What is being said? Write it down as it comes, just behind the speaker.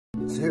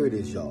So here it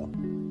is, y'all.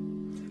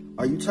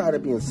 Are you tired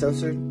of being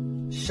censored,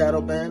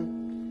 shadow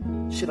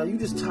banned? Shit, are you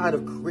just tired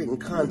of creating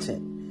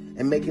content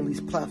and making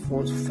these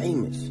platforms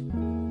famous?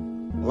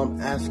 Well,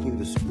 I'm asking you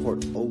to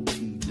support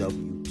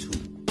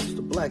OTW2. It's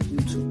the Black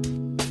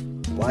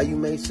YouTube. Why, you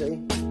may say?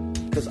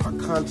 Because our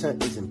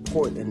content is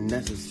important and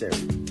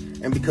necessary.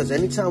 And because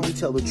anytime we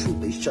tell the truth,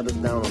 they shut us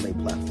down on their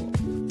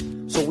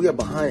platform. So we are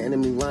behind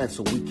enemy lines,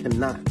 so we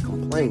cannot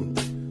complain.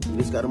 We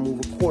just got to move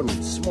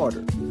accordingly,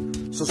 smarter.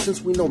 So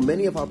since we know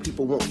many of our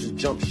people won't just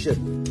jump ship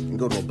and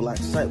go to a black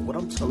site, what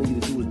I'm telling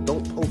you to do is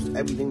don't post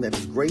everything that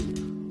is great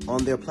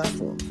on their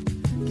platform.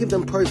 Give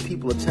them per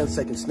people a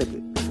 10-second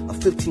snippet, a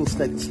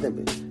 15-second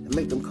snippet, and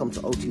make them come to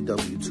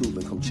OTW Tube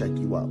and come check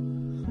you out.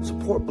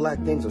 Support black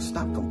things or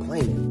stop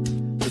complaining.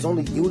 There's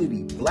only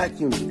unity, black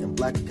unity, and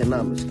black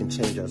economics can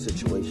change our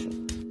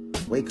situation.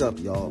 Wake up,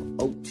 y'all.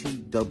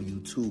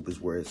 OTW Tube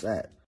is where it's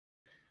at.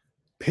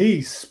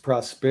 Peace,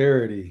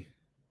 prosperity,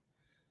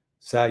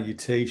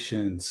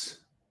 salutations.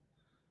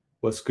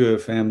 What's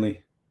good,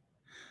 family?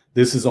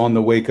 This is on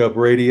the Wake Up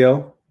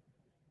Radio.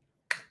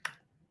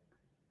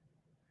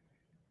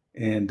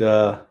 And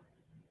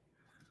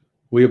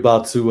we're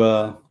about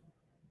to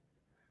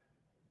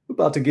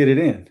get it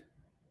in.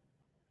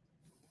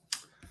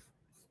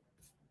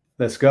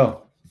 Let's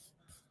go.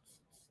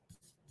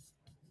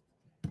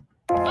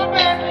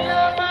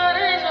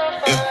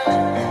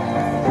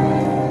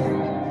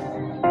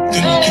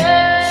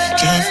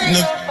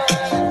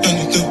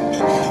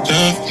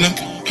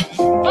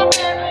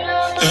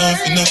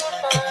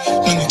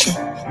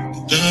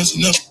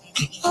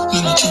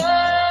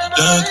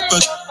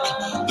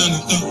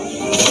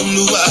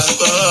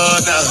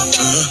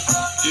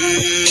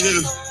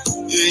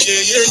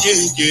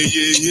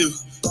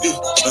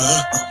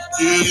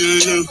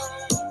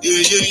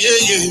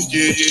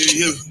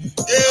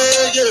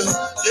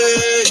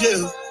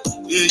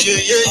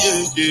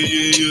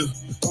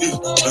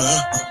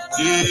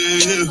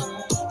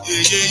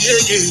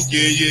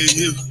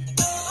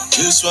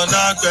 This one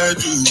I gotta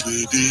do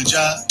with the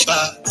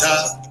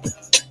jabata.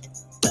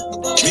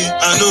 Me,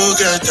 I no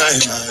get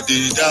time, I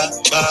did da.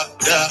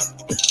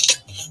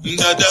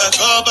 Dada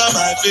cover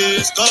my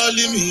face,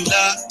 calling me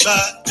la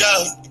bada.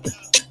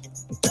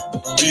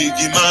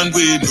 Biggie man,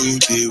 we know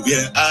they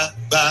wear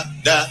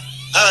abada.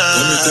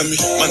 Tell me,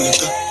 my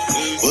nigga,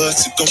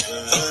 what's it come?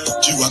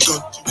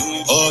 G-Wagon,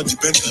 all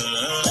depend.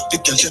 They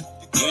can shit,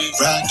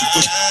 ride the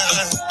boat.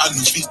 I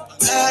know feet,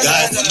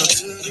 die for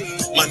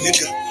nothing. My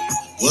nigga.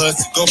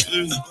 What's it come?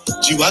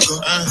 G-Wagon,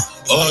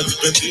 all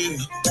depending.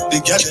 They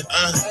get it,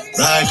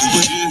 ride the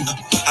wood.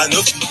 I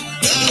know people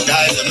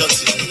die or not.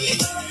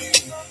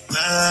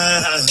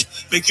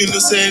 Make you no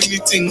say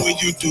anything when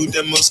you do,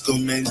 they must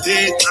commend it. I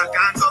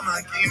can't come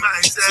and keep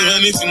myself. So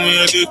anything when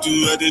I do,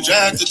 I do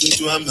try to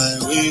do on my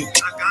way.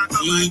 I can't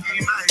come and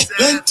keep myself.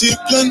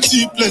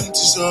 Plenty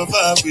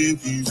survive we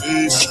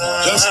face.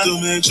 Just to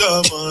make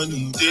sure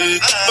money day.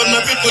 But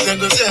my people then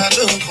go say, I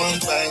don't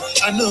want fight,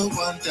 I don't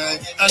want die,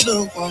 I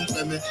don't want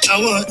payment, I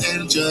want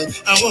enjoy,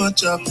 I want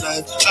job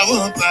life, I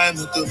want buy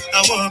motor,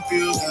 I want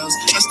build house,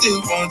 I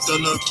still want to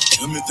know.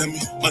 Tell me,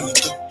 money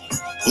go.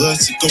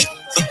 What's it come?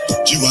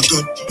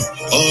 G-Wagon,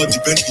 all the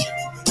Bentley,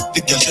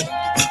 the Gallen,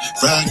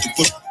 ride the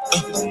boat,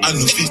 I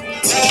know feet,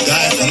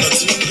 die for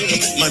nothing,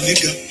 my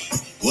nigga.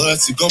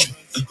 What's it come?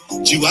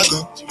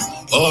 G-Wagon,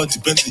 all the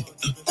Bentley,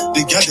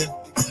 the Gallen,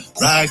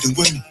 ride the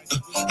wind,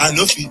 I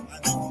know feet.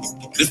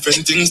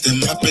 Different things them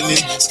happening,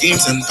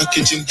 schemes and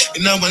packaging.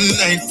 In a one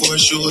night for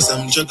shows,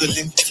 I'm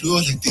juggling. Flow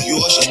like the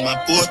ocean, my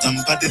boat, I'm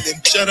paddling.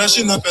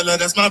 Sharashina Bella,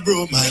 that's my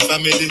bro, my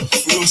family.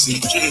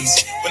 Frozen dreams.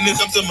 When it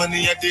comes to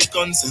money, I take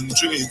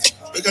concentrate.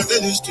 Because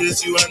tell you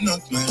straight, you are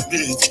not my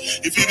mate.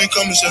 If you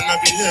become commission, I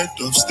be head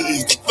of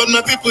state. But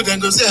my people then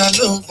go say, I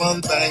don't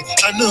want buy,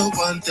 I don't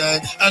want die,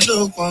 I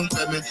don't want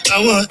payment, I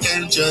want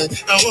enjoy,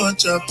 I want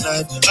job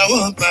life, I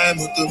want buy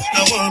motor,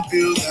 I want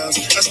build house,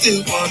 I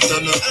still want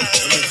to know.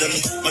 Tell me,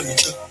 money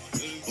come,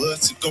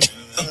 what's it come?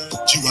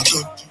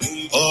 G-Wagon,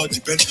 all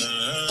depend.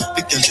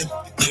 They can get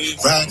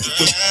ride the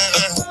boat,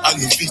 I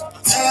know feet,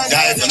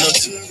 die for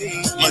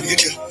nothing, my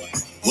nigga.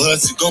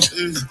 What's it come?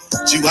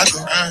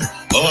 G-Wagon,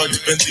 all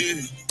depend.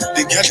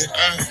 They get it,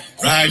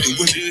 ride the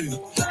wood,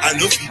 I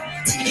know feet,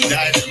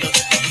 die for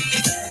nothing.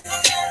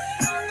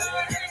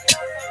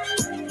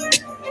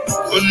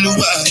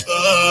 Oluwa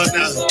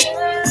now,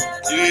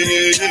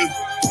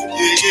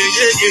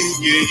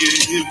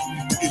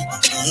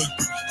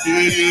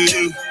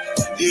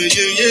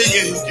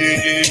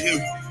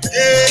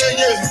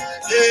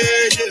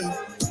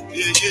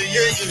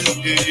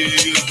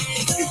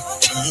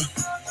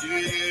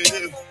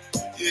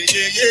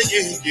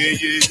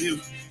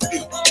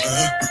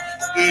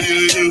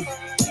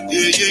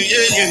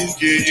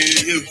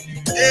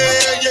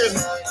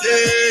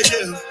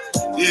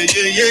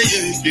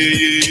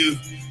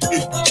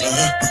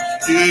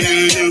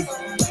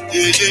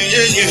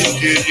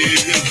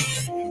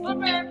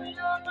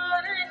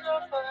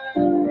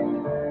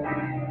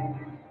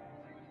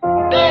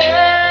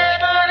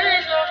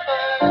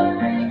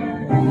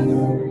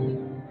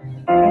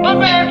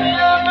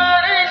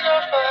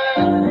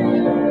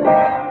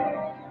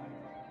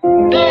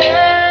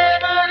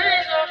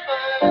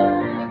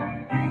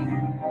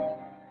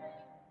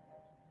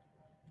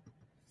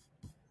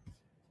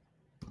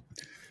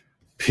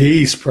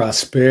 Peace,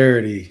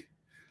 prosperity,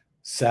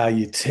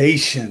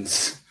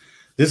 salutations.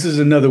 This is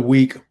another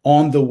week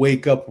on the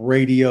Wake Up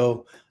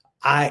Radio.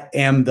 I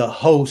am the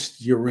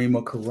host,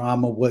 Yurima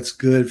Karama. What's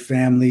good,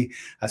 family?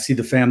 I see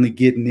the family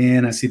getting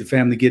in. I see the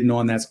family getting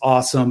on. That's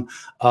awesome.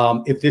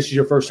 If this is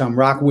your first time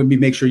rocking with me,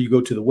 make sure you go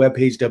to the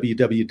webpage,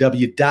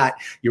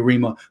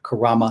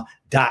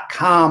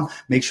 www.yurimakarama.com.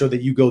 Make sure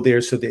that you go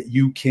there so that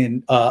you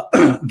can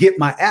get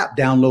my app,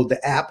 download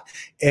the app,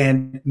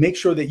 and make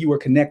sure that you are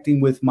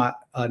connecting with my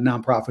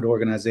nonprofit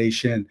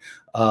organization,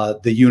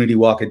 the Unity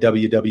Walk, at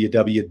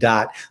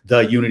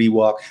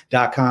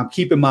www.theunitywalk.com.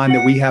 Keep in mind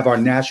that we have our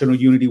National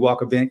Unity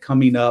Walk event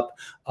coming up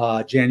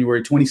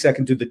January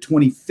 22nd to the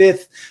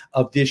 25th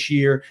of this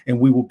year, and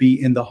we will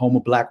be in the home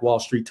of Black Wall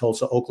Street,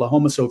 Tulsa,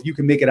 Oklahoma. So if you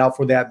can make it out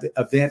for that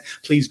event,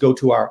 please go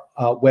to our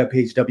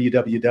webpage,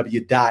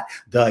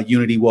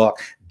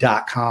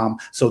 www.theunitywalk.com,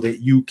 so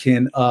that you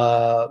can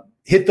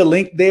hit the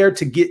link there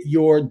to get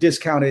your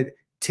discounted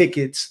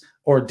tickets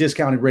or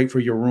discounted rate for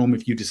your room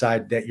if you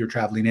decide that you're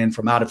traveling in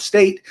from out of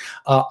state.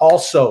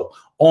 Also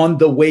on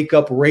the Wake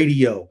Up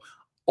Radio,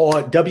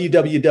 or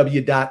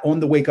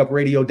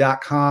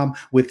www.onthewakeupradio.com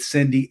with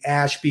Cindy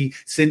Ashby.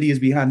 Cindy is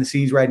behind the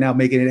scenes right now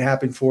making it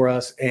happen for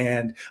us,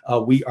 and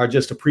we are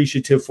just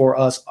appreciative for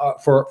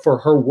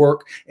her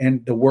work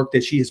and the work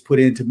that she has put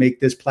in to make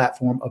this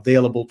platform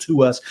available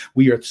to us.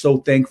 We are so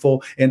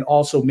thankful. And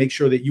also make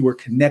sure that you are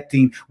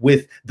connecting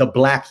with the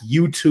Black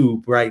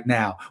YouTube right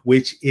now,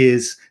 which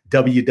is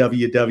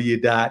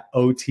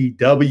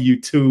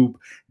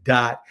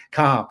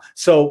www.otwtube.com.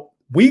 So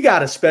we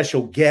got a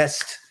special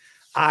guest.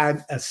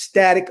 I'm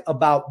ecstatic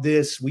about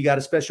this. We got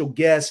a special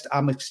guest.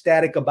 I'm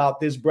ecstatic about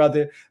this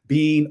brother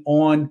being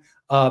on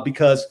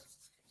because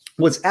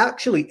was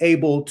actually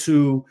able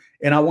to,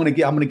 and I'm going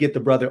to get the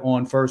brother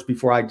on first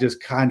before I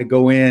just kind of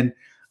go in.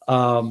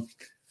 Hopefully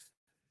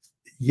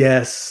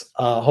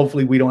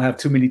we don't have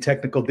too many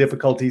technical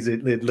difficulties.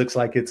 It looks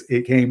like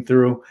it came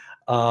through.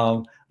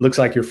 Looks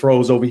like you're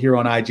froze over here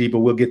on IG,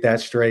 but we'll get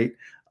that straight.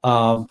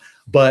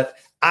 But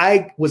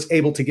I was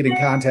able to get in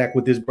contact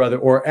with this brother,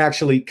 or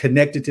actually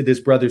connected to this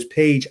brother's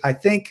page. I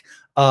think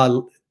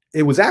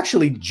it was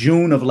actually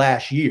June of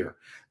last year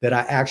that I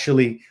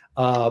actually,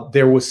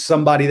 there was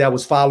somebody that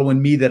was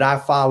following me that I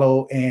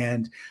follow,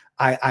 and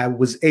I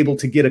was able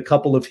to get a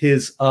couple of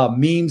his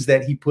memes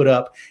that he put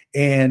up,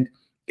 and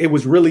it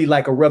was really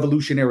like a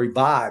revolutionary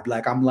vibe.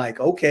 Like, I'm like,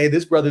 okay,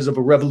 this brother's of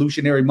a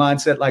revolutionary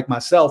mindset like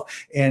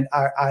myself. And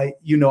I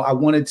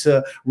wanted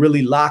to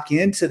really lock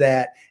into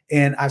that.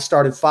 And I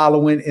started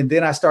following, and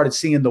then I started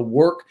seeing the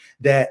work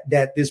that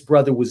this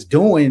brother was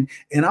doing.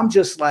 And I'm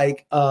just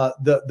like,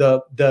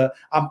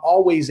 I'm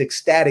always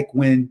ecstatic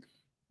when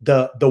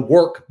the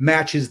work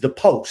matches the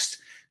post.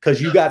 Because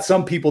you got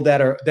some people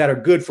that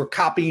are good for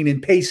copying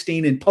and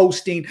pasting and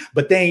posting,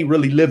 but they ain't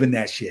really living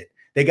that shit.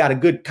 They got a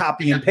good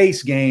copy and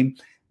paste game.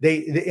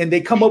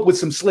 They come up with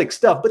some slick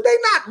stuff, but they're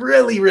not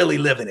really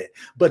living it.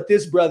 But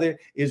this brother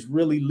is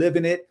really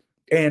living it.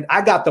 And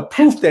I got the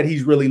proof that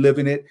he's really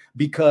living it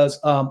because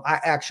I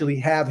actually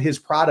have his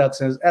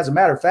products. As a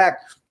matter of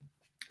fact,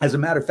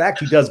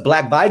 he does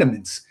black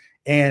vitamins.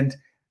 And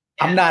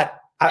I'm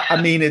not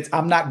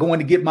going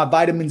to get my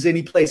vitamins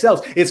anyplace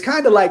else. It's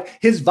kind of like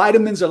his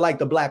vitamins are like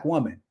the black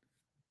woman.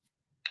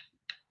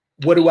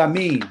 What do I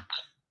mean?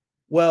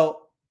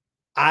 Well,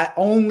 I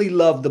only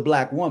love the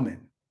black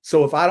woman.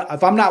 So if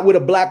I'm not with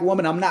a black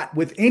woman, I'm not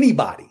with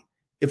anybody.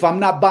 If I'm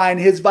not buying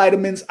his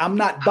vitamins, I'm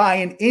not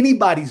buying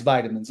anybody's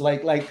vitamins.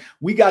 Like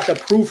we got the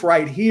proof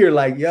right here.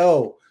 Like,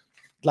 yo,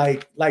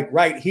 like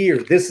right here.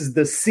 This is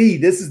the C.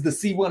 This is the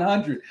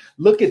C100.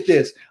 Look at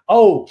this.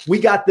 Oh, we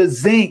got the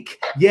zinc.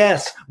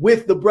 Yes,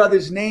 with the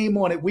brother's name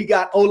on it. We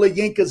got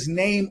Olayinka's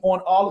name on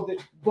all of it.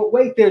 But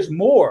wait, there's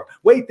more.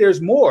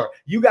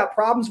 You got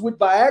problems with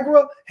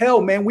Viagra?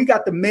 Hell, man, we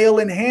got the male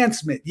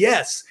enhancement.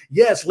 Yes.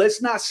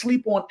 Let's not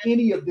sleep on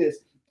any of this.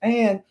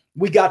 And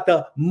we got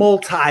the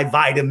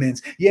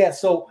multivitamins. Yeah.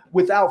 So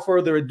without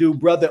further ado,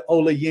 brother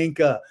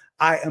Olayinka,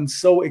 I am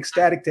so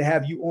ecstatic to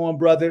have you on,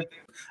 brother.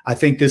 I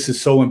think this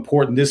is so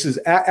important. This is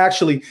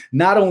actually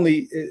not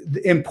only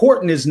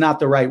important is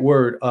not the right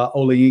word,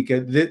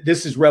 Olayinka.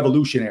 This is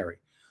revolutionary.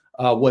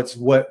 What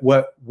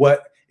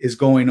is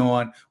going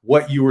on,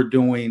 what you are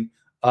doing.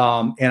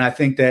 And I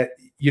think that,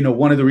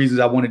 one of the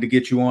reasons I wanted to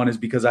get you on is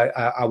because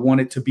I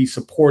want it to be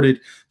supported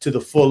to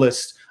the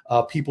fullest.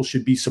 People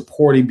should be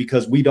supporting,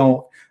 because we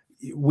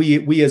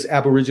as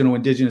Aboriginal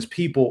Indigenous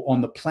people on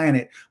the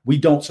planet, we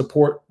don't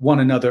support one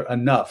another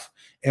enough.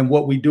 And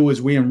what we do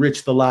is we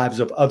enrich the lives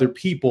of other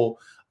people.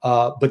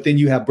 But then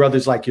you have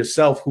brothers like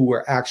yourself who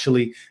are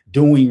actually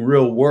doing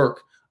real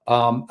work.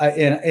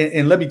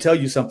 And let me tell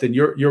you something,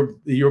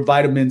 your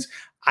vitamins,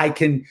 I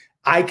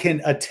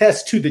can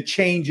attest to the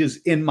changes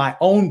in my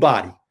own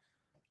body.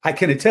 I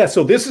can attest.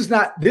 So this is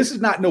not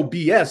no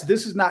BS.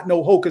 This is not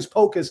no hocus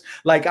pocus.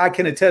 Like, I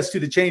can attest to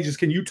the changes.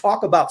 Can you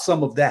talk about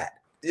some of that?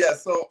 Yeah,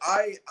 so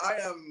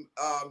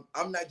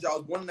I'm Nigeria. I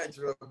was born in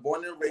Nigeria,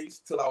 born and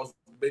raised till I was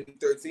maybe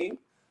 13.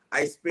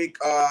 I speak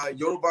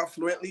Yoruba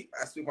fluently.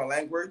 I speak my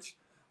language.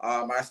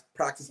 I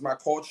practice my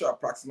culture, I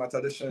practice my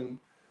tradition,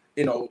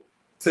 you know,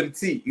 to the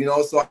T, you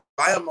know. So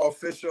I am an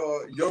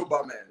official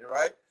Yoruba man,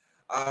 right?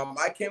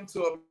 I came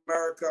to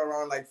America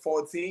around like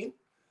 14.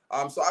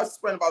 So I've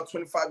spent about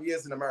 25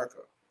 years in America,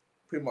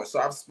 pretty much. So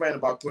I've spent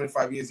about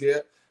 25 years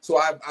here. So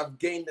I've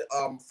gained,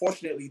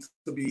 fortunately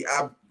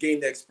I've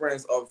gained the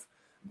experience of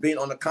being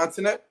on the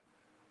continent,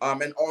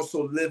 and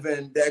also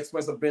living the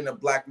experience of being a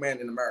Black man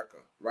in America,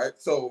 right?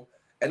 So,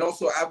 and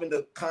also having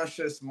the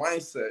conscious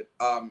mindset,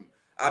 I'm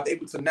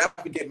able to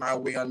navigate my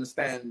way,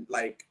 understand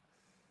like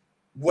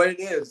what it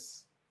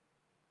is,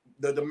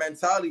 the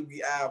mentality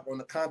we have on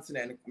the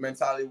continent, the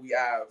mentality we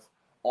have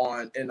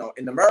on, you know,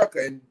 in America.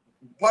 And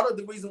part of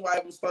the reason why I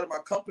even started my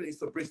company is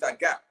to bridge that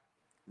gap,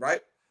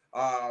 right?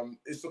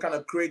 Is to kind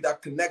of create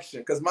that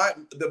connection, because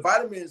the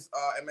vitamins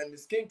and the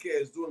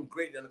skincare is doing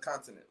great in the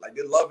continent. Like,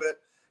 they love it.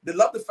 They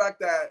love the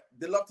fact that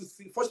they love to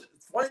see.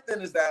 Funny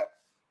thing is that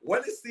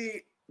when they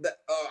see that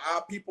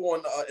our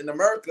people in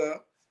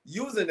America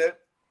using it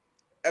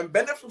and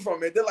benefit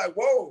from it, they're like,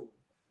 "Whoa,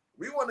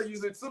 we want to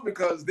use it too,"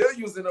 because they're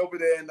using it over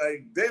there and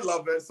like they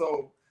love it.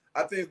 So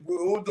I think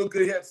we'll do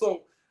good here.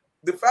 So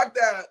the fact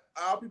that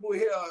our people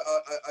here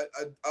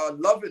are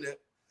loving it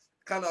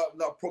kind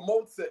of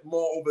promotes it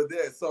more over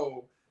there.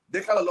 So they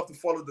kind of love to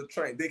follow the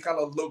trend. They kind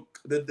of look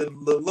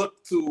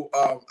to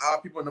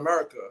our people in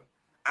America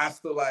as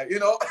to, like, you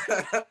know,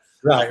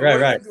 right.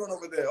 What are you doing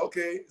over there?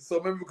 Okay, so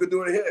maybe we could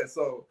do it here.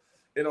 So,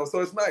 you know, so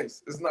it's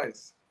nice. It's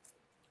nice.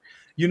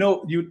 You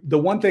know, the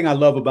one thing I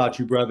love about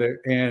you,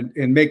 brother, and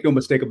make no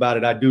mistake about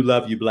it, I do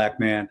love you, Black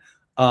man.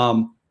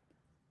 The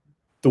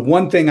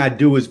one thing I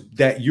do is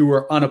that you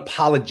are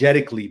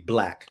unapologetically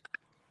Black.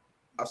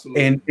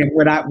 Absolutely. And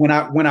when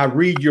I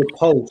read your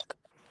post,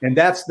 and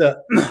that's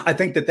I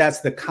think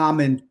that's the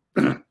common,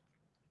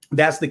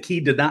 that's the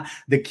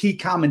key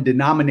common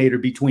denominator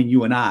between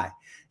you and I,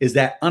 is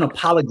that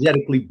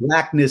unapologetically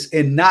Blackness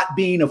and not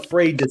being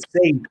afraid to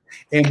say it.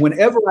 And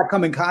whenever I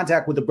come in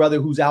contact with a brother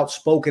who's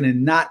outspoken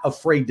and not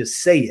afraid to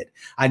say it,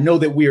 I know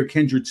that we are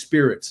kindred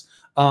spirits.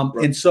 Right.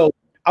 And so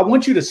I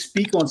want you to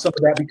speak on some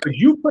of that, because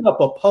you put up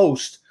a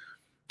post,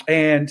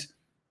 and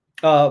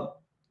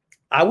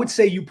I would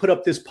say you put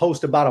up this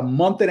post about a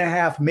month and a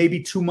half,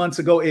 maybe 2 months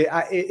ago.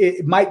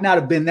 It might not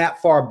have been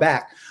that far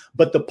back,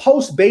 but the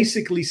post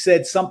basically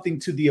said something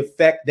to the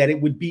effect that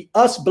it would be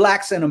us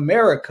Blacks in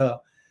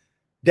America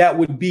that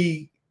would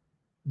be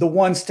the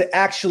ones to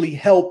actually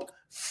help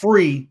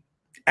free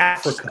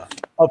Africa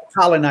of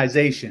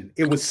colonization.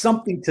 It was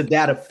something to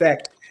that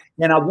effect.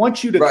 And I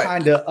want you to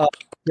kind of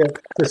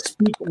to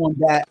speak on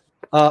that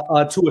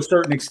to a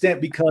certain extent,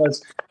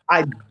 because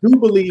I do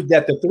believe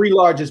that the three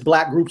largest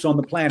Black groups on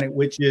the planet,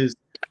 which is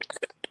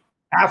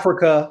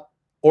Africa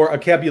or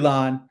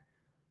Akebulon,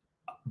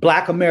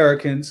 Black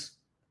Americans,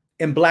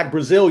 and Black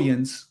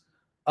Brazilians,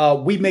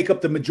 we make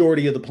up the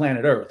majority of the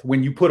planet Earth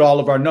when you put all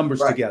of our numbers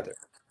together.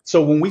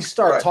 So when we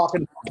start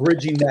talking about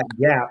bridging that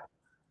gap,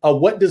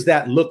 what does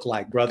that look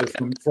like, brother,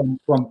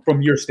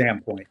 from your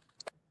standpoint?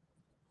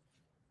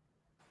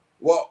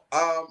 Well,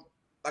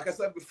 like I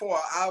said before,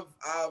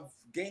 I've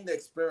gained the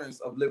experience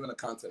of living a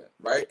continent,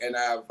 right? And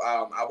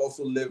I've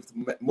also lived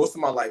most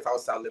of my life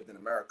outside. I lived in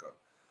America,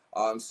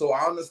 so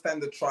I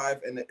understand the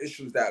tribe and the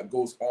issues that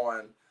goes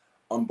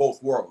on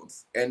both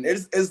worlds. And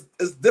it's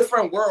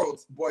different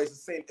worlds, boys. The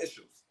same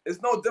issues.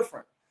 It's no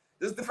different.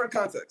 There's different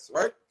contexts,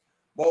 right?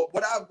 But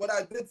what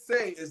I did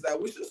say is that,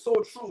 which is so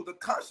true, the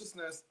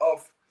consciousness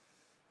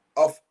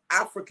of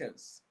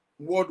Africans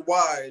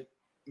worldwide,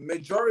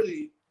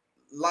 majority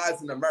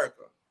lies in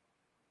America.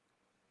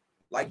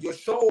 Like, your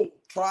show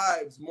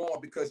thrives more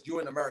because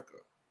you're in America.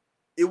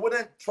 It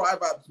wouldn't thrive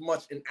as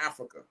much in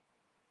Africa.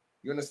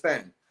 You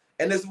understand?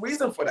 And there's a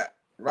reason for that,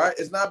 right?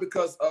 It's not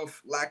because of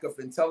lack of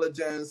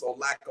intelligence or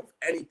lack of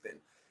anything.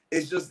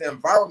 It's just the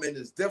environment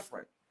is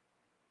different,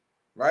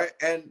 right?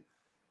 And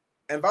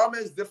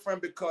environment is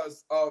different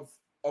because of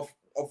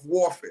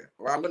warfare.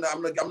 Right? I'm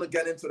gonna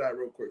get into that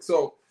real quick.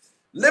 So,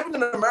 living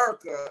in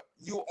America,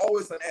 you're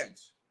always on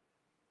edge.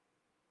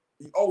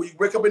 You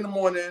wake up in the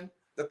morning,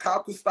 the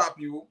cop could stop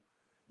you.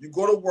 You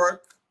go to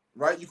work,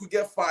 right? You could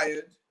get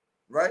fired,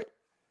 right?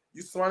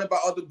 You're surrounded by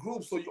other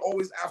groups, so you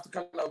always have to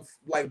kind of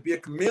like be a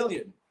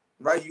chameleon,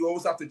 right? You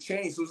always have to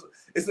change. So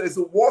it's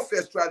a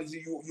warfare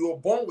strategy you're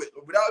born with,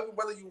 without even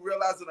whether you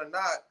realize it or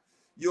not.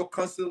 You're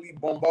constantly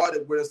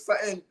bombarded with a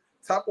certain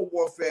type of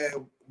warfare,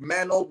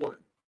 man or woman,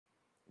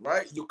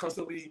 right? You're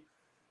constantly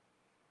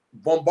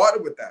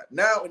bombarded with that.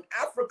 Now in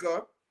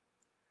Africa,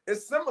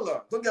 it's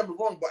similar. Don't get me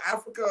wrong, but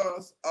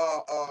Africans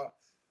are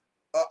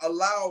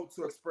allowed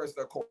to express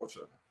their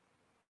culture.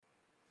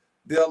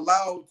 They're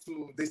allowed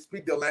to. They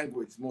speak their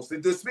language mostly.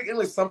 They speak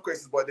English in some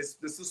cases, but they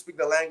still speak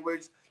the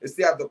language. They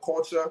still have the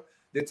culture.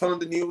 They turn on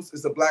the news.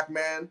 It's a Black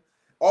man.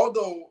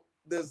 Although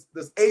there's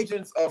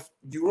agents of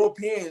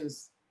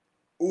Europeans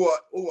who are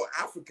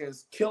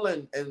Africans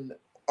killing and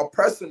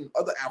oppressing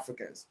other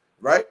Africans,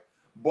 right?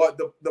 But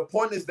the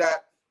point is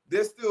that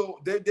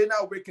they're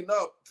not waking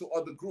up to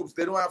other groups.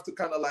 They don't have to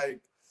kind of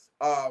like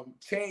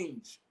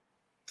change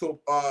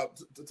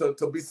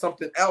to be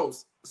something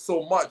else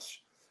so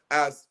much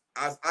as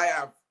I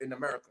have in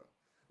America.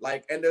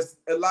 Like, and there's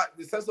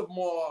the sense of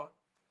more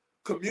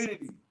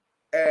community,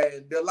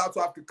 and they're allowed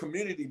to have the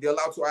community. They're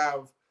allowed to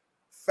have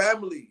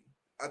family.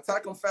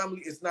 Attack on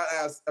family is not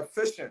as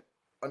efficient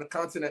on the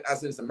continent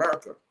as in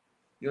America.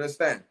 You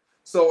understand?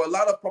 So a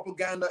lot of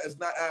propaganda is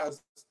not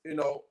as,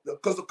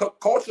 because the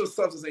culture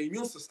serves as an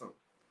immune system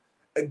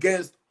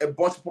against a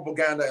bunch of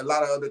propaganda and a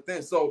lot of other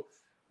things. So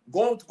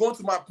going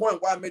to my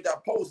point why I made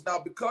that post, now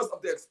because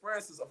of the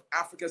experiences of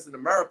Africans in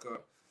America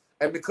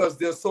and because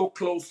they're so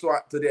close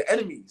to their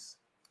enemies,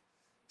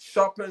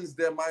 sharpens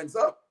their minds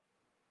up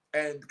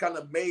and kind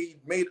of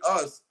made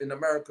us in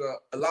America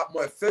a lot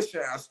more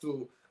efficient as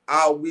to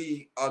how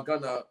we are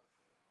gonna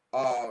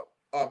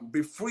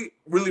be free,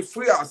 really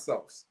free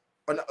ourselves.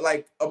 And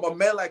like a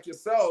man like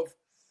yourself,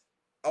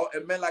 or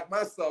a man like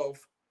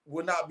myself,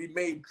 would not be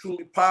made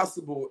truly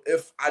possible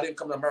if I didn't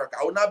come to America.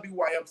 I would not be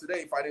who I am today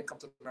if I didn't come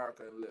to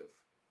America and live.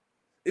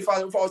 If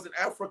I was in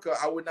Africa,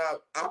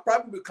 I'd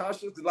probably be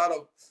conscious. A lot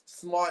of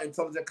smart,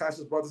 intelligent,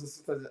 conscious brothers and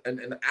sisters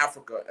in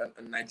Africa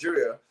and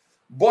Nigeria,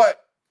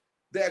 but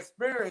the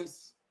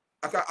experience,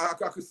 I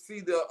could see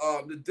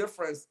the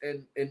difference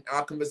in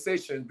our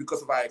conversation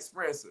because of our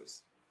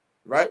experiences,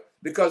 right?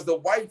 Because the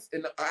whites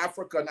in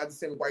Africa are not the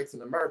same whites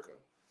in America.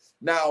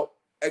 Now,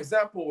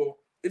 example,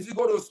 if you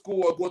go to a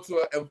school or go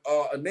to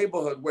a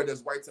neighborhood where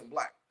there's whites and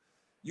black,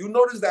 you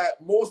notice that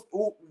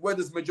where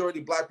there's majority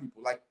black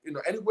people, like,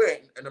 anywhere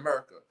in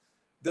America,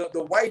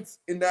 the whites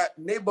in that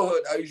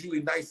neighborhood are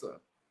usually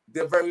nicer.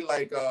 They're very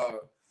like,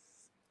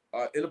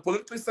 in a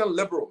politically sense,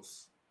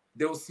 liberals.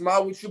 They will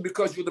smile with you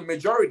because you're the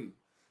majority.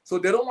 So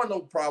they don't want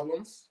no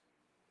problems,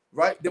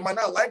 right? They might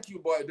not like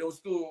you, but they'll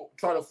still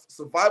try to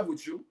survive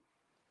with you.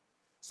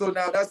 So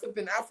now that's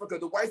something in Africa.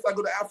 The whites that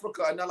go to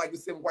Africa are not like the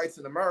same whites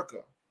in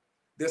America.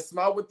 They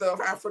smile with the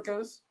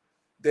Africans.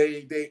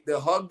 They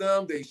hug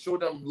them. They show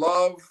them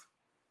love,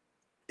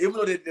 even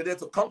though they're there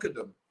to conquer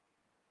them,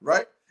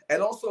 right?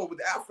 And also with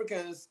the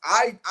Africans,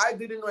 I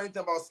didn't know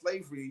anything about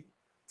slavery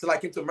till I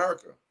came to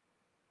America.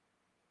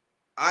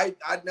 I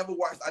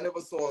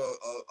never saw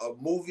a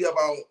movie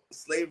about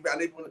slavery.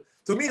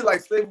 To me, like,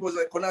 slavery was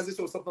like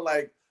colonization was something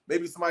like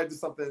maybe somebody did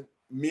something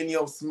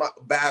menial,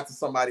 bad to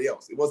somebody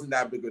else. It wasn't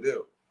that big a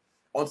deal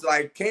until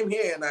I came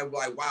here and I was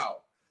like,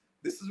 wow,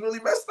 this is really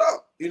messed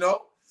up,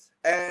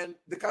 And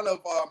the kind of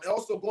and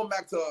also going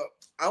back to,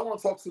 I don't want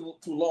to talk too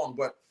long,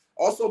 but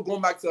also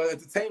going back to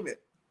entertainment.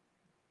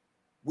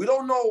 We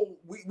don't know.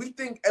 We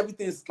think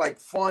everything's like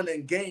fun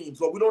and games,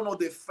 but we don't know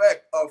the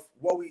effect of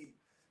what we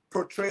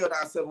portray on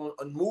ourselves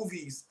on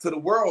movies to the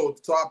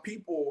world, to our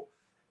people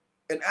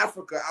in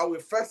Africa, how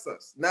it affects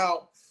us.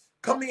 Now,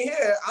 coming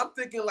here, I'm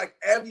thinking like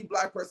every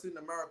black person in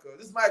America,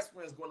 this is my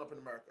experience growing up in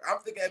America. I'm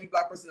thinking every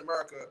black person in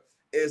America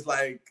is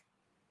like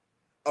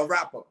a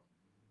rapper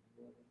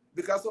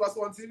because that's what I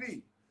saw on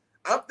TV.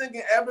 I'm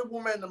thinking every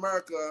woman in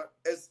America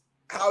is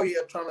out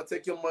here trying to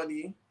take your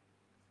money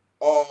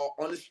or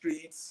on the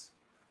streets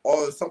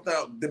or something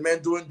else, the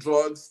men doing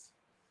drugs,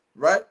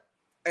 right?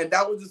 And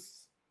that was just,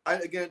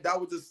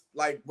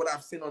 like what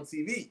I've seen on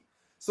TV.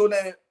 So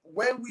then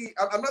when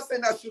I'm not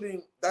saying that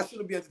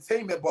shouldn't be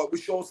entertainment, but we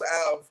should also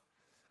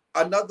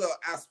have another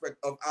aspect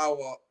of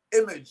our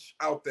image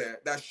out there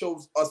that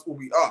shows us who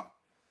we are.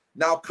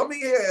 Now, coming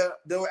here,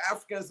 there were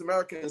African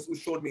Americans who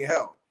showed me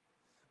hell,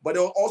 but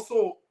there were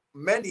also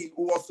many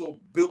who also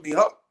built me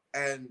up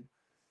and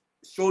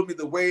showed me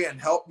the way and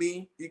helped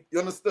me. You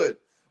understood?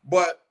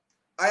 But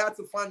I had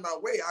to find my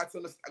way. I had to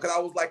understand, because I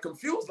was like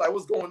confused, like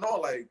what's going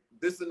on? Like,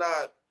 this is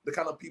not the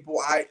kind of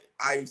people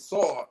I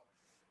saw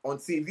on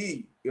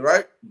TV,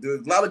 right?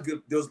 There's a lot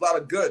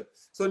of good.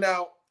 So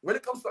now, when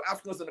it comes to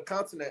Africans on the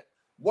continent,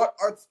 what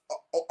hurts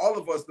all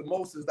of us the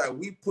most is that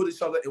we put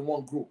each other in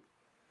one group.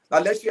 Now,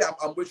 let's say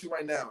I'm with you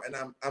right now, and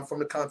I'm from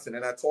the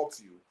continent, and I talk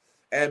to you,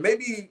 and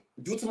maybe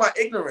due to my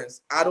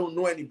ignorance, I don't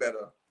know any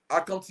better. I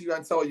come to you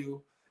and tell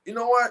you, you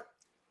know what?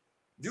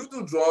 You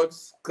do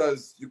drugs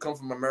because you come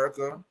from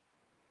America.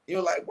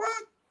 You're like,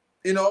 what?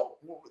 It's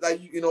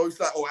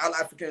like, oh, all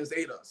Africans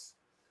hate us.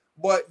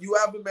 But you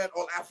haven't met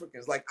all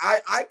Africans. Like,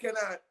 I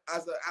cannot,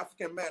 as an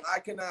African man, I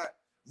cannot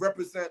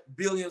represent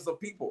billions of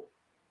people,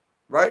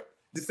 right?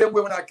 The same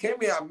way when I came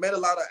here, I met a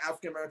lot of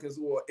African Americans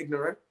who were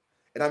ignorant,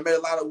 and I met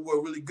a lot of who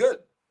were really good.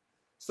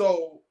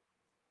 So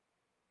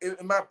in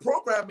my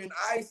programming,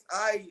 I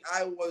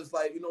was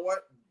like, you know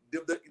what?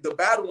 The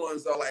bad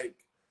ones are like,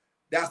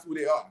 that's who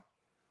they are.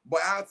 But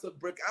I had to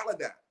break out of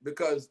that,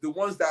 because the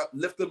ones that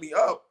lifted me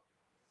up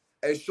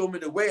and showed me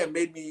the way and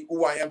made me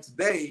who I am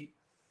today,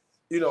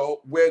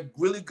 we're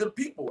really good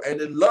people, and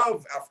they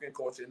love African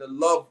culture, and they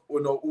love,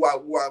 what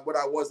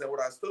I was and what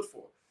I stood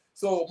for.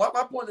 So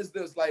my point is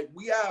this: like,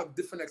 we have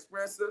different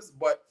experiences,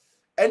 but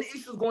any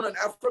issues going on in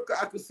Africa,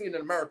 I could see it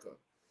in America.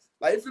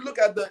 Like, if you look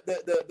at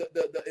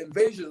the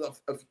invasion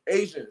of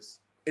Asians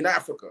in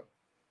Africa,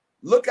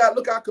 look at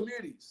our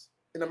communities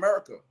in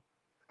America.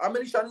 How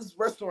many Chinese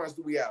restaurants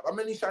do we have? How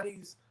many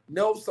Chinese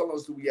nail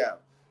salons do we have?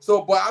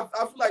 So, but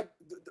I feel like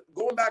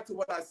going back to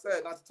what I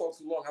said, not to talk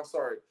too long, I'm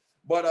sorry.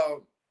 But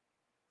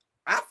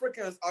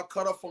Africans are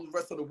cut off from the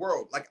rest of the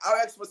world. Like our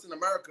experts in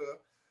America,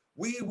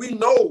 we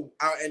know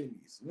our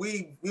enemies.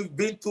 We've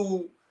been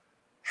through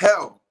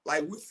hell.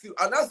 Like we see,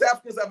 and not the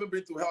Africans haven't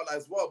been through hell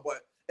as well,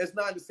 but it's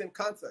not in the same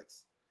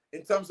context.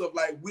 In terms of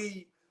like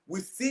we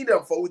see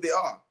them for who they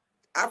are.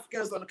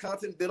 Africans on the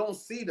continent, they don't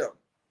see them,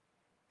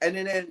 and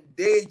then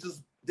they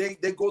just they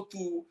go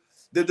through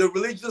the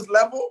religious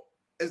level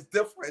is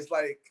different.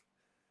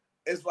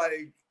 It's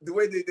like the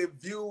way they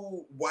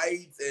view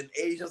whites and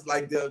Asians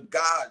like they're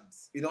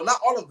gods. You know,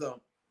 not all of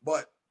them,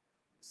 but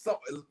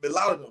a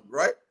lot of them,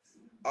 right?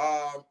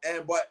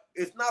 But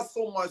it's not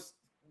so much.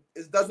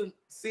 It doesn't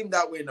seem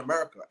that way in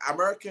America.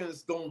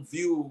 Americans don't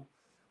view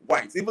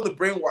whites, even the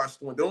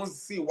brainwashed one. They don't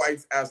see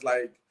whites as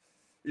like,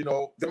 you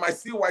know, they might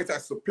see whites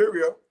as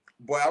superior,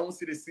 but I don't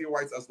see they see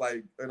whites as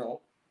like, you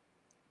know,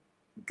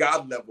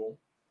 God level,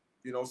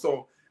 you know.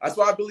 So that's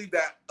why I believe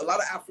that a lot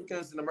of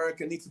Africans in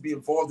America need to be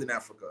involved in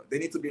Africa. They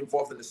need to be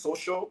involved in the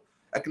social,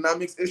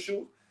 economics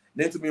issue.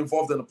 They need to be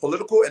involved in the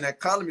political and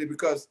economy,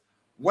 because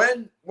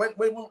when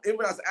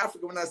even as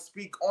African, when I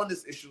speak on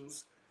these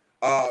issues,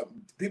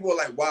 people are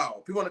like,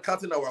 wow. People on the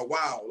continent are like,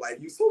 wow, like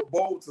you're so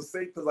bold to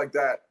say things like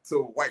that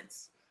to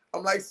whites.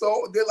 I'm like,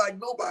 so they're like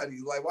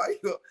nobodies. Like, why?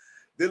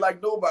 They're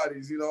like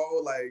nobodies, you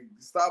know. Like,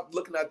 stop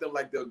looking at them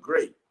like they're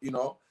great, you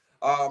know.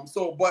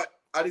 But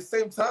at the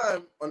same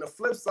time, on the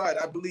flip side,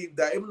 I believe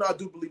that, even though I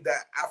do believe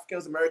that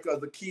Africans America is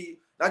the key,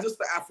 not just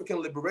the African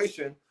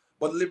liberation,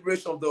 but the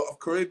liberation of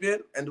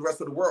Caribbean and the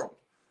rest of the world.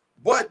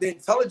 But the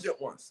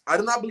intelligent ones, I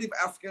do not believe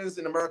Africans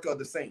in America are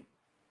the same.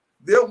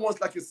 They're ones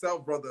like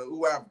yourself, brother,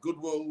 who have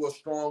goodwill, who are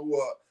strong, who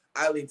are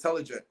highly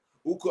intelligent,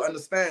 who could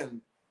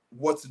understand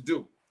what to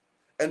do.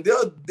 And there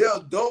are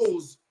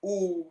those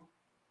who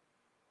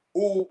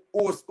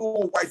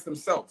whites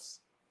themselves,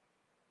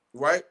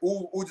 right?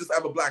 Who just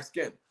have a black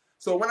skin.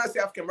 So when I say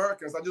African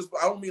Americans, I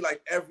don't mean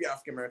like every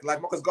African American. Like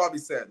Marcus Garvey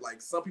said,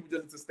 like some people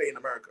just need to stay in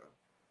America.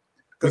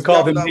 We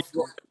call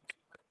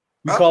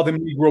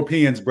them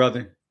Europeans,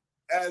 brother.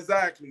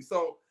 Exactly.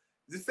 So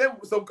the same.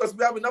 So because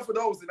we have enough of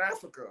those in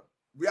Africa,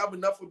 we have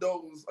enough of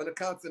those on the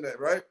continent,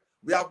 right?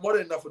 We have more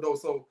than enough of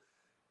those. So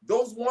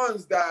those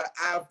ones that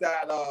have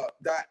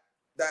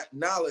that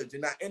knowledge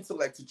and that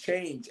intellect to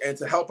change and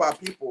to help our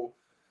people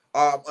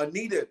are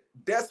needed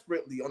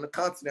desperately on the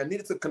continent.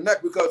 Needed to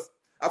connect, because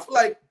I feel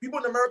like people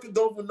in America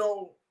don't even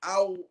know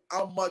how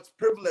much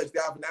privilege they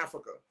have in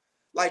Africa.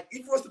 Like,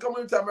 if you was to come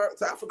into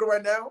Africa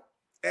right now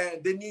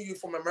and they need you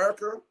from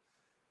America,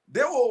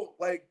 they will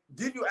like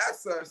give you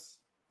access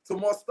to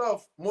more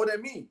stuff more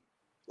than me.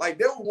 Like,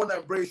 they will want to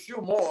embrace you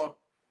more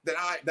than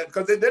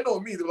because they know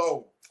me. They're like,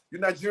 oh,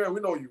 you're Nigerian,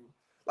 we know you.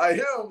 Like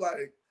him,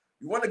 like,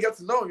 you want to get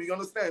to know him, you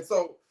understand?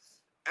 So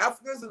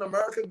Africans in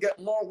America get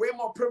way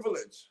more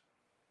privilege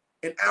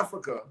in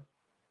Africa,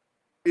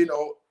 you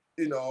know,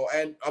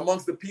 and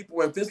amongst the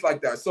people and things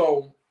like that.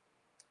 So,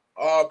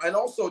 and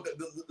also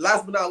the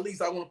last but not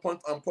least, I want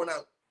to point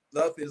out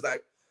the other things,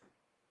 like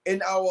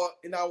in our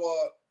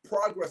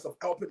progress of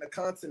helping the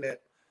continent,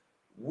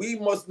 we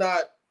must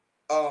not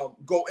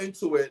go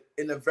into it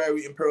in a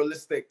very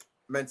imperialistic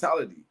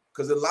mentality,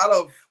 because a lot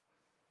of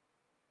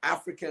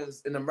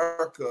Africans in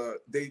America,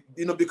 they,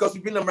 you know, because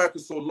we've been in America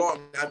so long,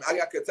 I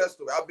can attest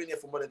to it. I've been here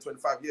for more than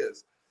 25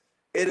 years.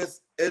 It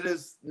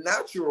is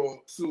natural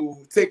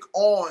to take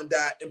on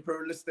that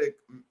imperialistic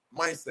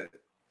mindset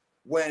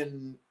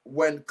when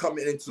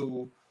coming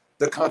into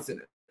the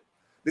continent,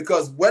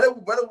 because whether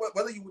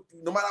you,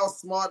 no matter how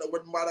smart or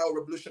no matter how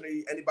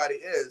revolutionary anybody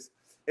is,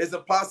 it's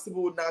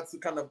impossible not to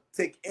kind of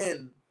take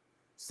in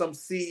some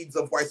seeds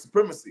of white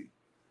supremacy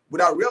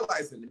without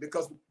realizing it,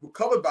 because we're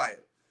covered by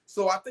it.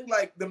 So I think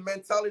like the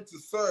mentality to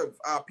serve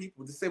our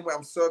people, the same way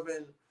I'm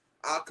serving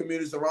our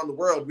communities around the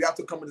world, we have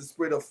to come with the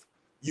spirit of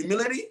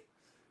humility,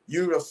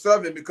 unity of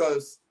serving,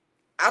 because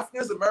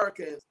Africans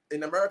Americans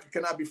in America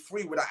cannot be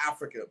free without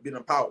Africa being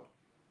empowered.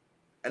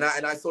 And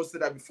I so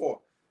said that before.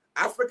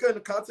 Africa and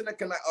the continent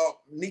cannot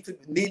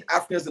need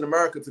Africans in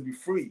America to be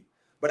free.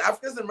 But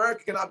Africans in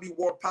America cannot be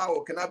world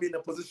power, cannot be in a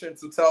position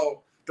to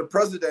tell the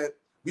president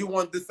we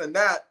want this and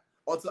that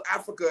until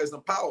Africa is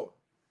in power.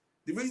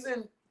 The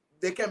reason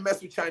they can't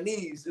mess with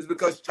Chinese is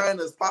because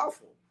China is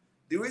powerful.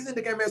 The reason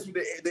they can't mess with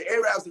the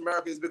Arabs in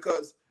America is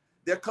because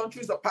their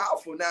countries are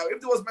powerful. Now,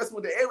 if they was messing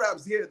with the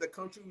Arabs here, the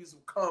countries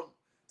would come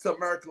to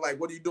America like,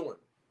 what are you doing?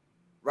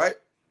 Right?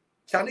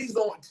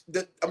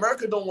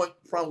 America don't want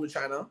problems with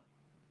China.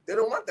 They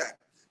don't want that.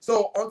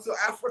 So until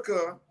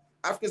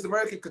Africans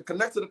American could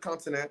connect to the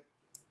continent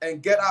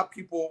and get our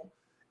people,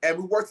 and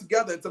we work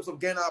together in terms of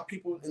getting our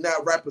people in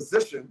that right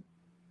position,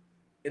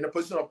 in a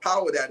position of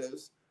power, that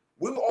is,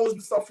 we will always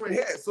be suffering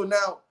here. So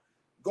now,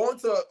 going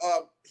to,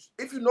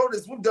 if you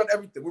notice, we've done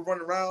everything. We've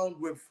run around,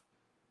 we've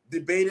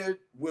debated,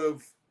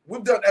 we've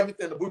done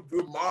everything.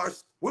 We've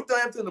marched, we've done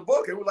everything in the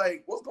book, and we're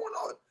like, what's going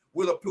on?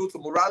 We'll appeal to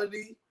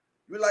morality.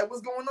 We're like,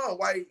 what's going on?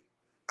 Why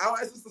our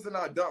ancestors are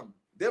not dumb?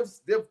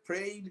 They've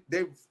prayed,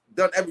 they've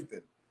done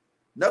everything.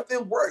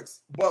 Nothing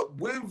works. But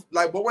when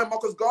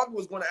Marcus Garvey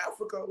was going to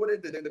Africa, what they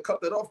did, they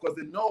cut that off because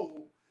they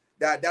know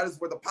that is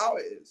where the power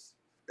is.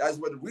 That is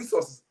where the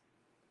resources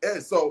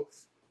is. So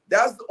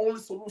that's the only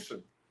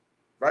solution,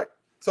 right?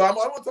 So I don't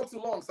want to talk too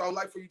long. So I would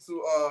like for you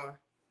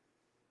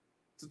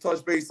to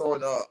touch base on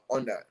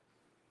that.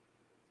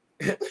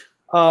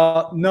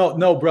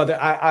 No, brother.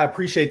 I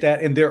appreciate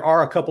that. And there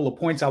are a couple of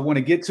points I want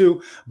to get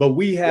to, but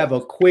we have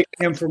a quick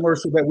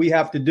infomercial that we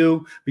have to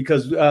do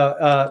because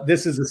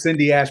this is a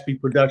Cindy Ashby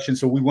production.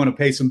 So we want to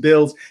pay some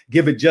bills.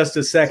 Give it just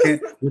a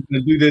second. We're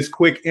going to do this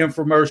quick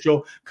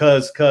infomercial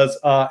because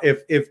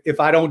if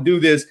I don't do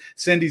this,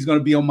 Cindy's going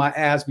to be on my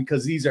ass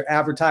because these are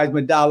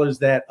advertisement dollars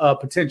that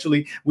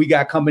potentially we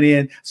got coming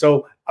in.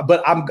 So,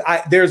 but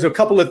there's a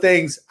couple of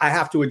things I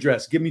have to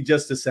address. Give me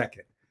just a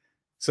second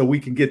so we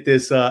can get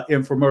this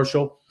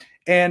infomercial.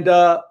 And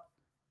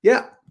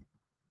yeah.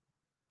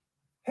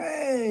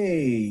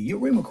 Hey,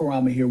 Yurima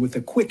Karama here with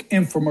a quick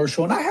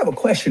infomercial. And I have a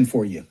question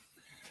for you.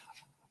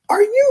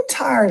 Are you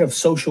tired of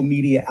social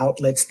media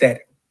outlets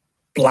that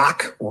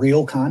block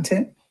real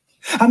content?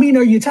 I mean,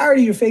 are you tired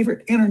of your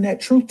favorite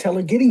internet truth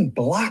teller getting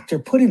blocked or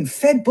put in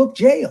FedBook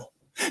jail?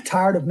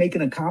 Tired of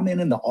making a comment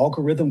and the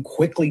algorithm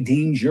quickly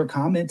deems your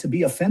comment to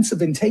be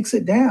offensive and takes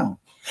it down?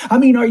 I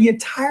mean, are you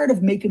tired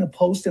of making a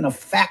post and a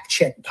fact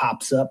check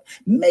pops up,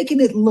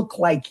 making it look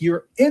like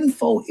your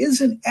info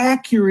isn't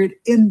accurate,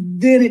 and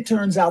then it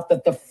turns out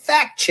that the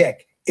fact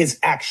check is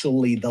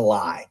actually the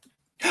lie?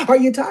 Are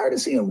you tired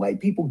of seeing white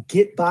people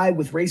get by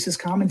with racist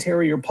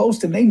commentary or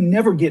posts and they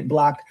never get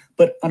blocked,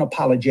 but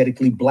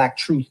unapologetically black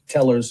truth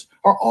tellers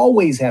are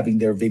always having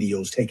their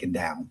videos taken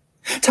down?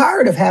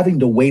 Tired of having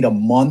to wait a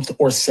month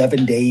or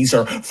 7 days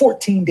or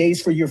 14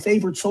 days for your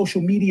favorite social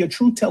media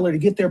truth teller to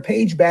get their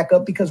page back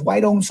up because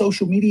white-owned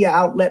social media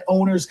outlet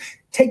owners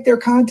take their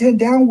content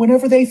down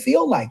whenever they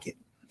feel like it?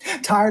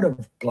 Tired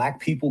of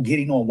black people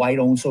getting on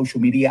white-owned social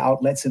media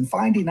outlets and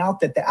finding out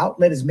that the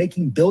outlet is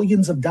making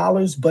billions of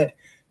dollars, but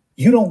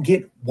you don't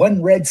get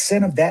 1 red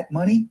cent of that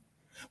money?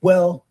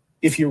 Well,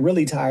 if you're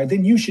really tired,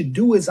 then you should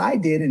do as I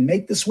did and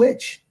make the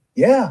switch.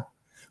 Yeah.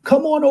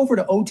 Come on over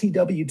to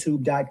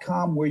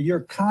otwtube.com where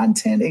your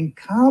content and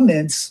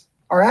comments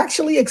are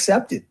actually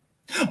accepted.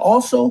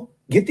 Also,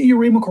 get the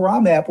Yurima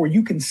Karama app where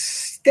you can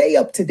stay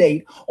up to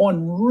date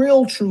on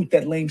real truth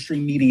that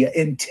mainstream media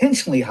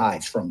intentionally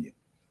hides from you.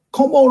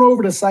 Come on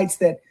over to sites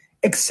that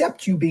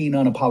accept you being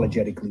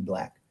unapologetically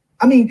black.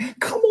 I mean,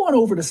 come on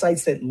over to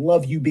sites that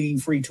love you being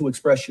free to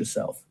express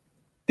yourself.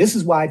 This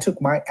is why I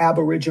took my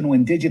Aboriginal,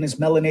 Indigenous,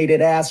 melanated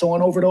ass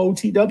on over to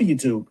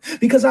OTWTube,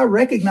 because I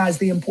recognize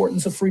the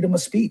importance of freedom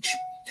of speech.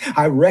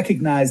 I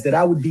recognize that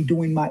I would be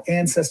doing my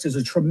ancestors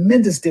a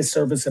tremendous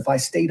disservice if I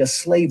stayed a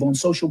slave on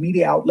social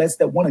media outlets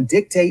that want to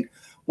dictate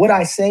what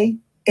I say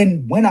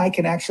and when I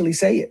can actually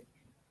say it.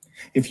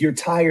 If you're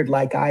tired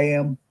like I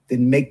am,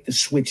 then make the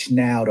switch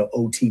now to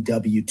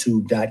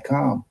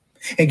otwtube.com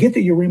and get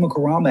the Yurima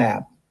Karama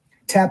app.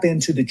 Tap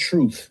into the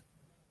truth,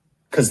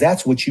 because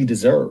that's what you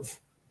deserve.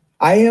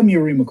 I am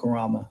Yurima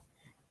Karama,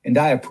 and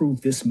I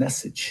approve this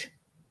message.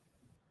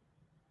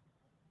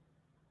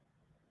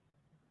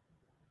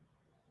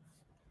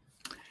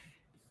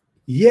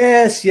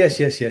 Yes.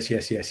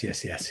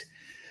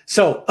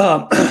 So,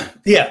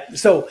 yeah.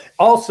 So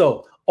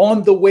also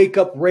on the Wake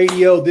Up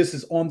Radio, this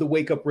is on the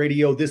Wake Up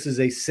Radio. This is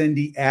a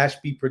Cindy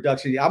Ashby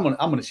production. I'm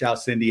gonna shout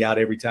Cindy out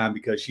every time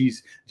because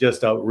she's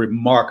just a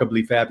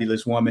remarkably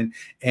fabulous woman.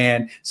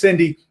 And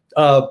Cindy,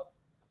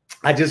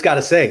 I just got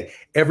to say,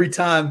 every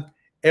time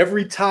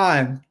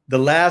the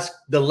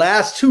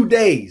last 2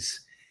 days,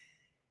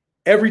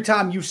 every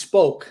time you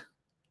spoke,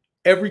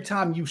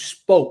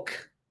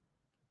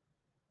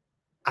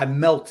 I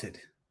melted.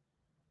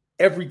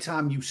 Every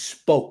time you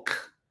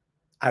spoke,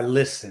 I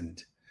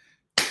listened.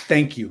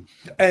 Thank you.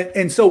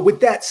 And so with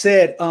that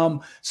said,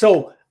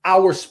 so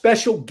our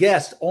special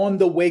guest on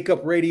the Wake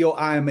Up Radio,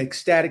 I am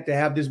ecstatic to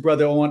have this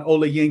brother on,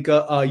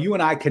 Olayinka. You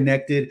and I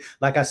connected.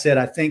 Like I said,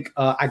 I think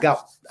I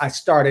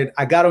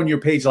got on your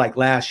page like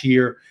last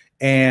year,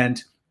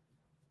 and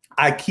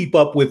I keep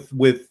up with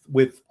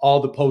all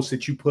the posts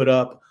that you put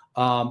up.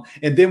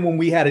 And then when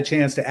we had a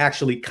chance to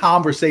actually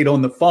conversate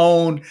on the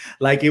phone,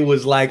 like it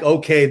was like,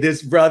 okay,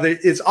 this brother,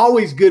 it's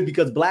always good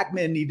because black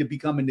men need to be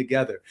coming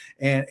together.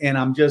 And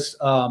I'm just,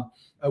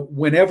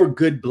 whenever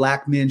good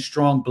black men,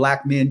 strong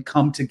black men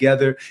come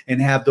together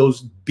and have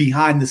those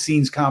behind the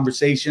scenes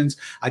conversations,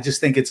 I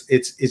just think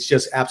it's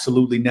just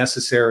absolutely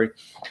necessary.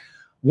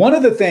 One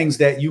of the things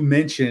that you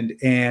mentioned,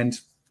 and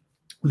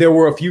there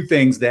were a few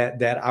things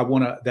that I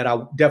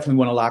definitely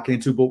want to lock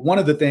into. But one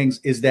of the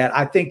things is that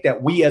I think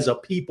that we as a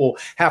people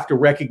have to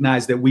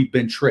recognize that we've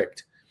been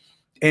tricked.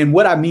 And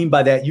what I mean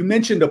by that, you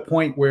mentioned a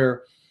point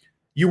where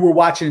you were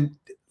watching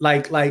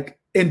like,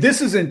 and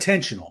this is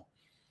intentional,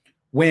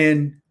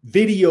 when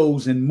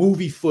videos and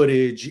movie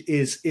footage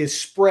is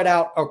spread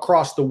out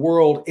across the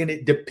world and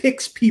it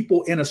depicts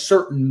people in a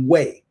certain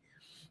way.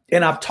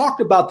 And I've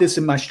talked about this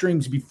in my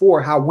streams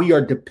before, how we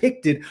are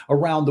depicted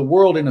around the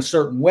world in a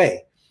certain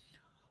way.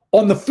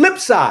 On the flip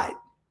side,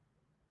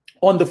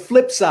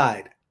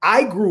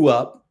 I grew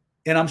up,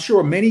 and I'm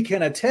sure many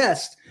can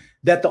attest,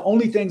 that the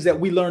only things that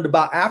we learned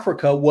about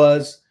Africa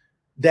was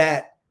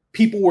that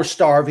people were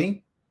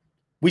starving.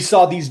 We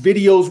saw these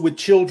videos with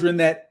children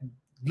that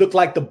looked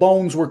like the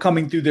bones were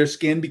coming through their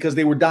skin because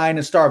they were dying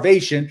of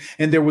starvation.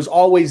 And there was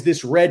always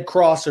this Red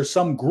Cross or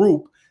some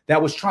group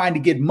that was trying to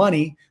get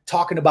money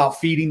talking about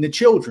feeding the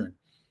children.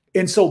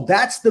 And so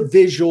that's the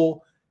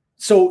visual.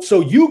 So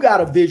you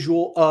got a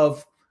visual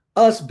of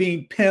us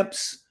being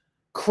pimps,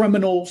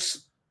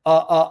 criminals,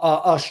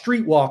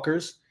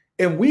 streetwalkers,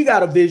 and we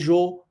got a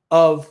visual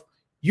of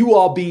you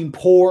all being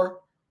poor,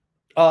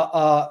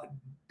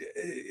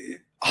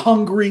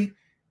 hungry,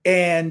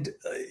 and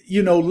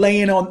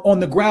laying on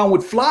the ground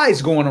with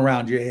flies going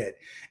around your head.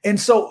 And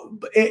so,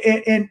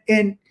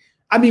 and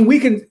I mean, we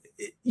can,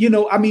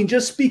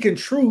 just speaking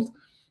truth,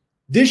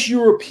 this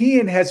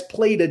European has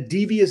played a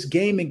devious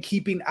game in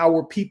keeping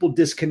our people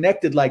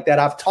disconnected like that.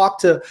 I've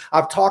talked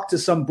to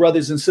some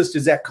brothers and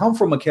sisters that come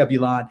from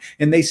Akebulon,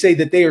 and they say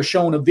that they are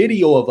shown a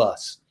video of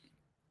us.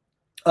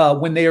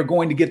 When they are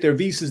going to get their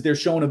visas, they're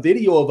shown a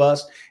video of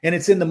us, and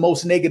it's in the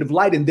most negative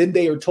light. And then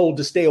they are told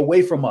to stay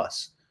away from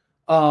us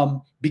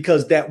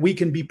because that we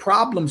can be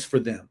problems for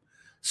them.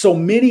 So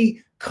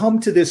many come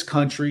to this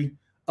country.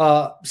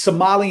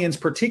 Somalians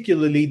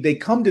particularly, they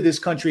come to this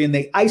country and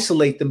they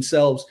isolate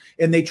themselves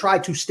and they try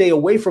to stay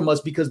away from us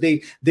because they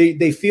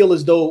feel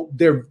as though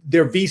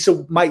their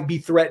visa might be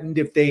threatened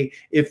if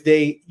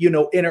they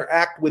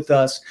interact with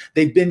us.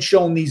 They've been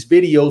shown these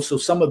videos, so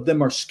some of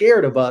them are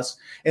scared of us.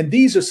 And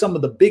these are some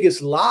of the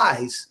biggest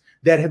lies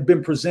that have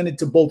been presented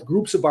to both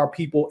groups of our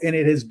people, and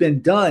it has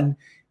been done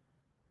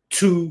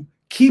to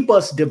keep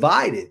us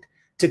divided,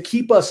 to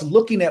keep us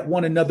looking at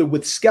one another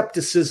with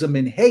skepticism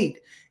and hate.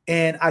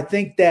 And I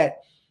think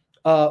that,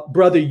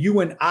 brother,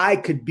 you and I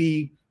could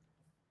be,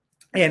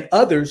 and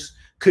others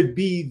could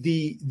be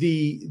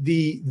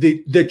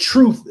the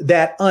truth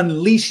that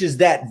unleashes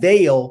that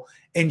veil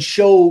and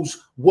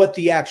shows what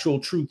the actual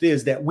truth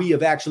is, that we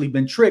have actually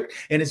been tricked.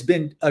 And it's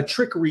been a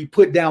trickery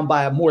put down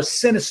by a more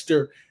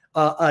sinister,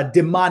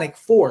 demonic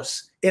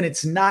force. And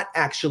it's not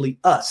actually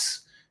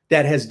us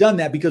that has done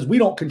that, because we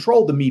don't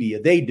control the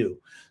media. They do.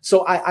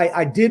 So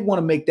I did want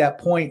to make that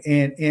point,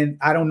 and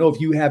I don't know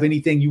if you have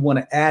anything you want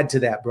to add to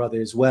that,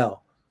 brother, as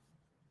well.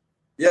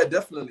 Yeah,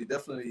 definitely.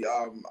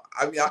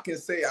 I mean, I can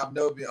say I've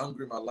never been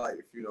hungry in my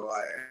life.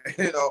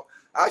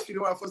 Actually,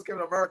 when I first came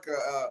to America,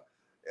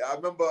 I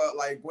remember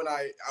like when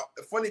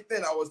funny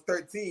thing, I was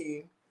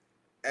 13,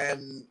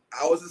 and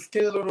I was a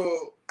skinny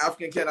little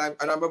African kid, and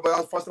I remember that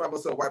was the first time I ever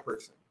saw a white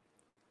person,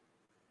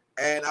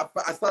 and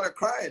I started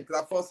crying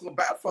because I felt so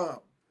bad for him,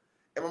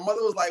 and my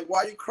mother was like,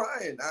 "Why are you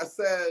crying?" I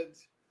said,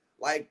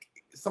 like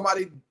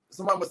somebody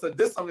must have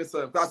did something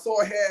to him. I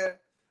saw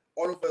hair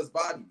all over his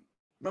body.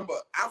 Remember,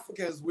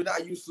 Africans, we're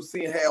not used to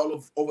seeing hair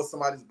all over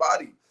somebody's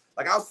body.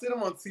 Like I'll see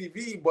them on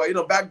TV,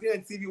 but back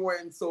then TV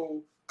weren't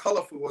so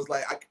colorful. It was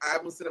like I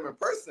haven't seen them in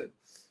person.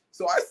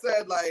 So I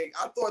said, like,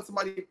 I thought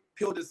somebody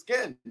peeled his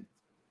skin,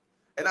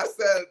 and I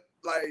said,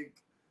 like,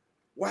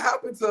 what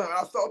happened to him? And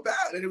I felt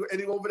bad, and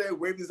he over there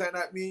waved his hand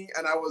at me,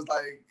 and I was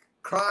like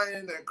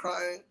crying and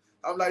crying.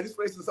 I'm like, this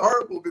place is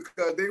horrible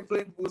because they're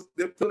peeling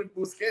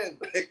people's skin.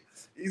 Like,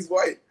 he's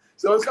white.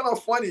 So it's kind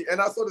of funny.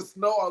 And I saw the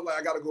snow. I was like,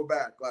 I got to go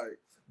back. Like,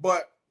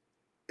 but,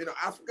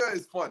 Africa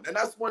is fun. And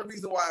that's one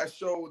reason why I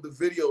show the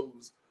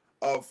videos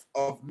of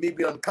me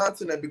being on the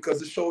continent,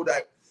 because it showed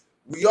that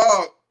we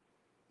are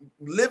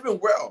living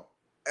well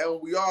and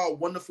we are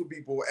wonderful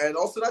people. And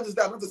also not just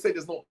that, not to say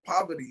there's no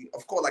poverty,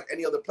 of course, like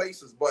any other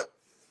places, but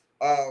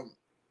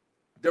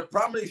they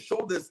prominently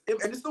show this, and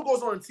it still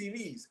goes on in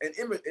TVs and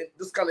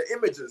this kind of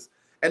images,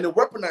 and they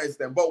weaponize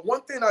them. But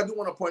one thing I do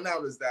want to point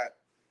out is that,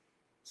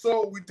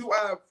 so we do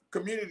have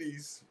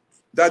communities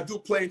that do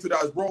play into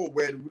that role,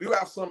 where we do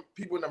have some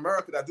people in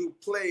America that do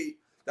play,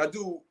 that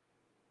do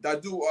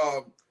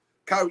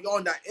carry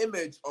on that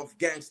image of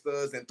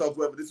gangsters and thugs,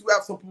 whatever. We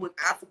have some people in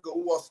Africa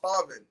who are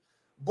starving,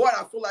 but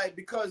I feel like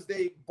because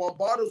they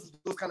bombard us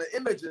with those kind of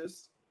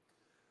images,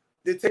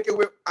 they take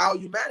away our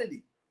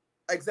humanity.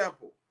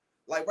 Example.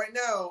 Like right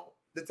now,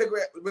 the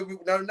takeaway.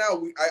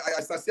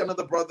 I see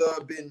another brother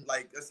being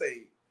like, let's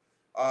say,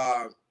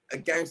 a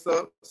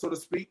gangster, so to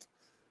speak.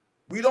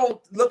 We don't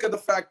look at the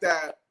fact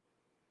that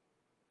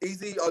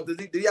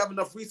did he have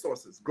enough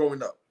resources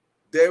growing up?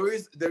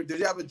 Did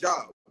he have a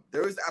job?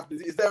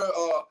 Is there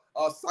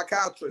a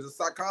psychiatrist, a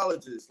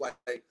psychologist? Like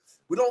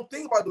we don't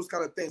think about those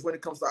kind of things when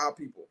it comes to our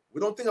people.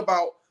 We don't think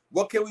about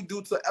what can we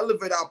do to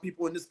elevate our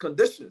people in these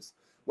conditions.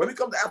 When we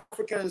come to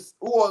Africans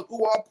who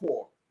are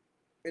poor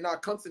in our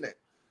continent,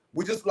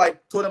 we just like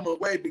throw them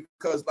away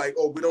because like,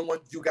 oh, we don't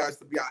want you guys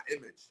to be our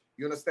image.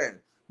 You understand?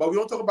 But we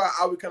don't talk about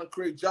how we kind of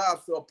create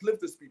jobs to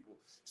uplift these people.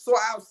 So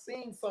I've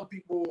seen some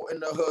people in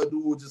the hood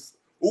who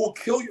will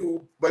kill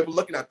you by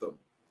looking at them,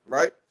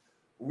 right?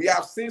 We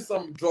have seen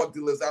some drug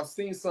dealers. I've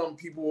seen some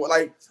people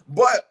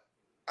but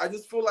I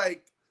just feel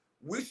like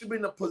we should be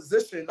in a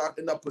position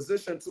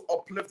to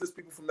uplift these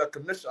people from their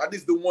condition. At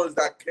least the ones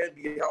that can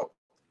be helped,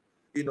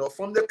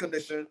 from their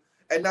condition,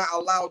 and not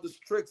allow the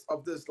tricks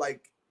of this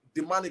like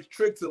demonic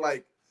trick to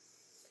like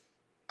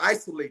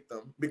isolate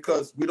them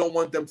because we don't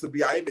want them to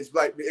be our image.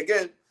 Like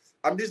again,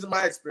 this is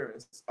my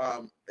experience.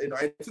 You know,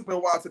 it took me a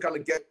while to kind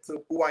of get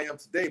to who I am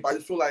today, but I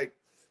just feel like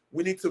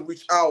we need to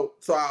reach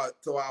out to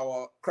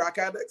our crack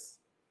addicts.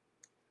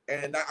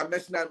 And I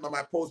mentioned that in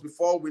my post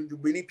before. We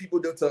need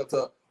people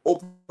to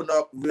open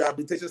up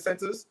rehabilitation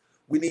centers.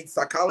 We need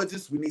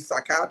psychologists. We need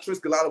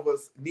psychiatrists. A lot of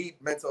us need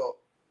mental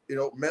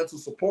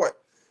support.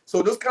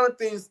 So those kind of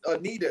things are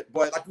needed.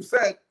 But like you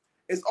said,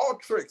 it's all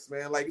tricks,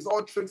 man. Like, it's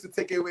all tricks to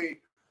take away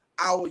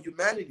our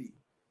humanity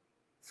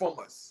from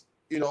us.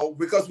 You know,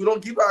 because we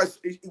don't give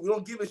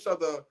each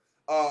other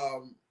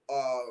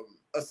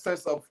a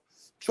sense of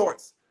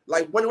choice.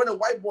 Like when a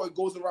white boy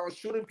goes around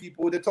shooting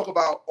people, they talk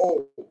about,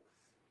 oh,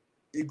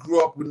 he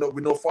grew up with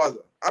no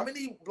father. How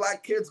many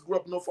black kids grew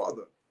up with no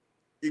father?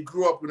 He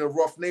grew up in a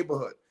rough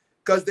neighborhood.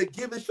 Because they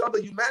give each other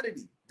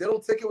humanity. They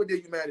don't take away their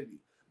humanity.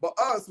 But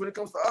us, when it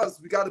comes to us,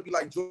 we got to be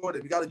like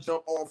Jordan. We got to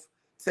jump off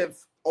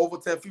over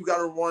 10 feet. We got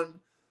to run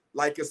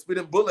like a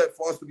speeding bullet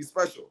for us to be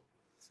special.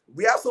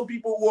 We have some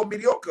people who are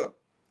mediocre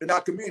in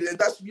our community, and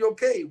that should be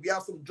okay. We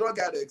have some drug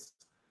addicts,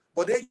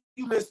 but they're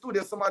humans too.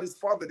 They're somebody's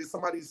father, they're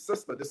somebody's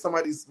sister, they're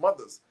somebody's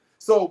mothers.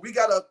 So we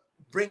gotta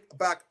bring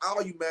back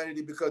our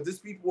humanity because these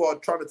people are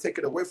trying to take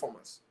it away from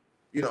us.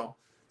 You know,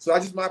 so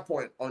that's just my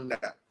point on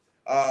that.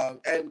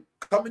 And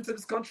coming to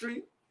this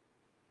country,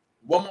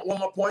 one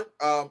more point.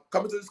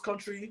 Coming to this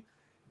country,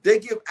 they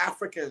give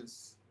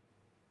Africans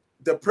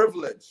the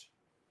privilege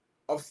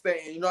of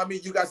staying. You know what I mean?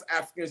 You guys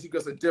Africans, you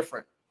guys are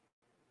different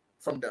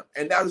from them,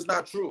 and that is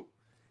not true.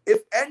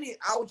 If any,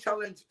 I would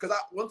challenge, because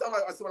one time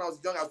I said when I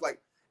was young, I was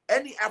like,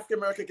 any African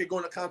American could go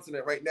on the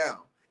continent right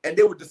now and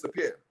they would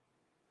disappear.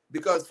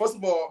 Because first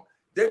of all,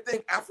 they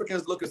think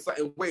Africans look a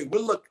certain way. We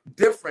look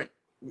different.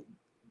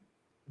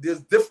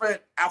 There's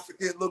different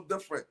Africans look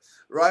different,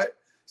 right?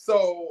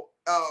 So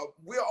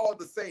we're all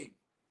the same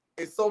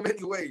in so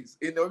many ways.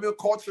 You know, even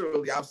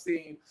culturally, I've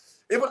seen,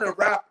 even in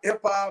rap,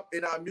 hip hop,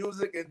 in our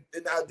music,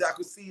 and I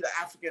could see the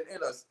African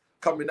in us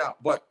coming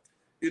out. But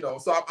you know,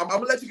 so I'm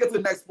gonna let you get to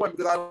the next point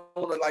because I don't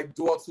want to like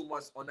dwell too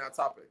much on that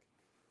topic.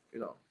 You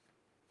know.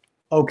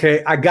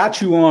 Okay, I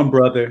got you on,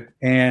 brother.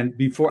 And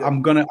before I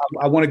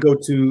want to go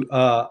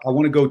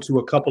to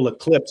a couple of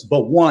clips,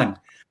 but one,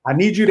 I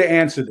need you to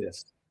answer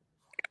this.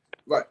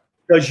 Right.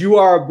 Because you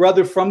are a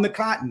brother from the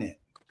continent,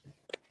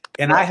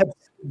 and I have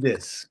said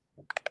this,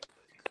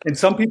 and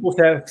some people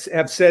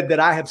have said that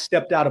I have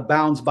stepped out of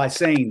bounds by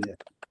saying this.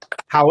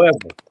 However,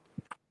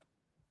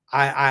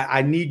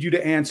 I need you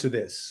to answer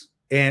this.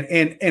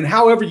 And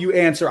however you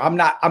answer, I'm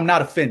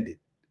not offended.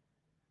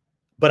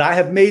 But I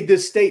have made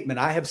this statement.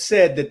 I have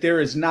said that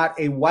there is not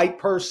a white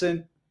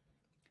person.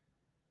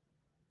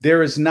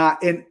 There is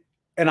not, and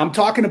I'm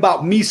talking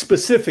about me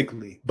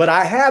specifically, but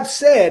I have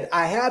said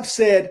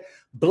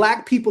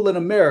black people in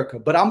America,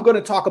 but I'm going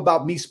to talk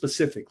about me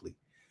specifically.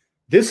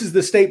 This is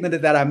the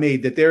statement that I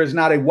made, that there is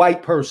not a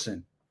white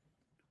person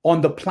on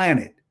the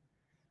planet.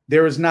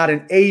 There is not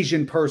an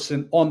Asian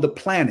person on the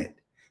planet.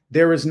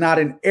 There is not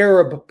an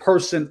Arab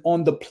person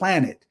on the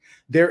planet.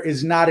 There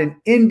is not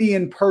an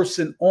Indian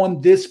person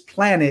on this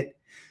planet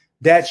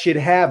that should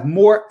have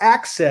more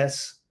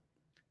access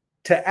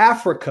to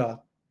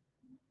Africa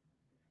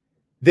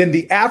than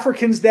the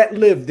Africans that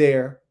live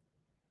there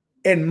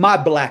and my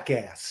black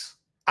ass.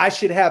 I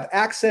should have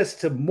access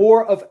to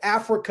more of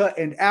Africa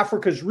and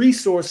Africa's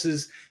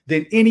resources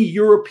than any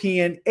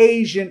European,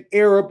 Asian,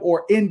 Arab,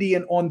 or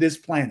Indian on this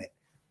planet.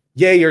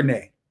 Yay or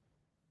nay?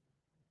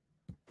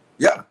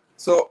 Yeah.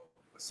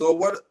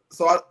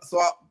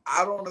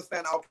 I don't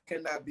understand how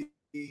can that be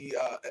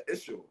an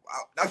issue.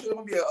 That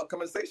shouldn't be a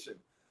conversation.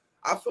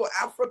 I feel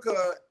Africa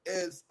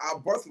is our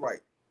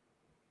birthright.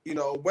 You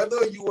know,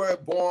 whether you were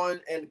born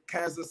in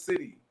Kansas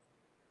City,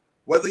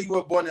 whether you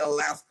were born in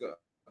Alaska,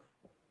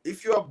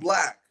 if you're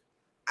black,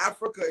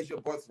 Africa is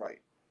your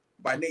birthright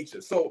by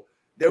nature. So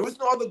there is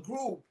no other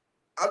group.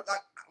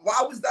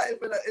 Why was that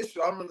even an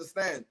issue? I don't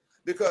understand.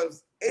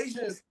 Because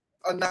Asians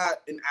are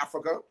not in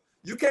Africa.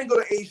 You can't go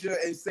to Asia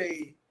and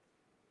say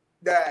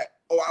that,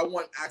 oh, I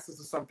want access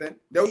to something.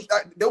 They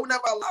will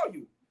never allow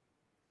you.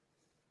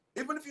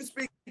 Even if you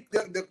speak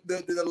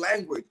the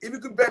language, if you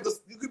could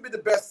be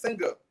the best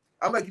singer.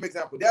 I'm gonna give you an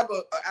example. They have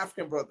an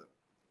African brother.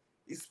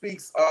 He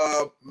speaks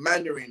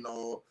Mandarin,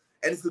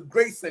 and he's a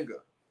great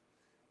singer.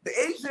 The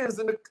Asians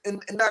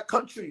in that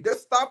country, they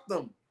stopped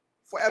them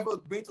forever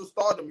being to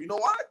stardom. You know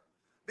why?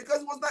 Because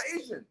he was not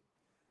Asian.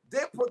 They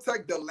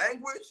protect the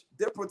language,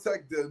 they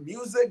protect the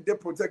music, they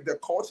protect their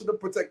culture, they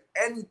protect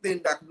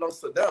anything that belongs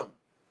to them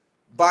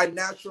by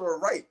natural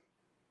right.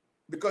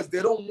 Because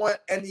they don't want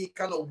any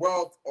kind of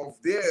wealth of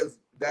theirs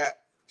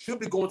that should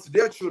be going to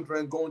their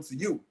children, going to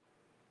you.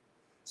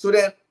 So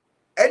then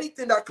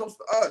anything that comes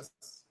to us,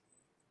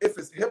 if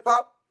it's hip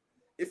hop,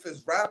 if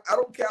it's rap, I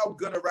don't care how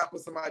good a rapper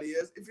somebody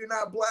is. If you're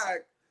not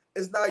black,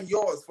 it's not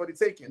yours for the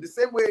taking. The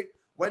same way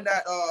when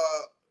that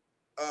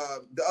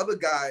the other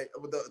guy,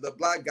 the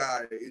black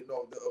guy, you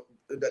know,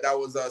 that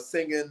was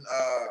singing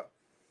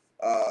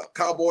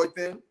cowboy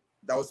thing,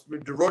 that was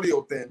the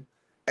rodeo thing,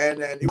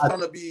 and then he was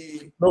trying to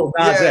be,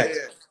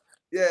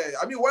 yeah.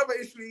 I mean, whatever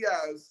issue he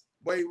has,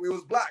 but he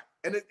was black.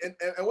 And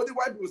what do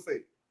white people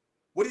say?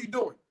 What are you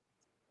doing?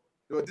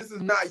 This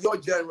is not your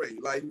generation,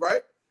 like,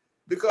 right?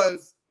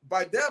 Because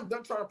by them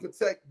trying to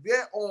protect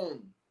their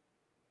own,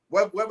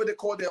 whatever they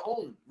call their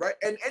own, right?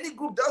 And any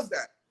group does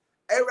that.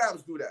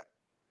 Arabs do that.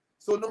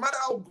 So no matter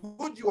how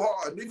good you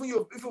are,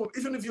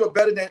 even if you're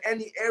better than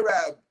any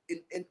Arab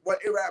in what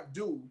Arab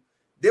do,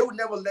 they would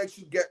never let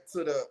you get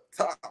to the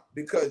top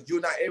because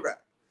you're not Arab.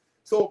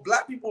 So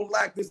black people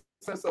lack this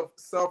sense of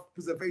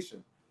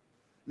self-preservation.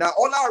 Now,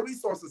 all our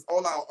resources,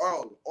 all our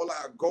oil, all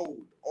our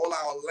gold, all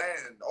our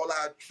land, all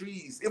our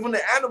trees, even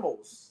the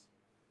animals,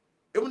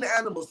 so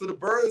the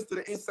birds, to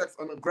the insects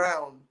on the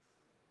ground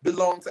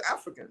belong to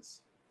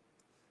Africans.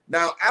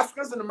 Now,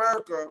 Africans in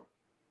America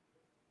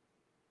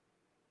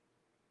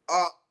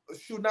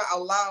should not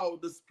allow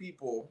these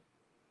people,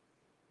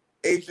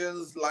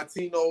 Asians,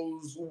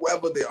 Latinos,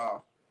 whoever they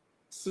are,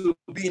 to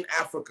be in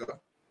Africa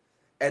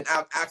and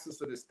have access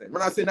to this thing.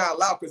 When I say not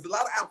allowed, because a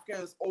lot of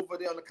Africans over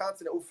there on the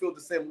continent who feel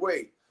the same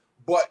way,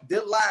 but they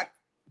lack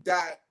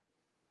that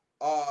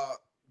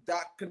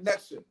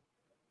connection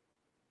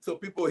to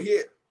people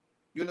here.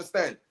 You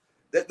understand?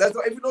 That's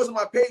why, if you notice on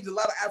my page, a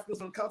lot of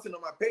Africans on the continent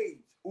on my page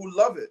who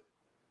love it,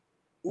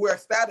 who are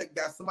ecstatic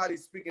that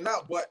somebody's speaking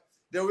out, but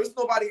there is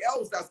nobody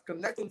else that's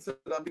connecting to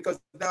them because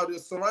now they're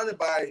surrounded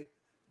by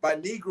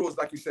Negroes,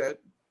 like you said,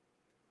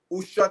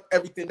 who shut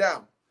everything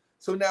down.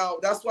 So now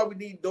that's why we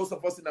need those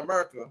of us in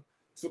America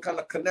to kind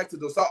of connect to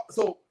those.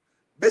 So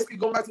basically,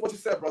 going back to what you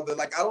said, brother,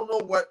 like, I don't know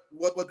what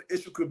the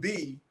issue could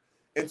be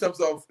in terms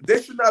of,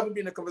 they should not even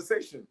be in a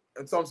conversation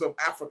in terms of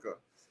Africa.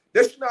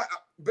 They should not,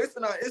 based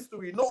on our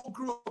history, no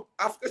group,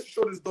 Africa should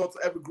show this door to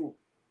every group.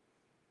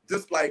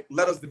 Just like,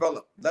 let us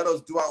develop, let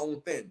us do our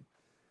own thing.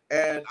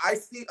 And I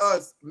see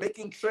us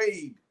making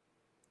trade.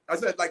 I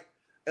said, like,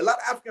 a lot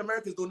of African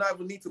Americans do not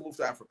even need to move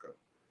to Africa.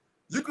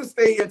 You can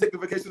stay here and take a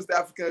vacation to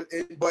Africa,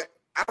 but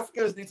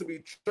Africans need to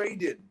be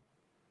traded,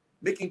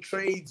 making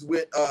trades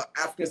with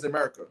Africans in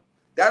America.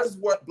 That is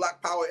what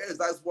Black power is.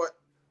 That's what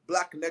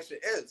Black connection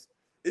is.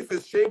 If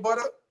it's shea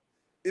butter,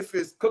 if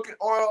it's cooking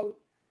oil,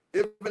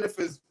 even if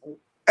it's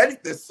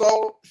anything,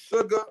 salt,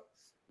 sugar,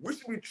 we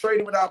should be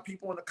trading with our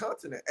people on the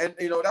continent. And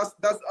that's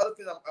the other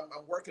thing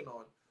I'm working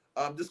on.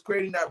 Just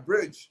creating that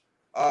bridge,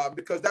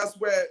 because that's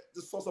where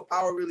the source of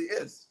power really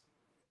is.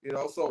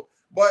 So,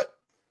 but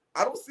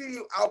I don't see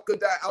how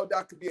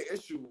that could be an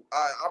issue.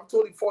 I'm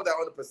totally for that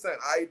 100%.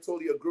 I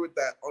totally agree with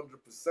that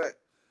 100%.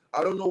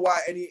 I don't know why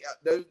I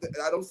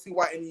don't see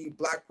why any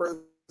Black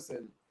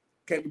person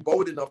can be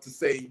bold enough to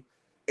say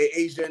an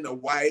Asian, a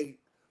white,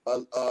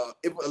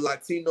 if a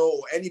Latino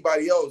or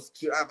anybody else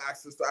should have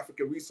access to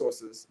African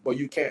resources, but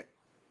you can't.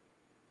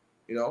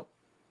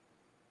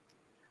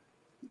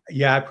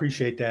 Yeah, I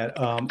appreciate that.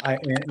 I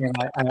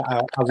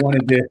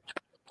wanted to.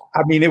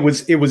 I mean, it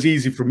was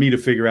easy for me to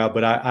figure out,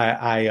 but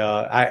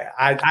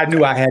I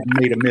knew I hadn't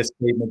made a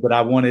misstatement, but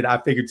I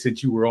figured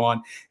since you were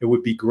on, it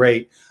would be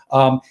great.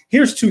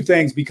 Here's two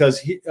things,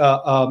 because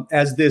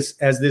as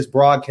this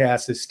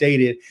broadcast is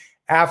stated,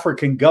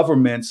 African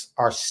governments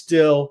are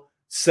still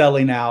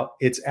selling out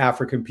its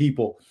African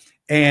people,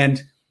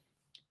 and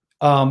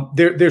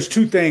there's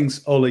two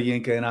things, Ola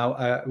Yinka, and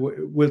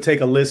we'll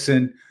take a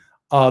listen.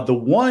 The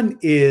one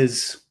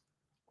is,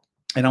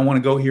 and I want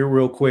to go here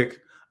real quick.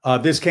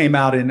 This came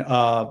out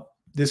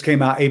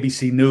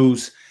ABC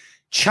News.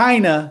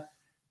 China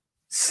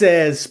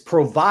says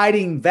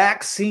providing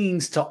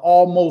vaccines to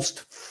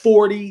almost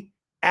 40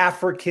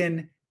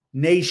 African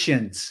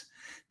nations.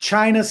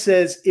 China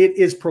says it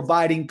is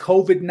providing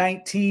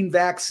COVID-19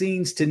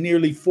 vaccines to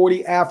nearly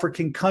 40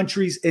 African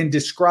countries and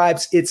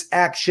describes its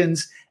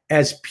actions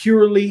as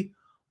purely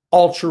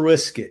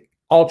altruistic.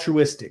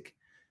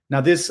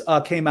 Now, this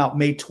came out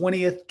May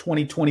 20th,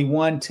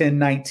 2021,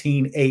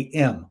 10:19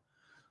 a.m.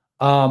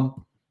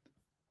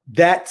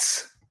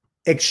 That's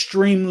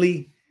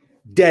extremely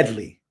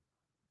deadly.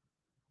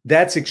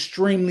 That's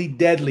extremely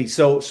deadly.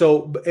 So,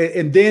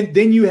 and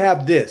then you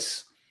have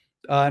this,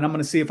 and I'm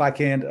going to see if I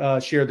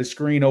can share the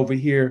screen over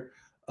here.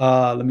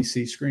 Let me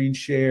see, screen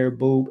share,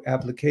 boop,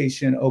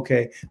 application.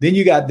 Okay. Then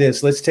you got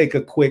this. Let's take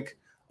a quick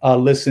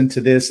listen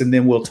to this, and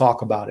then we'll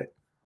talk about it.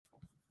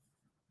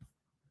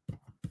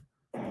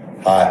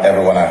 Hi,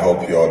 everyone. I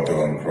hope you're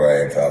doing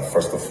great.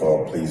 First of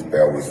all, please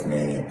bear with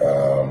me.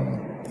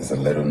 There's a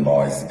little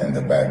noise in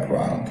the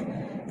background,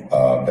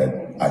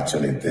 but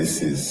actually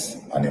this is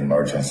an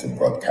emergency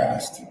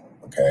broadcast,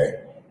 okay?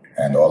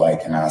 And all I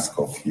can ask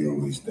of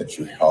you is that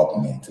you help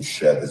me to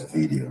share this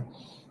video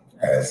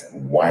as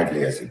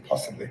widely as you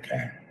possibly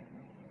can.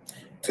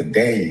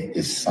 Today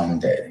is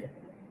Sunday,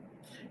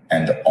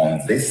 and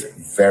on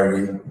this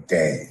very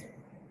day,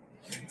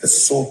 the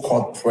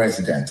so-called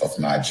president of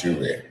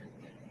Nigeria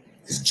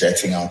is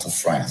jetting out to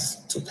France,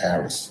 to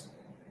Paris,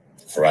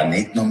 for an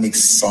economic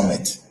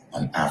summit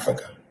on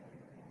Africa.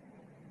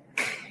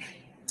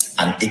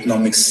 An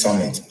economic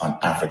summit on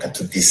Africa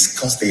to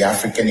discuss the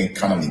African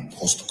economy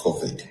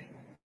post-COVID.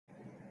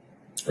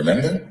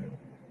 Remember,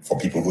 for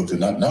people who do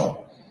not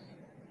know,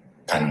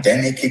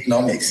 pandemic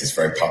economics is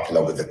very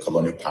popular with the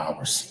colonial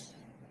powers.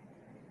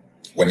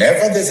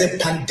 Whenever there's a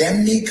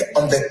pandemic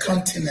on the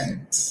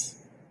continent,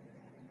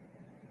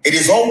 it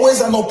is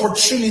always an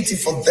opportunity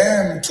for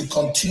them to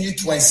continue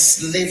to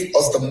enslave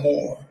us the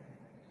more.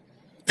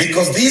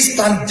 Because these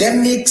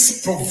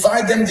pandemics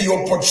provide them the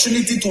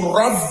opportunity to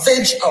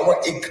ravage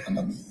our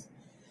economy.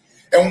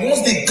 And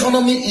once the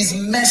economy is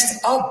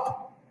messed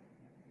up,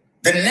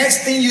 the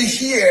next thing you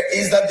hear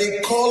is that they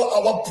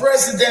call our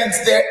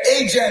presidents, their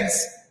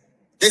agents,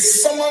 they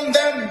summon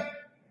them.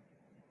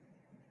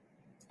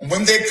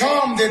 When they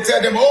come, they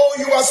tell them, oh,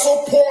 you are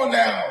so poor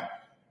now.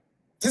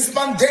 This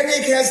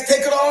pandemic has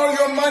taken all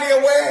your money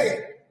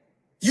away.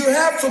 You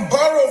have to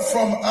borrow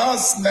from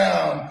us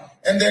now.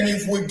 And then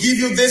if we give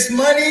you this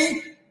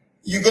money,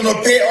 you're going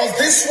to pay us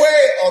this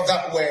way or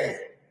that way.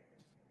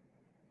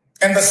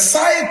 And the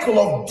cycle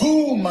of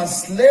doom and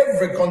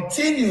slavery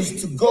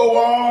continues to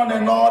go on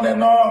and on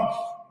and on.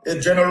 A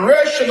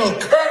generational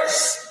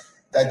curse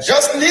that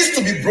just needs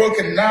to be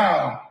broken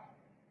now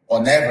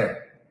or never.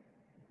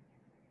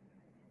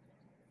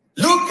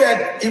 Look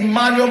at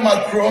Emmanuel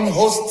Macron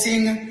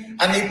hosting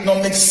an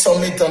economic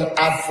summit on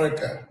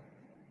Africa.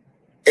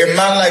 A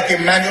man like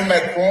Emmanuel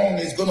Macron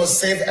is going to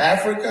save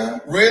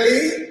Africa?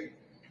 Really?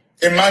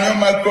 Emmanuel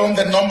Macron,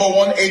 the number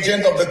one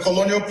agent of the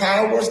colonial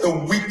powers, the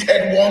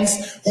wicked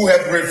ones who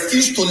have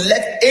refused to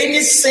let any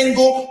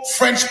single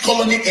French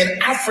colony in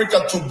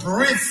Africa to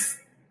breathe.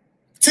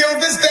 Till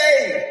this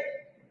day,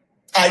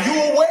 are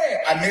you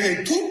aware? I made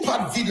a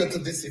 2-part video to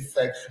this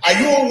effect. Are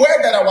you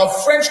aware that our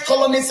French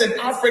colonies in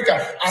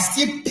Africa are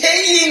still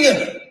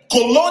paying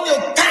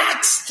colonial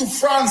tax to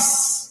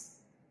France?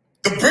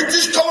 The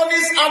British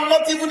colonies are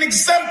not even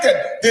exempted.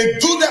 They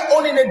do their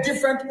own in a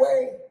different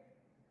way.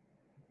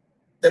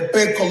 They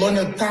pay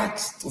colonial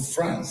tax to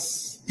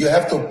France. You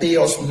have to pay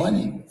us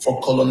money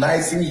for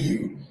colonizing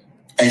you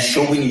and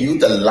showing you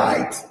the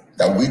light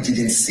that we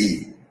didn't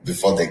see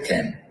before they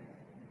came.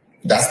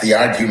 That's the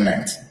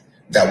argument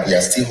that we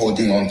are still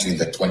holding on to in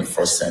the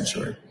 21st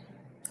century.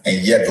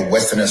 And yet the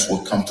Westerners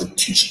will come to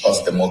teach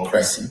us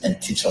democracy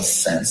and teach us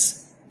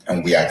sense.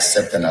 And we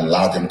accept and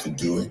allow them to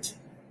do it.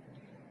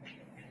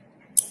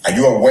 Are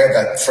you aware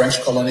that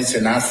French colonies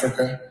in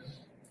Africa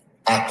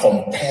are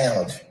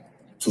compelled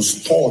to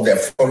store their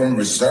foreign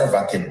reserve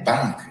at a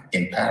bank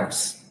in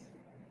Paris?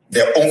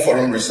 Their own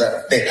foreign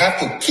reserve. They have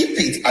to keep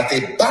it at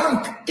a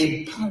bank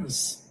in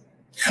Paris.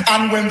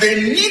 And when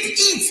they need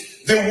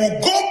it, they will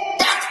go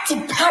back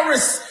to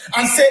Paris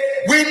and say,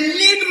 we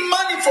need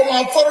money from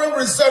our foreign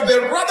reserve. They,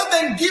 rather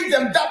than give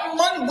them that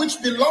money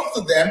which belongs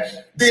to them,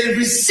 they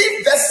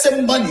receive that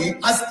same money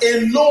as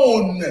a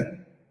loan.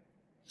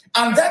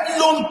 And that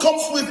loan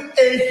comes with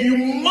a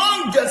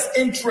humongous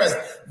interest.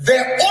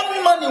 Their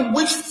own money,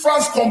 which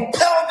France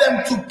compelled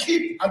them to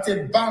keep at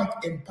a bank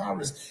in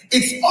Paris.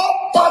 It's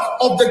all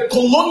part of the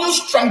colonial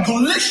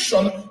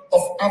strangulation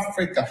of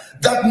Africa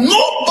that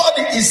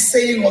nobody is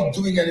saying or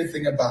doing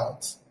anything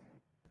about.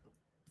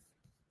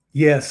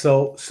 Yeah.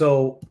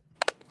 So,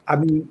 I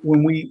mean,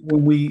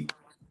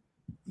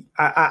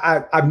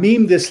 I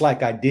meme this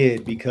like I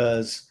did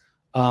because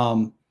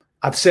I've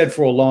said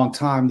for a long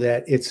time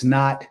that it's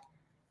not,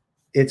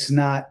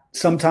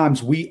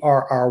 sometimes we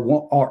are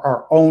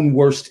our own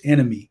worst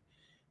enemy.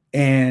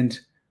 And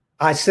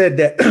I said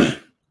that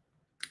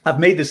I've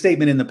made the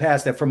statement in the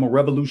past that from a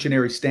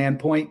revolutionary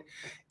standpoint,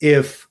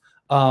 if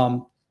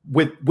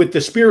with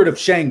the spirit of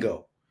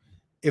Shango,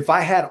 if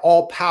I had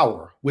all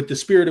power with the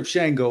spirit of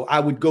Shango, I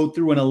would go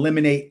through and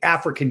eliminate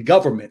African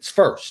governments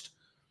first.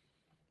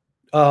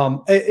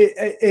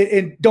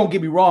 And don't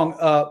get me wrong,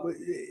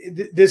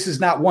 this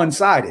is not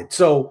one-sided.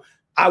 So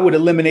I would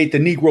eliminate the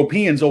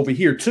Negropeans over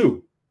here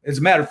too. As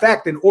a matter of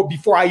fact, or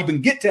before I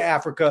even get to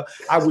Africa,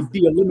 I would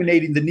be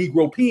eliminating the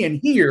Negropean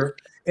here,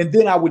 and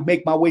then I would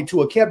make my way to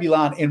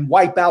Akebulon and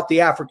wipe out the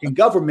African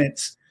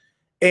governments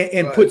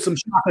and right. Put some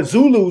Shaka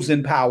Zulus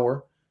in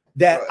power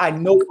that right. I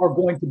know are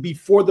going to be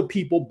for the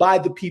people, by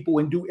the people,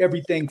 and do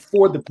everything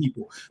for the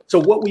people. So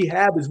what we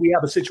have is we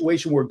have a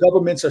situation where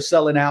governments are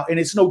selling out, and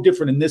it's no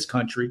different in this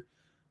country.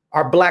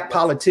 Our black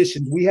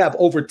politicians, we have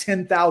over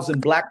 10,000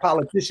 black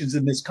politicians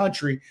in this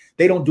country.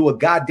 They don't do a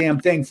goddamn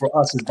thing for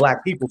us as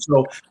black people.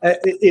 So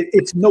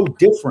it's no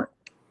different.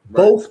 Right.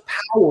 Both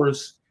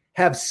powers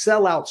have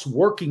sellouts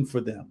working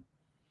for them.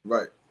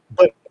 Right.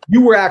 But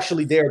you were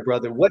actually there,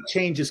 brother. What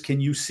changes can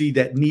you see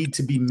that need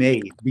to be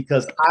made?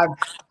 Because I'm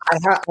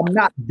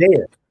not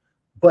there,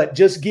 but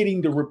just getting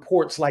the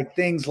reports, like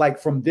things like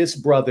from this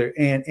brother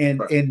and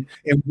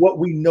what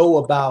we know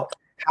about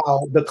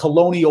how the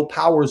colonial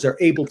powers are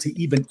able to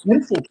even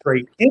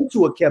infiltrate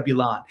into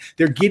Akebulon.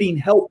 They're getting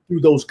help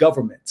through those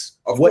governments.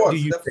 Of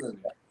course,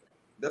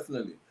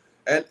 definitely.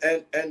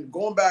 And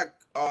going back,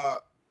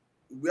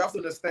 we have to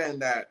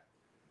understand that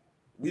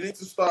we need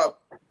to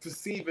stop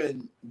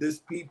perceiving these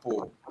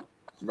people,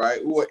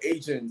 right, who are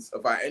agents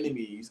of our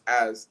enemies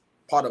as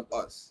part of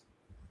us,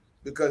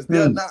 because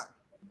they're not.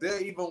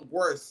 They're even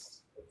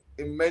worse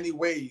in many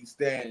ways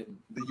than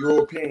the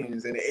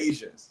Europeans and the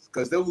Asians,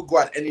 because they will go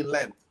at any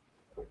length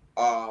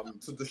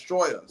to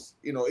destroy us.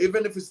 You know,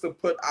 even if it's to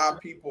put our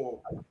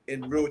people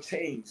in real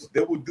chains,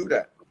 they will do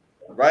that.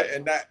 right?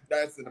 And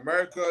that's in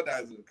America,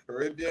 that's in the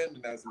Caribbean,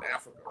 and that's in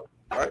Africa,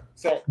 right?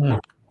 So,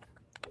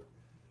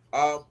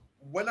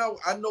 when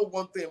I know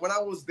one thing, when I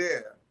was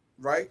there,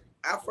 right,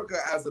 Africa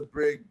has a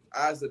big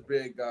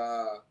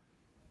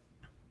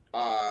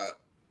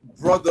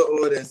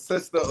brotherhood and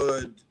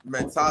sisterhood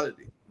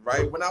mentality,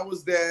 right? When I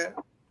was there,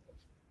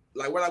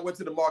 like when I went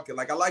to the market,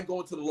 like I like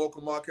going to the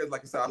local market.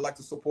 Like I said, I like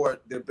to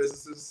support their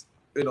businesses,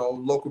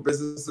 local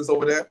businesses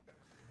over there.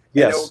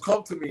 Yes. And they will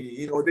come to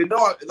me, they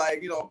know,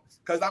 like,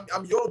 because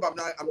I'm Yoruba,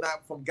 I'm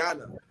not from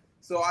Ghana.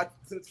 So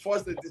the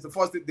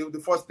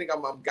first thing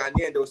I'm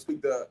Ghanaian, they'll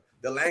speak the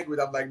language.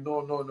 I'm like,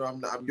 no,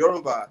 I'm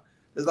Yoruba.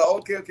 It's like,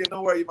 okay,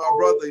 don't worry, you're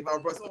my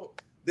brother. So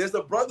there's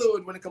a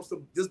brotherhood when it comes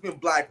to just being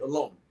black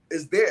alone.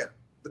 It's there.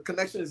 The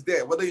connection is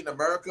there. Whether you're in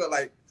America,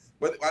 like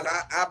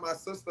I have my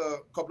sister,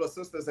 a couple of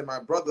sisters, and my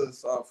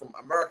brothers from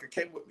America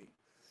came with me.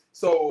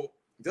 So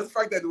just the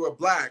fact that they were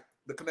black,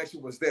 the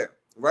connection was there,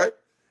 right?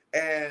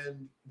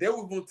 And they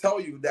will tell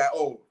you that,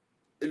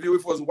 if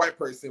it was a white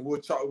person, we'll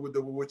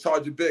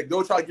charge you big.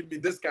 They'll try to give me a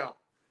discount.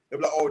 They'll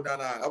be like, oh, no.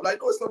 I'm like,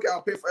 no, it's okay.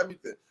 I'll pay for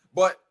everything.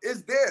 But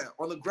it's there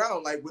on the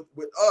ground, like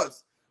with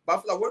us. But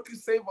I feel like what can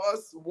save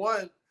us,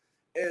 one,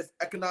 is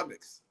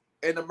economics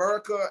in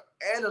America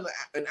and in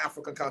the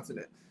African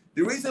continent.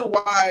 The reason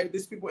why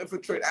these people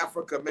infiltrate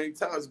Africa many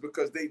times is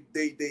because they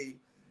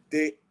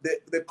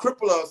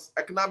cripple us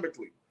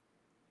economically.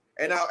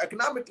 And now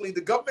economically,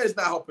 the government is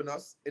not helping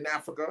us in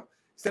Africa,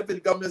 except that the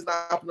government is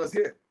not helping us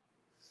here.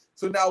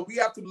 So now we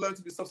have to learn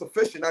to be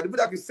self-sufficient. Now, the people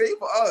that can save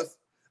for us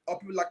are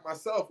people like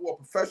myself who are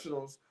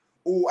professionals,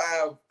 who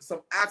have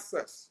some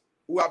access,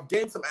 who have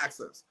gained some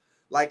access.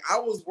 Like I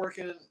was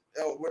working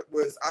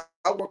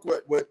I worked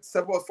with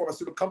several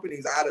pharmaceutical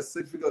companies. I had a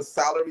 6-figure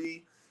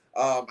salary.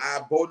 I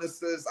had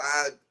bonuses.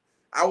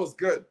 I was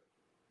good,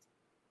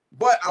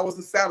 but I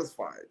wasn't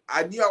satisfied.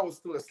 I knew I was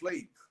still a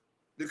slave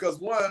because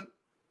one,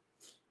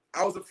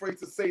 I was afraid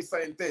to say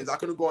certain things. I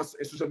couldn't go on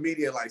social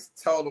media and like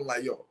tell them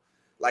like, yo,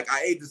 like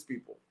I hate these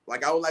people.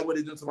 Like I don't like what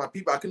they do to my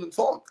people. I couldn't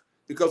talk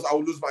because I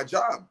would lose my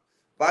job.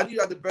 But I knew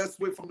that the best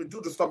way for me to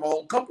do to start my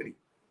own company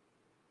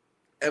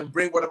and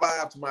bring whatever I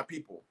have to my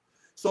people.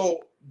 So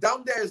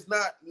down there is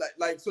not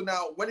like so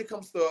now when it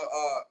comes to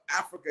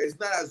Africa, it's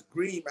not as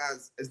green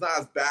it's not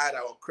as bad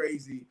or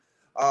crazy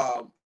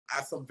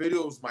as some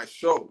videos might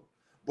show,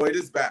 but it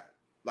is bad,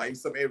 like in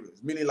some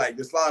areas. Meaning like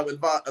there's a lot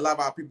of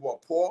our people are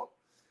poor,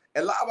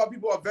 and a lot of our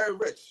people are very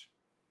rich,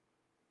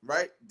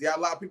 right? There are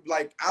a lot of people,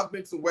 like I've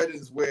been to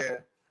weddings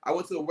where I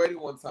went to a wedding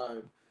one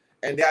time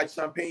and they had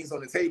champagnes on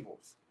the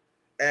tables.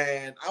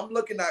 And I'm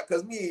looking at,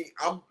 because me,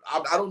 I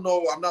don't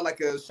know, I'm not like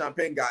a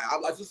champagne guy.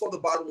 I just saw the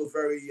bottle was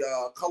very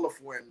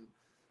colorful and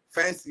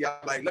fancy.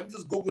 I'm like, let me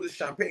just Google this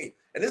champagne.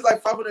 And it's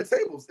like 500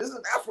 tables. This is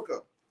in Africa.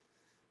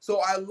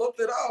 So I looked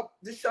it up.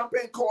 This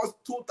champagne costs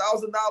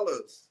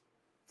 $2,000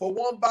 for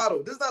one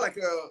bottle. This is not like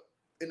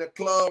in a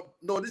club.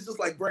 No, this is just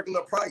like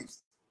regular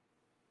price.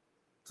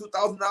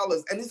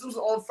 $2,000. And this was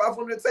on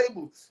 500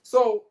 tables.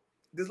 So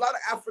there's a lot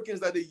of Africans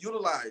that they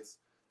utilize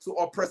to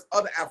oppress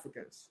other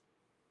Africans.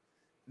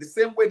 The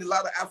same way a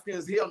lot of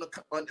Africans here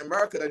on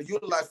America that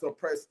utilize to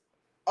oppress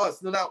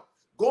us. Now,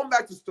 going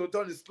back to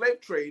during the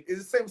slave trade, is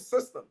the same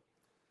system.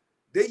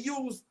 They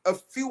use a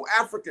few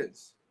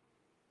Africans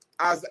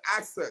as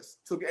access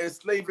to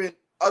enslaving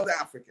other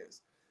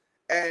Africans.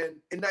 And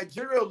in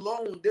Nigeria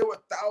alone, there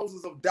were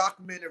thousands of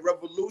documented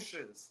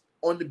revolutions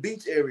on the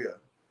beach area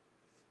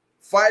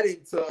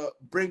fighting to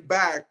bring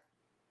back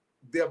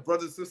their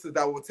brothers and sisters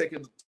that were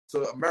taken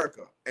to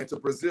America and to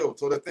Brazil,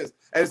 to other things.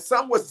 And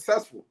some were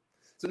successful.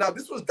 So now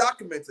this was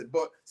documented.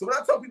 But so when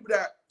I tell people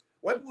that,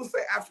 when people say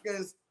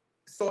Africans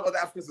sold other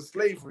Africans to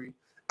slavery,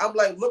 I'm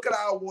like, look at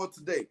our world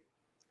today.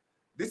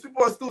 These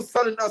people are still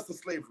selling us to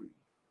slavery.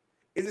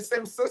 It's the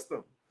same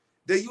system.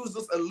 They use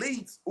those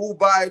elites who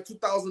buy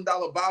 $2,000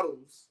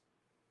 bottles,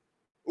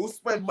 who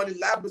spend money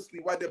lavishly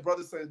while their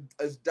brothers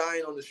is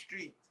dying on the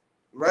street,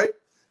 right?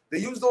 They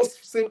use those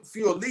same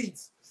few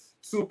elites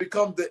to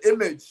become the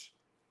image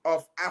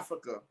of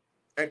Africa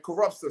and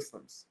corrupt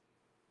systems,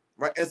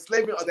 right?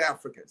 Enslaving other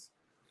Africans.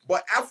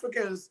 But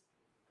Africans,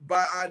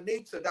 by our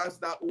nature,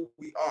 that's not who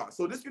we are.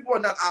 So these people are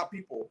not our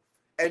people,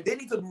 and they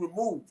need to be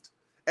removed.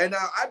 And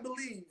now I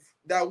believe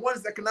that one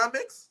is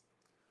economics,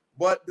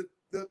 but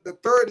the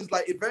third is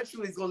like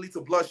eventually it's going to lead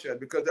to bloodshed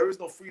because there is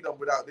no freedom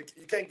without,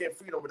 you can't get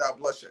freedom without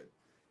bloodshed.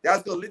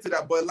 That's going to lead to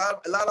that. But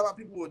a lot of our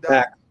people will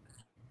die.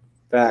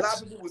 A lot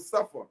of people will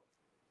suffer,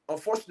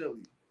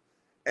 unfortunately.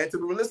 And to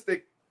be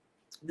realistic,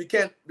 we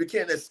can't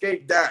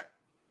escape that.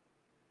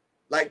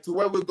 Like to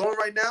where we're going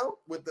right now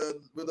with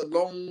the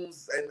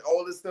loans and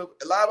all this stuff,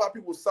 a lot of our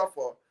people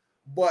suffer.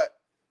 But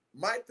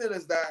my thing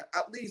is that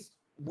at least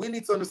we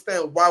need to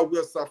understand why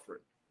we're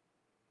suffering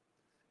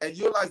and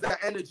utilize that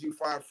energy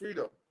for our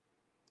freedom.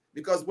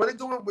 Because what they're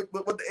doing with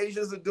what the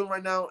Asians are doing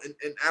right now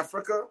in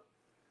Africa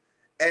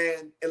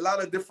and a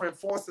lot of different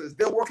forces,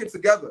 they're working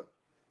together.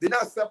 They're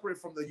not separate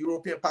from the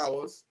European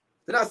powers.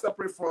 They're not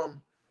separate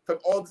from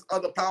all these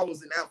other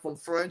powers from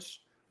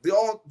French. They're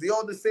all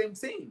the same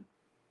team.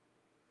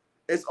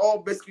 It's all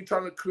basically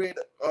trying to create,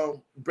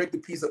 break the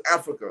peace of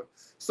Africa.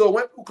 So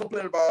when people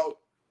complain about,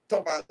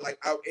 talk about like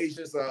how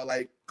Asians are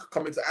like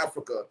coming to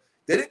Africa,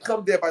 they didn't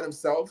come there by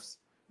themselves.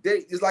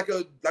 It's like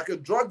a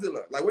drug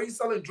dealer. Like when you're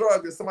selling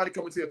drugs and somebody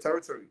coming to your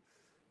territory,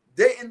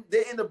 they're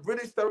in the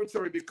British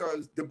territory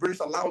because the British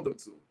allowed them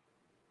to.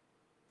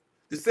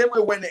 The same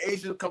way when the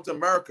Asians come to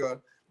America,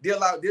 they're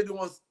the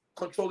ones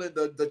controlling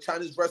the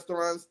Chinese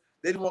restaurants.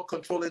 They're the ones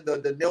controlling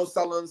the nail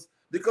salons,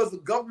 because the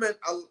government,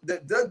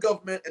 their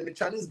government and the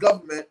Chinese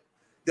government,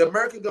 the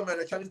American government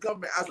and the Chinese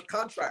government has a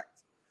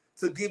contract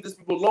to give these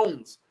people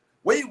loans.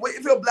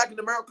 If you're black in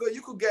America,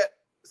 you could get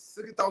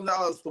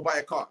 $60,000 to buy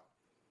a car,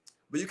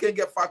 but you can't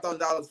get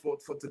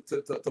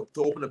 $5,000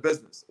 to open a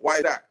business.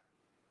 Why that?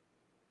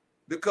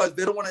 Because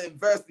they don't want to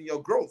invest in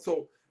your growth.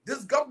 So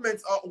these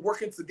governments are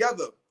working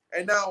together.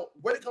 And now,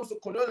 when it comes to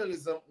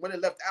colonialism, when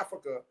it left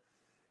Africa,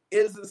 it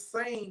is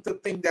insane to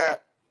think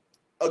that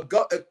a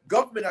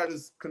government that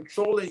is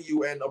controlling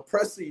you and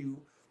oppressing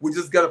you will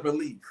just get up and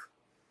leave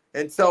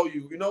and tell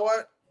you, you know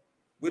what?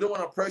 We don't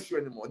want to oppress you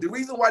anymore. The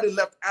reason why they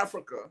left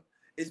Africa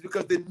is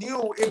because they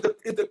knew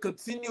if they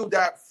continue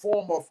that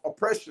form of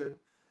oppression,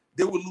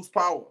 they would lose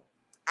power.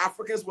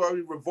 Africans were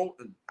already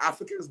revolting.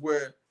 Africans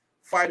were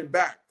fighting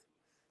back.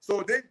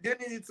 So they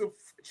needed to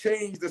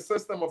change the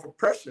system of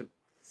oppression.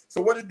 So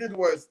what it did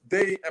was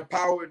they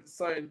empowered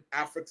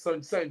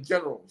certain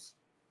generals.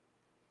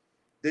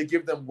 They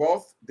give them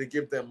wealth, they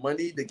give them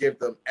money, they give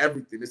them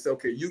everything. They say,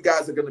 okay, you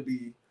guys are going to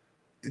be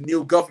the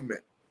new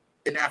government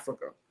in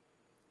Africa.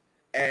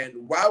 And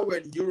while we're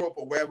in Europe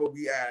or wherever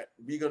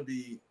we're going to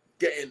be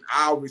getting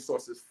our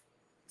resources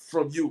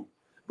from you.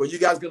 But you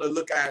guys going to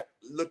look at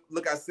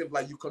it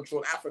like you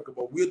control Africa,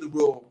 but we're the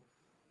real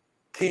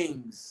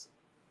kings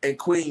and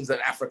queens of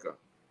Africa,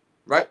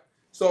 right?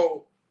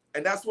 So,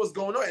 and that's what's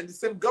going on. And the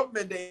same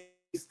government they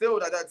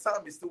instilled at that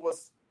time is still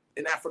what's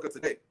in Africa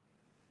today.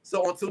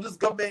 So until this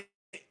government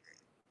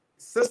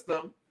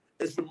system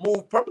is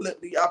removed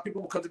permanently, our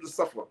people will continue to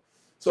suffer.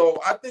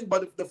 So I think,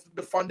 but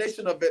the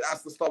foundation of it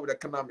has to start with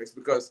economics,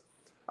 because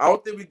I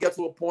don't think we get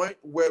to a point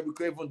where we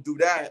can even do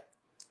that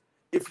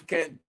if we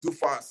can't do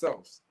for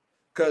ourselves.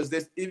 Because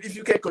if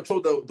you can't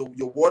control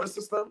your water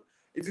system,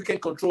 if you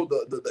can't control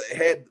the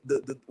head,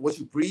 what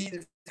you breathe,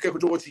 if you can't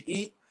control what you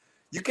eat,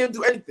 you can't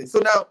do anything. So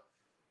now,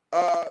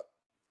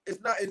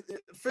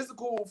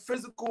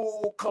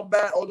 physical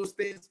combat, all those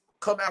things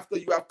come after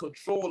you have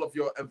control of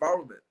your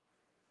environment.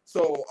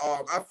 So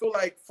I feel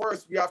like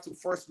first we have to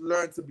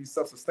learn to be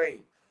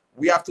self-sustained.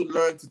 We have to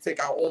learn to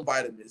take our own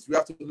vitamins. We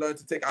have to learn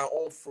to take our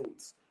own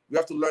fruits. We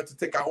have to learn to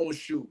take our own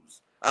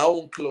shoes, our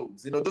own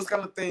clothes. You know, those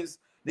kind of things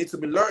need to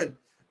be learned.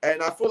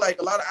 And I feel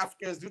like a lot of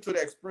Africans, due to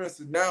their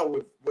experiences now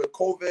with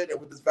COVID and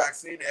with this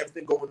vaccine and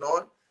everything going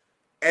on,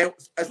 and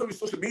especially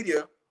social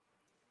media,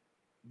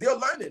 they're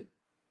learning.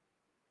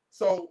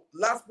 So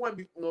last point,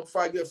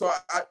 before I give, so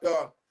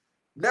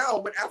now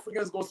when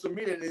Africans go to social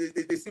media and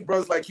they see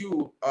brothers like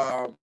you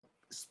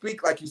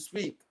speak like you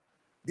speak,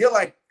 they're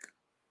like,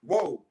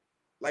 whoa,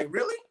 like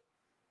really?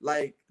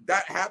 Like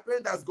that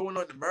happened? That's going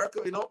on in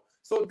America, you know?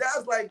 So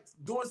that's like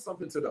doing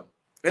something to them.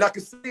 And I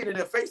can see it in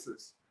their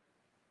faces.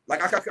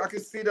 Like I can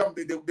see them,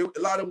 a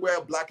lot of them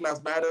wear Black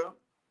Lives Matter,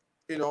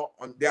 you know,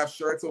 they have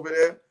shirts over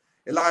there.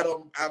 A lot of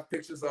them have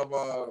pictures of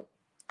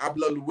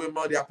Abla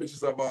Luwima, they have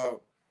pictures of our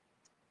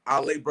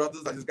late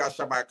brothers that just got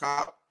shot by a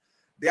cop.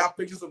 They have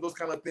pictures of those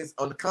kind of things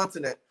on the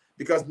continent,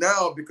 because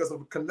of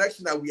the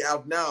connection that we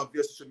have now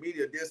via social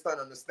media, they're starting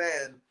to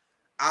understand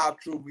our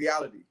true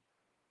reality,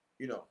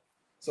 you know.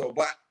 So,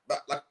 but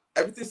like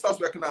everything starts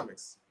with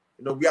economics.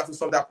 You know, we have to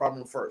solve that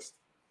problem first.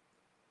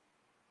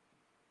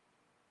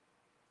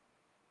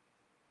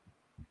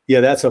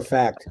 Yeah, that's a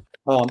fact.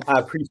 I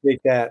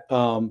appreciate that,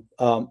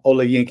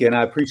 Olayinka, and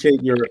I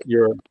appreciate your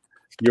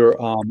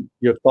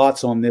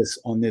thoughts on this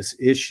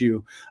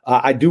issue.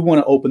 I do want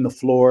to open the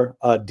floor,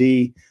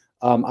 D.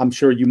 I'm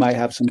sure you might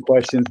have some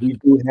questions. We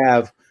do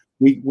have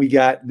we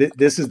got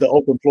this is the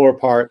open floor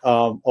part,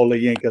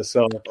 Olayinka.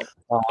 So this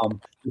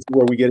is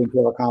where we get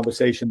into our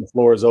conversation. The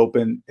floor is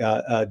open,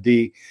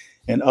 D,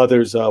 and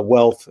others.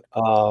 Wealth,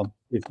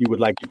 if you would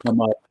like to come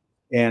up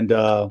and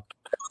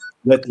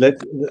let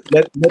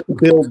the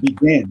build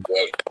begin.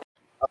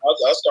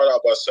 I'll start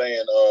out by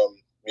saying,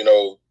 you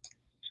know,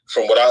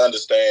 from what I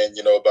understand,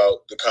 you know,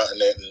 about the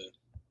continent and, you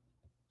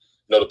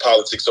know, the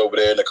politics over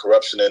there and the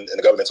corruption and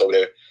the governments over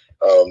there,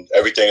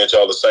 everything that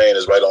y'all are saying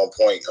is right on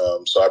point.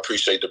 So I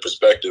appreciate the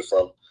perspective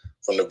from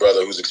the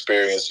brother who's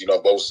experienced, you know,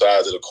 both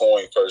sides of the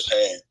coin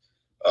firsthand.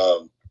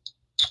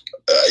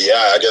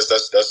 Yeah, I guess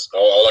that's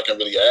all I can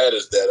really add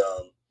is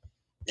that,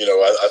 you know,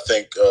 I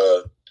think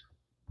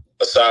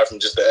aside from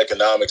just the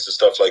economics and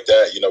stuff like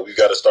that, you know, we've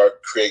got to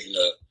start creating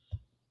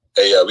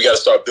we got to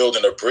start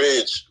building a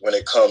bridge when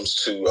it comes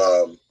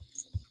to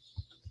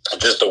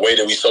just the way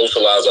that we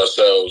socialize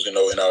ourselves, you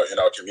know, in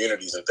our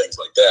communities and things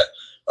like that.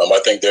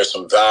 I think there's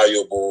some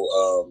valuable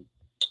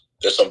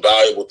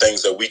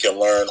things that we can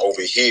learn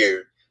over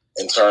here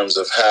in terms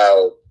of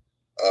how,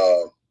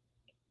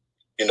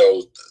 you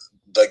know,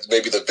 like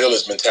maybe the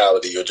village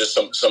mentality or just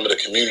some of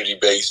the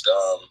community-based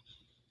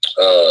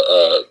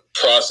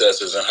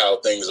processes and how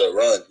things are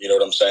run. You know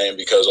what I'm saying?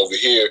 Because over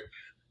here,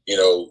 you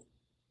know,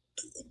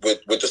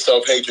 with the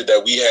self-hatred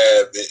that we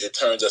have, it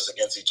turns us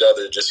against each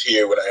other just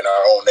here in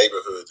our own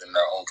neighborhoods and in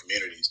our own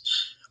communities.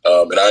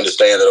 And I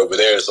understand that over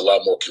there it's a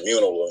lot more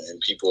communal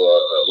and people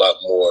are a lot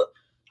more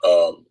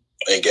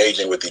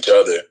engaging with each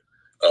other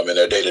in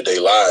their day-to-day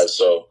lives.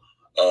 So,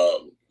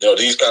 you know,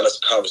 these kind of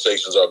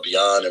conversations are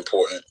beyond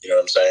important. You know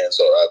what I'm saying?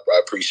 So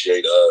I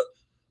appreciate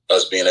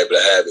us being able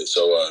to have it.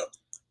 So,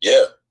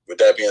 yeah, with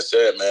that being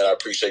said, man, I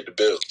appreciate the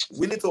bill.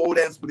 We need to hold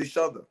hands with each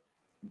other.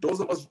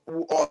 Those of us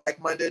who are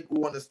like-minded,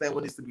 who understand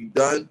what needs to be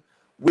done,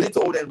 we need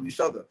to hold hands with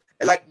each other.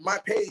 And like my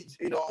page,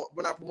 you know,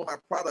 when I promote my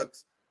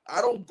products,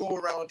 I don't go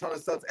around trying to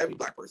sell to every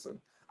Black person.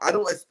 I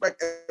don't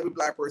expect every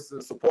Black person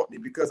to support me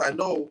because I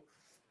know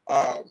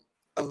a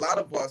lot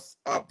of us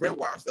are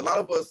brainwashed. A lot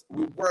of us,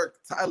 we work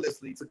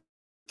tirelessly to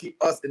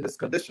keep us in this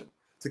condition,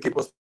 to keep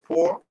us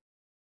poor,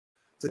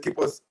 to keep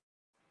us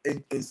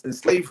in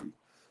slavery.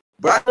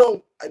 But I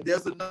know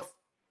there's enough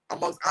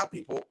amongst our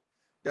people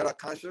that are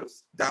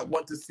conscious, that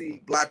want to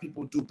see Black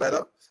people do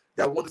better,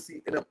 that want to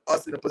see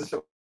us in a position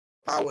of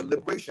power and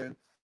liberation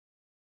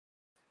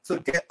to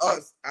get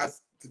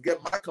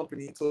my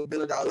company to a $1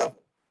 billion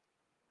level.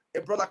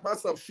 A brother like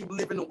myself should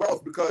live in the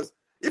wealth because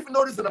if you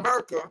notice in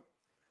America,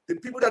 the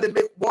people that they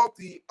make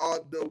wealthy are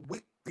the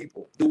weak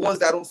people, the ones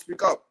that don't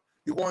speak up,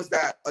 the ones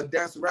that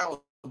dance around,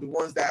 the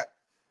ones that,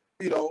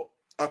 you know,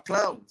 are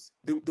clowns,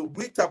 the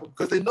weak type of,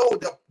 because they know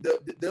that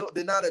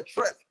they're not a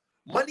threat.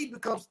 Money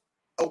becomes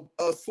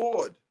a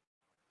sword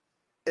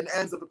in the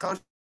hands of the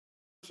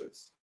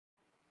conscious.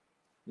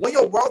 When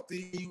you're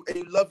wealthy and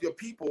you love your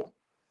people,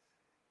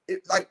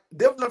 like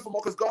they've learned from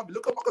Marcus Garvey.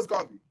 Look at Marcus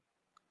Garvey.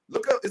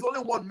 It's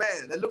only one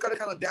man, and look at the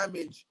kind of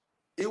damage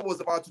it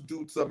was about to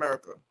do to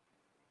America,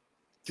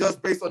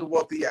 just based on the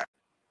wealth he had.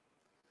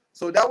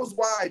 So that was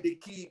why they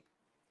keep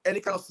any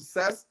kind of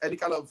success, any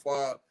kind of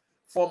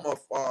form of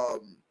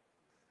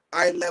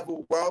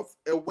high-level wealth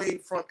away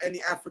from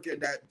any African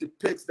that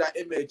depicts that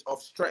image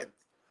of strength,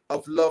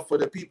 of love for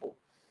the people.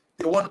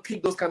 They want to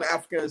keep those kind of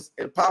Africans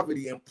in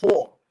poverty and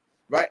poor,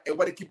 right? And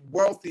what they keep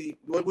wealthy,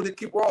 what they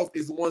keep wealth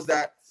is the ones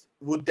that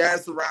will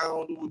dance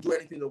around, who will do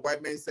anything the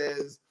white man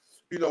says,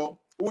 you know,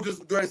 who will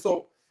just do it.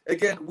 So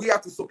again, we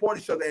have to support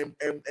each other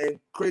and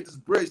create this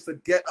bridge to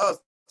get us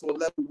to a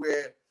level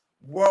where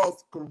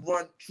wealth can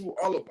run through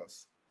all of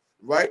us,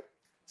 right?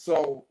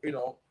 So, you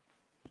know,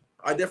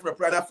 I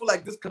definitely, and I feel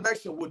like this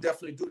connection will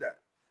definitely do that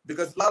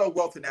because a lot of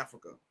wealth in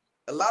Africa.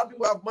 A lot of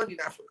people have money in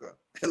Africa,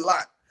 a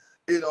lot,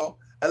 you know.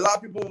 A lot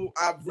of people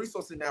have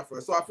resources in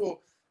Africa. So I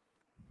feel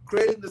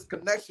creating this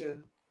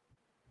connection,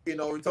 you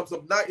know, in terms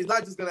of it's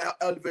not just going to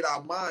elevate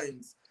our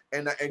minds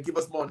and give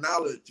us more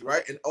knowledge,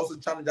 right? And also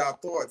challenge our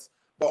thoughts,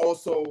 but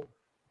also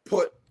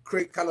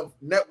create kind of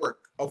network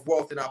of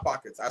wealth in our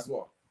pockets as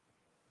well,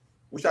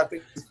 which I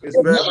think is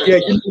very, very yeah.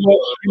 You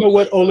know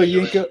what,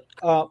 Olayinka,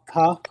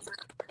 huh?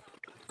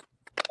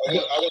 I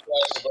want to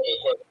ask you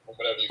a question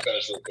whenever you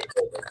finish real quick.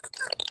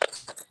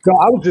 No,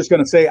 I was just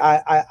going to say,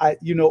 I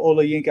you know,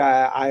 Olayinka,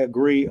 I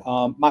agree.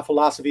 My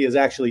philosophy has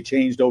actually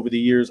changed over the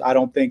years. I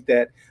don't think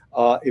that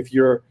if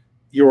you're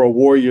a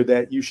warrior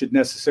that you should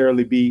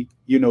necessarily be,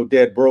 you know,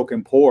 dead, broke,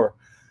 and poor.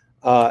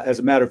 As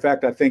a matter of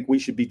fact, I think we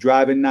should be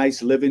driving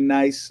nice, living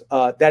nice.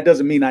 That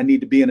doesn't mean I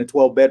need to be in a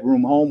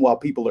 12-bedroom home while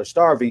people are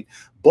starving,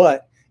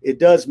 but it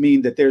does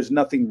mean that there's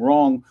nothing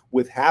wrong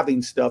with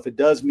having stuff. It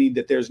does mean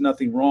that there's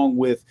nothing wrong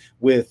with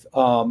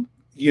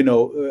you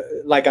know,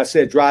 like I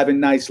said, driving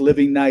nice,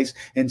 living nice,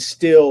 and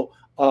still.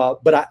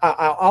 But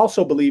I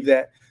also believe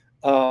that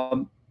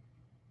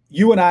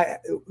you and I,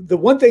 the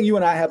one thing you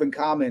and I have in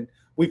common,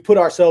 we've put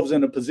ourselves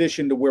in a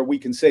position to where we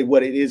can say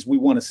what it is we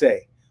want to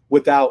say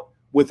without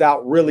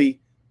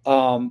really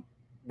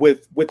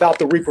without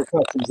the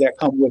repercussions that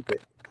come with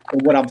it.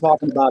 And what I'm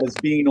talking about is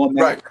being on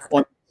that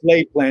on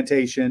slave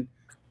plantation.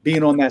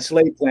 Being on that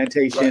slave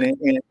plantation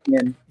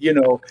and you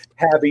know,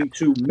 having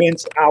to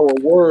mince our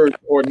words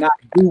or not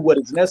do what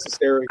is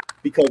necessary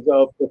because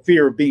of the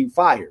fear of being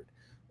fired.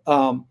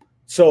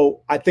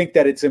 So I think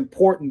that it's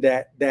important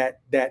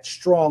that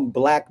strong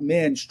Black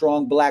men,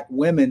 strong Black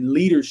women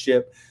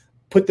leadership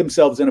put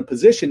themselves in a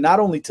position not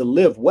only to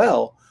live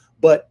well,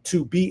 but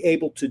to be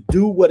able to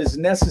do what is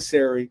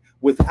necessary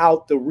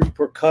without the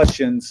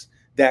repercussions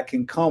that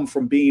can come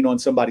from being on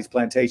somebody's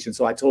plantation.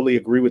 So I totally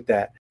agree with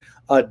that.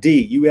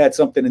 D, you had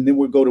something, and then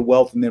we'll go to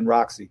Wealth and then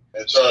Roxy.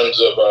 In terms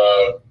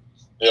of,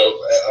 you know,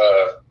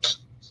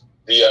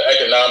 the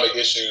economic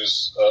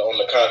issues on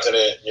the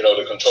continent, you know,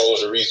 the control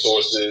of the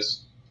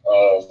resources,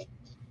 I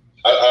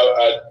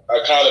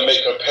kind of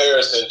make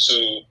comparison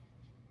to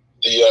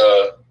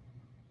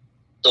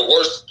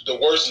the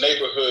worst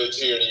neighborhoods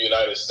here in the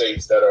United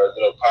States that are,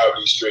 you know,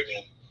 poverty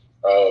stricken.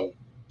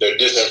 They're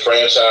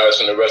disenfranchised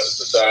from the rest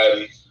of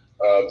society.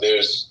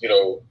 There's, you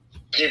know,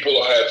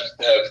 people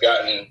have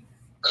gotten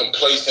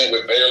complacent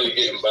with barely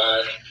getting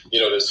by.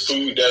 You know, there's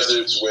food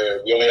deserts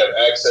where we only have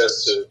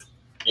access to,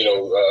 you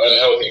know,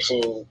 unhealthy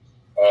food.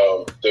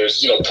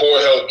 There's, poor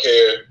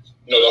healthcare,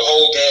 the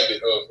whole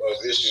gambit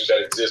of issues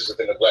that exist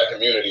within the Black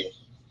community,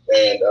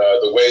 and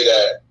the way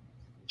that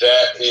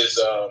is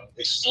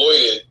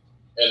exploited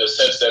in the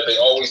sense that they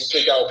always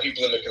pick out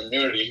people in the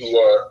community who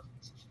are,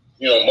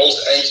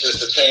 most anxious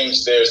to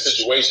change their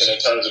situation in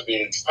terms of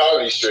being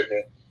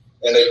poverty-stricken,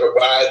 and they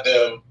provide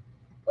them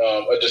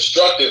a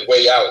destructive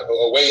way out,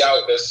 a way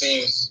out that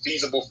seems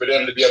feasible for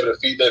them to be able to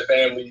feed their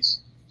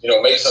families,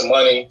 make some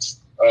money,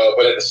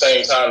 but at the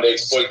same time they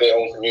exploit their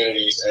own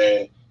communities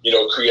and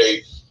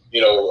create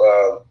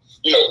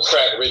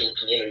crack-ridden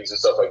communities and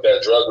stuff like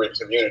that, drug-ridden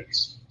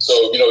communities. So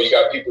you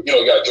got people,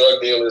 you got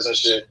drug dealers and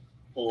shit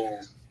who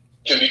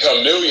can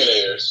become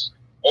millionaires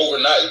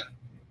overnight,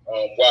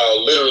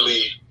 while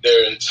literally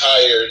their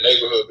entire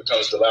neighborhood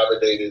becomes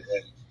dilapidated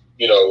and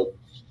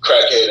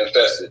crackhead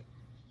infested.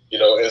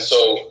 And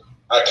so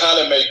I kind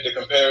of make the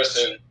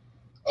comparison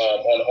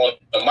on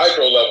a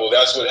micro level.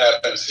 That's what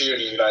happens here in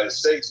the United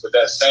States, but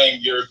that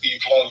same European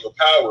colonial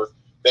power,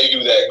 they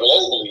do that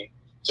globally,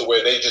 to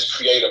where they just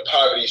create a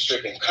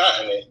poverty-stricken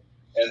continent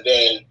and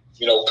then,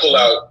 pull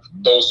out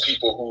those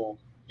people who,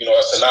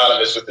 are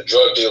synonymous with the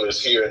drug dealers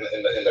here in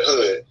the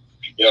hood.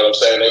 You know what I'm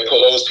saying? They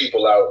pull those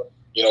people out,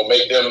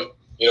 make them,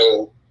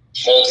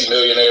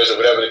 multi-millionaires or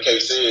whatever the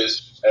case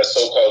is as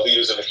so-called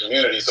leaders in the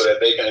community so that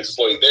they can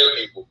exploit their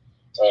people,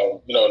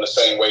 in the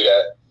same way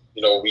that,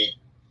 we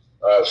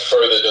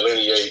further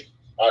delineate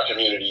our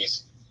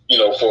communities,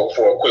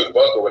 for a quick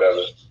buck or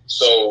whatever.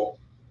 So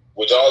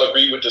would y'all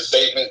agree with the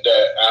statement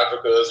that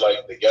Africa is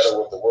like the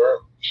ghetto of the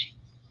world?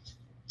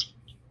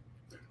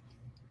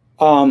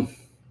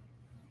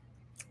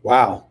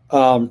 Wow.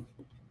 I'll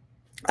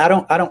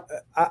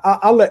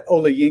let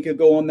Olayinka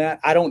go on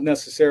that. I don't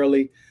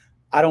necessarily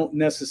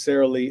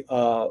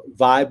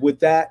vibe with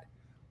that.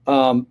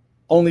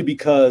 Only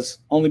because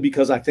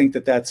I think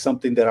that that's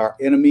something that our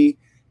enemy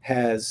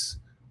has.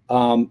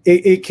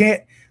 It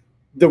can't.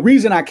 The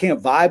reason I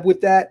can't vibe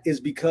with that is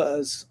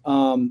because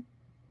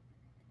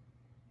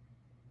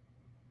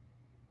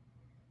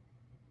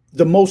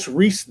the most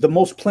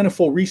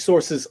plentiful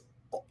resources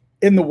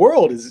in the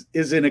world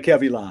is in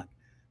Akevilan.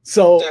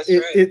 So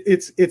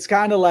it's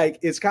kind of like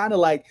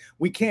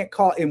we can't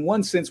call, in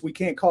one sense, we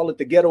can't call it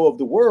the ghetto of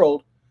the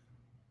world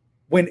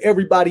when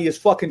everybody is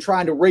fucking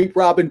trying to rape,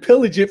 rob, and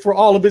pillage it for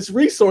all of its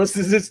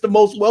resources. It's the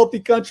most wealthy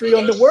country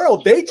in the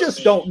world. They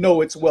just don't know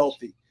it's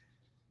wealthy.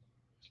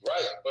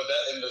 Right, but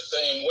that in the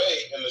same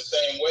way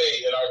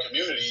in our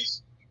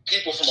communities,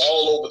 people from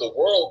all over the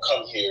world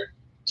come here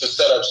to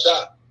set up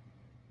shop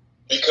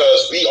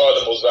because we are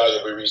the most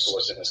valuable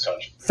resource in this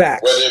country.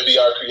 Facts. Whether it be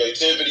our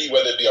creativity,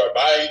 whether it be our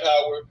buying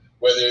power,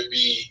 whether it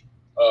be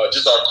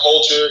just our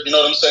culture, you know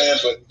what I'm saying?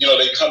 But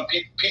they come,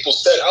 people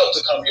set out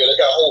to come here. They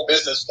got whole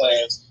business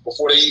plans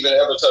before they even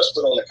ever touch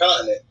foot on the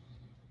continent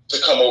to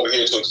come over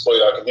here to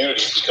exploit our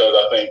communities. Because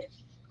I think,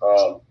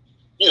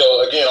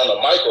 again, on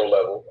the micro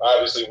level,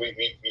 obviously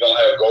we don't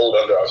have gold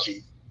under our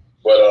feet,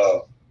 but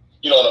on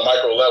a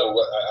micro level,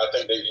 I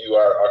think they view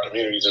our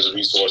communities as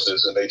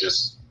resources, and they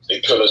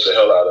pillage the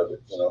hell out of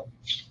it.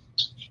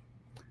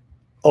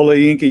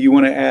 Olayinka, you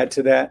want to add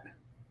to that?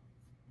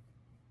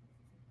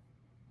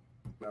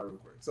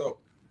 So,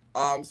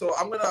 I'm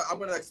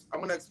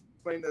gonna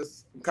explain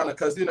this kind of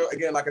because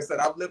again, like I said,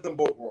 I've lived in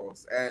both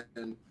worlds,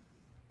 and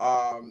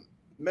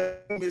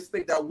main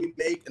mistake that we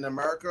make in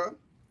America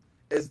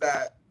is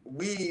that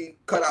we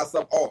cut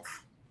ourselves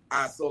off.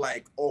 So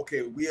like,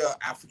 okay, we are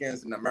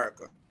Africans in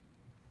America.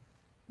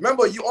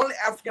 Remember, you only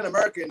African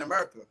American in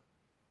America.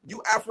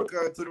 You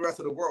Africa to the rest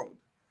of the world.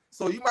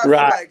 So you might feel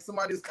like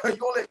somebody's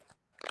the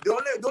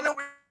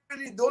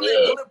only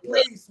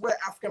place where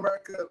African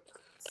America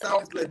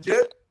sounds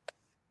legit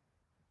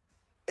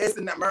is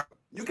in America.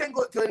 You can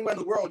go to anywhere in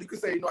the world. You can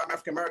say, I'm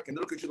African American. They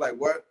look at you like,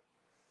 what?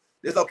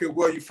 It's okay,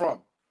 where are you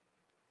from?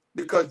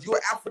 Because you're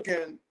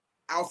African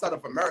outside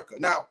of America.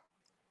 Now,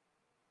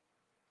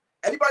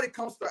 anybody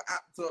comes to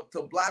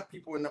Black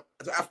people to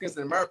Africans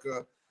in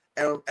America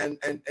and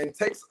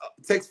takes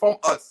from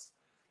us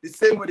the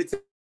same way they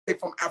take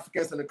from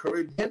Africans in the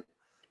Caribbean,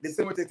 the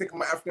same way they take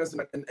from Africans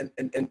on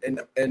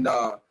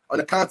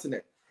the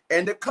continent,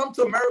 and they come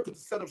to America to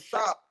set up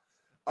shop,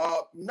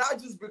 not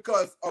just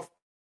because of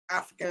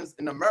Africans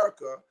in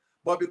America,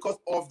 but because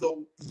of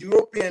the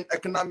European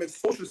economic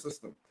social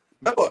system.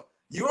 Remember,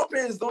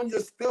 Europeans don't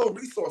just steal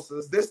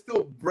resources; they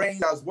steal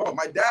brain as well.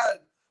 My dad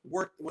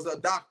was a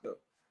doctor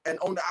and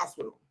owned the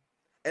hospital,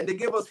 and they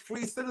gave us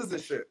free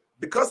citizenship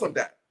because of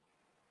that.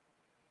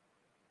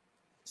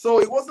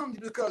 So it wasn't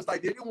because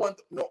like they didn't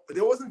want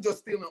they wasn't just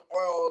stealing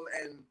oil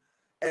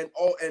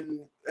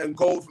and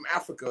gold from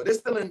Africa. They're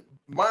stealing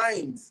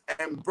minds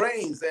and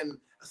brains and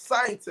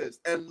scientists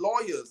and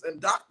lawyers and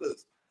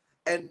doctors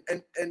and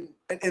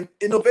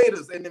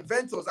innovators and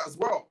inventors as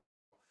well.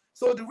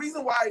 So the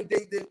reason why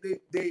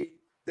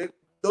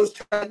those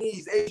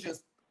Chinese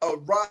Asians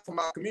rise from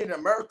our community in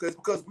America is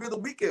because we're the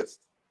weakest.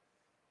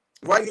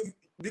 Why?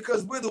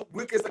 Because we're the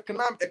weakest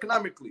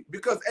economically.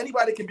 Because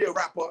anybody can be a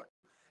rapper,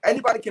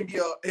 anybody can be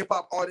a hip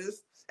hop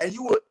artist, and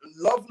you would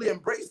lovely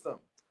embrace them.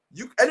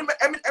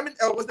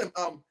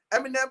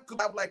 Eminem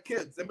could have like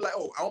kids and be like,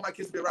 oh, I want my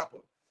kids to be a rapper.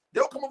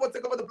 They'll come over and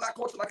take over the black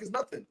culture like it's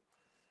nothing.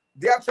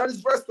 They have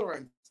Chinese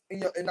restaurants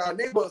in our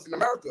neighborhoods in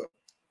America.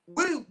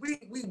 We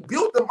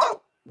build them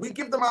up. We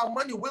give them our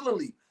money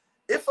willingly.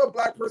 If a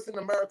black person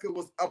in America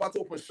was about to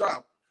open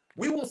shop,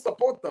 we won't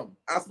support them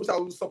as much as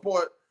we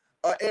support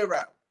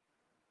Arab.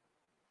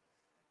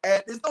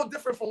 And it's no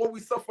different from what we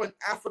suffer in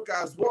Africa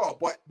as well.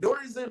 But the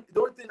only thing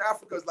in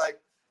Africa is like,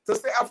 to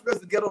say Africa is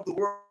the ghetto of the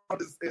world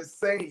is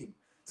insane.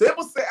 To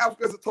even say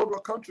Africa is a total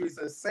country is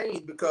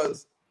insane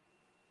because,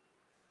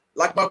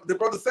 like the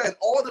brother said,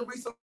 all the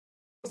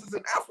resources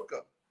in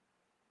Africa,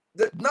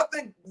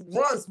 nothing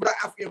runs without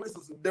African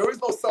resources. There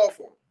is no cell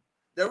phone.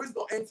 There is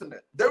no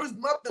internet. There is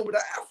nothing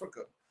without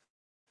Africa.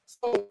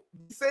 So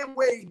the same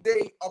way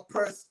they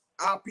oppress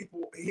our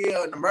people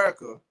here in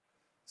America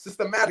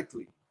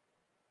systematically,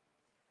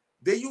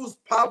 they use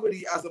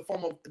poverty as a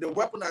form of, they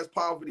weaponize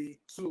poverty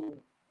to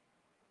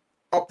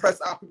oppress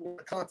our people on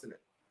the continent.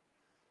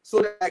 So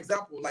the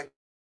example, like,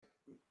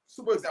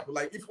 super example,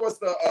 like if it was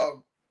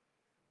the,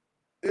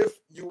 if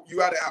you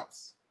had a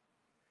house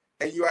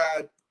and you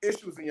had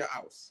issues in your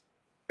house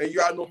and you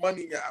had no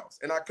money in your house,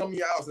 and I come to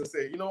your house and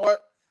say, you know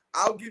what,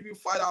 I'll give you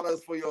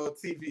 $5 for your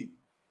TV.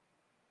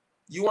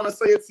 You want to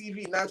sell your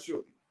TV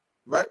naturally,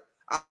 right?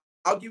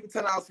 I'll give you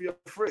 $10 for your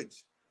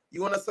fridge.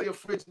 You want to sell your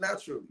fridge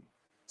naturally.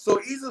 So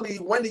easily,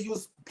 when they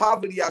use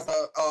poverty as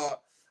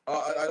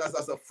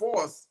a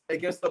force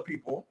against the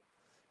people,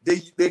 then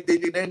they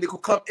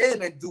could come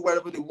in and do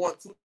whatever they want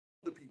to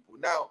the people.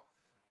 Now,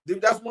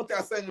 that's one thing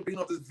I said in the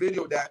beginning of this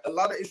video, that a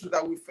lot of issues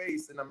that we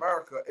face in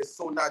America is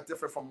so not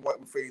different from what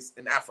we face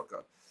in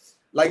Africa.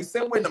 Like the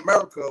same way in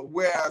America,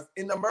 whereas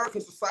in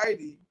American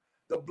society,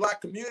 the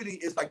black community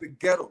is like the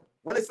ghetto.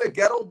 When they say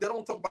ghetto, they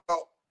don't talk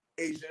about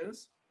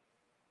Asians.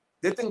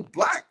 They think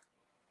black.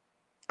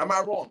 Am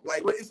I wrong?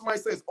 Like when somebody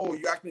says, "Oh,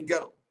 you're acting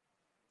ghetto,"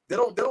 they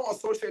don't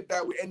associate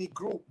that with any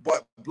group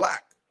but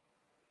black.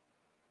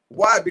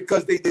 Why?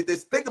 Because they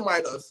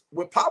stigmatize us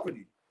with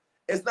poverty.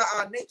 It's not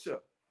our nature.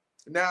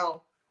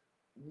 Now,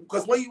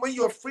 because when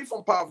you're free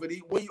from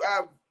poverty, when you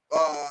have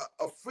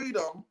a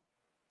freedom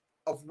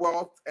of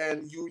wealth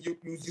and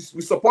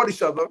we support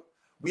each other,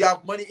 we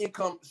have money,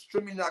 income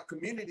streaming in our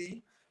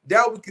community.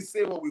 Now we can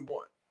say what we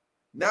want.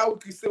 Now we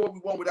can say what we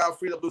want without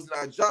afraid of losing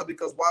our job,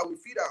 because why we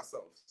feed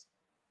ourselves,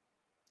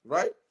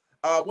 right?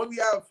 When we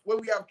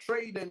have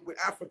trade with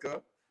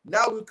Africa,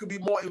 now we could be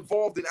more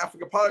involved in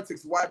African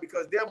politics. Why?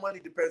 Because their money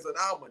depends on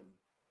our money,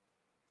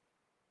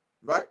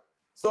 right?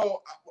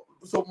 So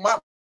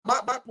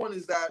my point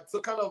is that to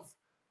kind of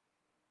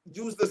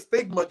use the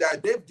stigma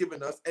that they've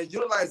given us and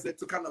utilize it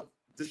to kind of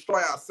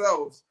destroy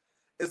ourselves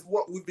is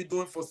what we've been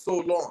doing for so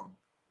long,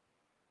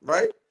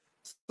 right?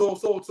 So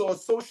to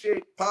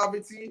associate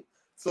poverty,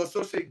 to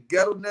associate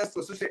ghetto-ness, to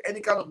associate any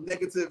kind of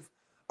negative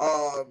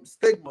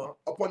stigma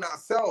upon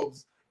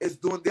ourselves is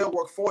doing their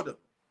work for them,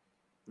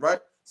 right?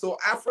 So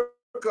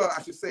Africa,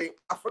 I should say,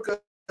 Africa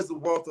is the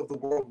wealth of the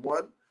world,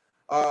 one.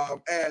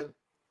 And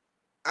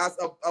as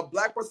a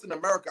black person in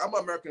America, I'm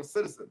an American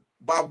citizen,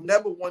 but I've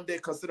never one day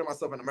considered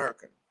myself an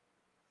American.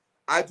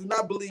 I do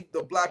not believe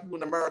the black people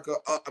in America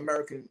are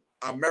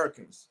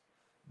Americans.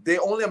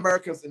 They're only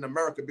Americans in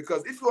America,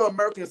 because if you're an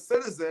American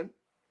citizen,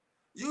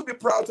 you'd be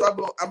proud to have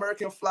an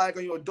American flag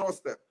on your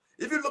doorstep.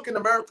 If you look in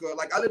America,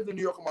 like I lived in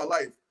New York all my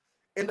life,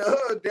 in the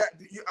hood,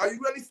 you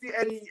really see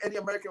any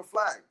American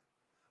flag?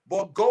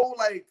 But go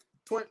like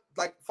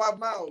 5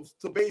 miles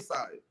to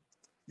Bayside,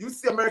 you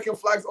see American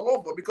flags all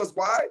over. Because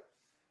why?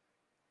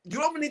 You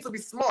don't even need to be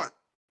smart,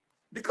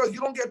 because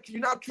you're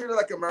not treated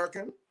like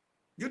American.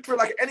 You're treated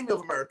like an enemy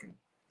of American.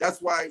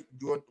 That's why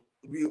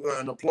we are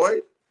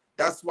unemployed.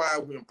 That's why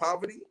we're in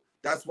poverty.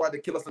 That's why they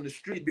kill us on the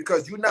street,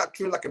 because you're not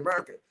treated like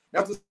American.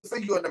 Now, to say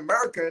you're an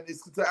American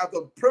is to have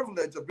the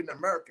privilege of being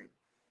American.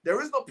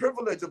 There is no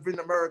privilege of being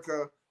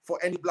America for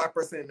any black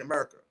person in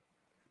America,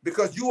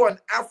 because you are an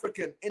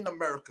African in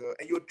America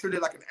and you're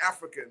treated like an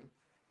African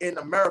in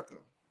America.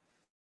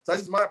 So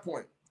that's just my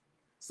point.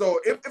 So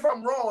if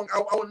I'm wrong, I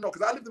want to know,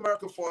 because I lived in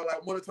America for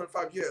like more than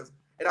 25 years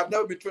and I've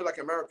never been treated like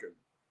American.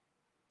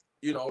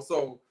 You know,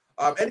 so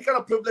any kind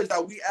of privilege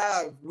that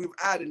we've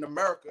had in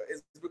America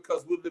is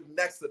because we live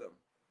next to them.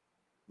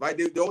 Right?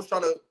 They're always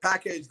trying to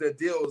package their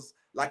deals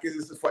like this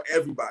is for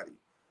everybody.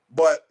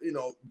 But you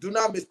know, do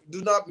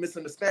not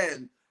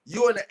misunderstand.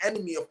 You're an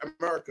enemy of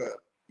America.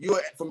 You're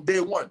from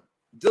day one,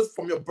 just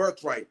from your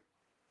birthright.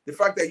 The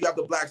fact that you have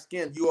the black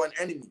skin, you are an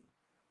enemy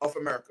of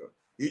America.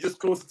 You're just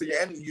closer to your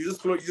enemy.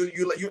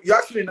 You're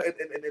actually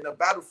in a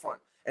battlefront,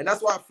 and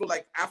that's why I feel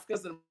like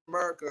Africans in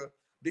America,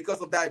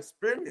 because of that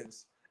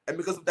experience and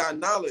because of that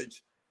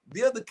knowledge,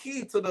 they're the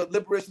key to the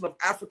liberation of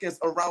Africans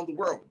around the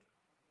world.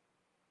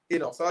 You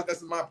know, so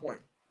that's my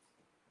point.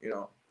 You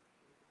know,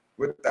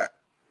 with that.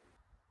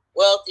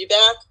 Well, you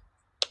back?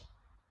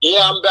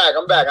 Yeah, I'm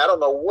back. I don't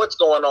know what's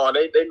going on.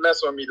 They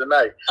mess with me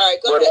tonight. All right,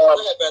 go ahead,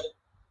 brother.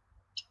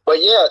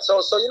 But yeah,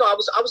 so you know, I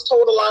was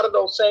told a lot of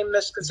those same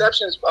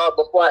misconceptions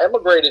before I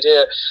immigrated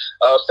here.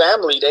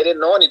 Family, they didn't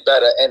know any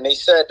better, and they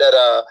said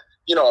that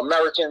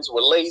Americans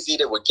were lazy,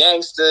 they were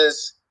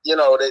gangsters, they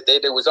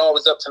was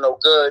always up to no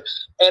good.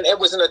 And it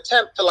was an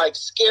attempt to like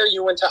scare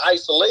you into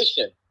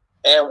isolation.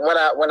 And when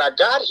I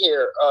got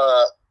here,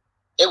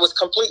 it was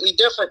completely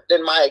different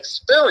than my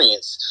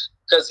experience.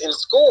 Because in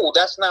school,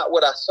 that's not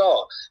what I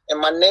saw. In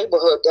my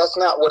neighborhood, that's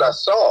not what I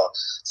saw.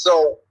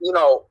 So, and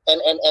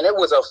it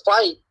was a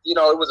fight,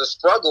 it was a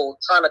struggle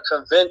trying to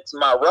convince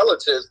my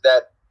relatives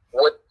that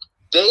what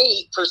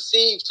they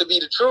perceived to be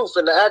the truth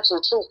and the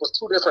actual truth was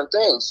two different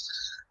things.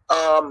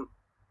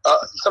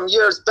 Some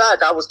years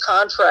back, I was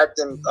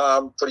contracting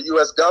for the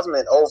U.S.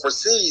 government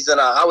overseas, and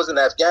I was in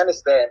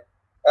Afghanistan,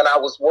 and I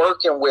was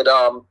working with,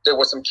 there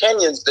were some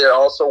Kenyans there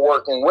also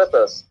working with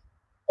us.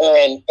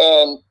 And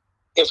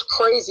it's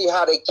crazy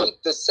how they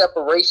keep this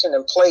separation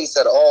in place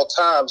at all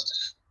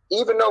times.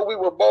 Even though we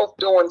were both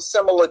doing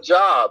similar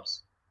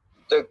jobs,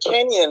 the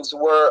Kenyans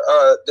were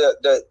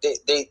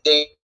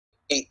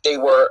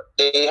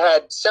they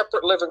had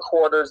separate living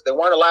quarters. They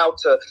weren't allowed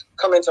to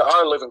come into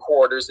our living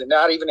quarters, and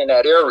not even in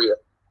that area.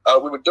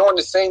 We were doing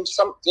the same.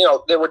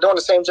 They were doing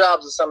the same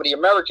jobs as some of the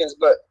Americans,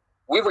 but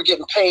we were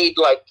getting paid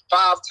like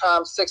 5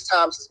 times, 6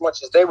 times as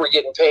much as they were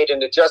getting paid.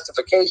 And the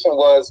justification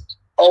was,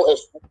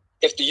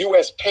 if the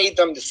U.S. paid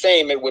them the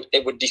same, it would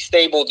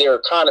destabilize their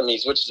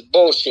economies, which is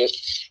bullshit,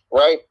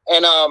 right?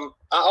 And I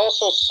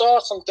also saw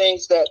some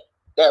things that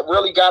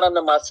really got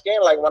under my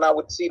skin, like when I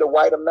would see the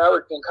white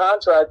American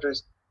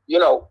contractors,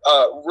 disrespecting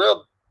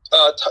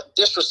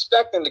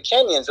the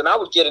Kenyans, and I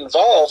would get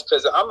involved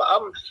because I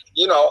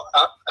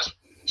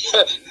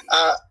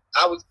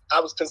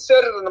was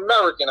considered an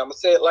American. I'm gonna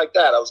say it like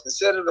that. I was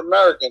considered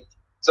American,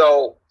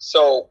 so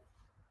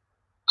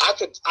I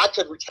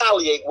could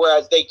retaliate,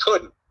 whereas they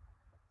couldn't.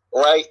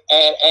 Right,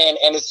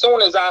 and as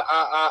soon as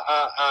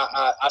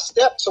I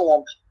stepped to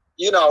them,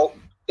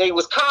 they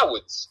was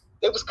cowards.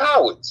 They was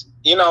cowards,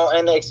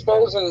 and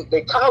exposing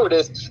their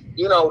cowardice.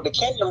 The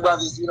Kenyan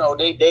brothers,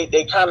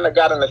 they kind of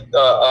got in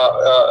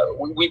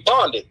we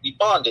bonded,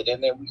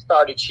 and then we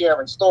started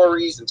sharing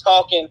stories and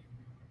talking,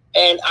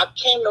 and I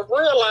came to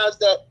realize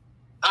that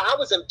I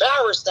was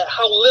embarrassed at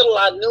how little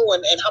I knew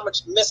and how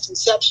much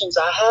misconceptions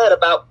I had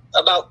about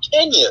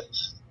Kenya.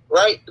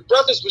 Right, the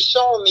brothers were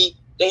showing me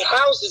their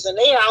houses, and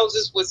their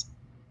houses was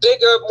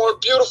bigger, more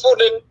beautiful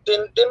than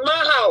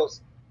my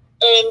house,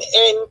 and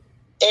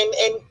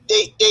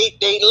they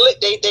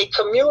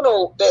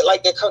communal,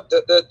 like the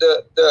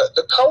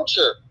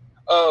culture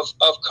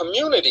of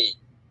community,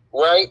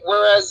 right?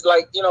 Whereas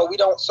we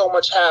don't so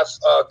much have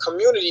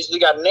communities, we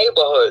got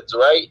neighborhoods,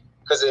 right?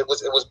 Because it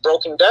was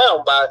broken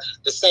down by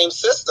the same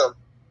system.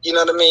 You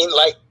know what I mean?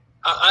 Like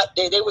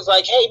they was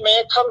like, hey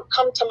man,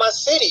 come to my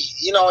city,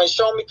 and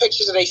showing me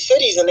pictures of their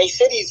cities, and their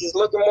cities is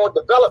looking more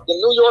developed than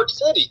New York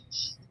City,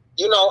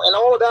 and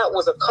all of that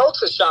was a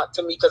culture shock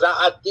to me because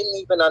I didn't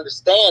even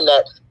understand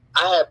that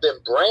I had been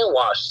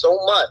brainwashed so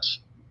much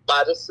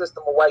by this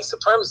system of white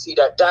supremacy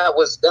that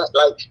was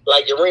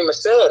like Yarima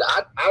said,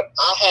 I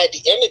had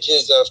the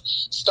images of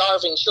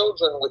starving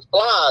children with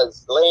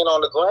flies laying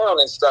on the ground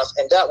and stuff,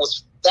 and that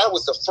was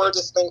the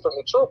furthest thing from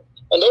the truth.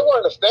 And they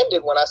weren't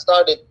offended when I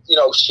started,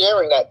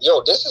 sharing that,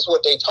 this is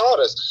what they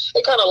taught us.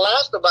 They kind of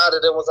laughed about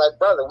it and was like,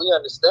 brother, we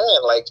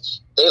understand. Like,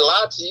 they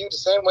lied to you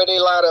the same way they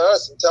lie to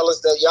us and tell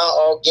us that y'all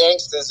all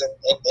gangsters and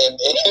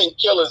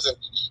killers. And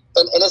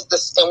it's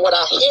this, and what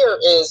I hear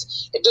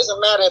is, it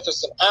doesn't matter if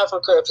it's in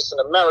Africa, if it's in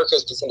America,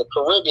 if it's in the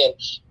Caribbean,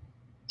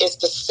 it's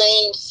the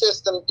same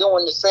system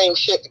doing the same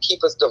shit to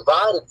keep us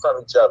divided from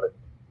each other.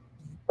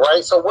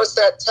 Right? So what's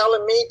that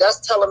telling me? That's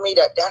telling me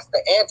that that's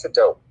the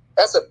antidote.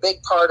 That's a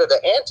big part of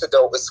the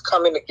antidote, is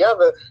coming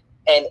together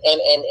and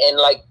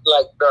like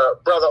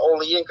brother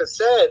Olayinka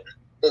said,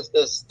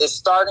 is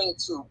starting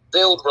to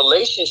build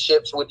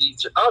relationships with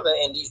each other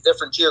in these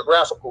different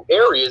geographical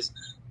areas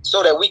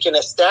so that we can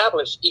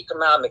establish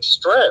economic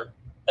strength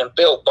and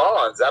build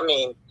bonds. I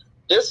mean,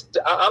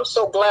 I'm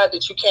so glad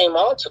that you came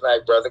on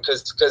tonight, brother,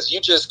 because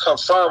you just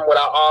confirmed what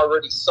I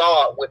already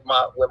saw with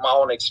my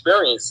own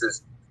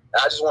experiences.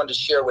 I just wanted to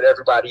share with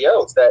everybody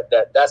else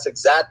that's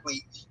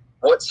exactly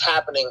what's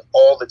happening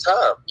all the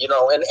time, and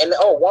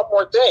one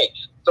more thing.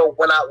 So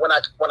when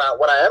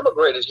I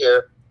emigrated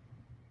here,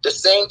 the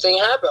same thing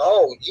happened.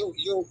 Oh, you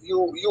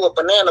a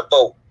banana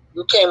boat.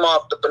 You came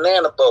off the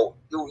banana boat.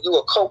 You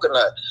a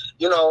coconut,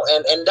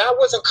 and that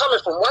wasn't coming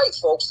from white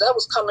folks. That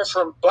was coming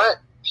from black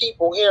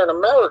people here in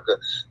America,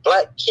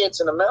 black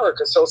kids in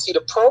America. So see, the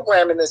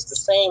programming is the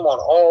same on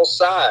all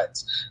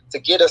sides to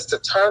get us to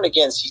turn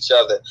against each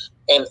other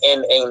and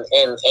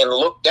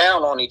look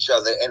down on each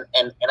other. And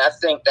I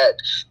think that,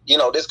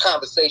 this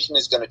conversation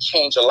is going to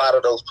change a lot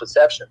of those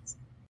perceptions.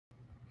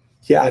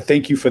 Yeah, I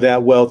thank you for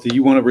that, Wealthy.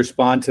 You want to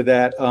respond to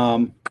that?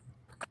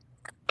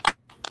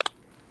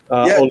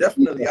 Yeah,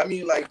 definitely. I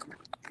mean,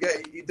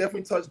 you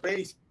definitely touch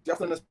base. You have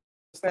to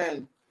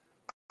understand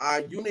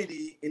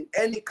unity in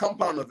any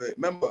compound of it.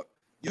 Remember,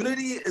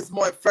 unity is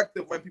more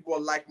effective when people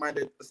are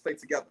like-minded to stay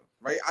together,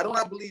 right? I do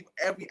not believe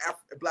every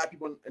black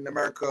people in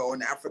America or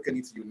in Africa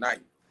need to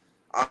unite.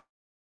 I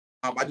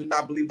do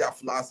not believe that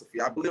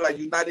philosophy. I believe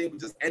uniting with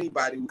just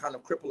anybody would kind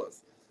of cripple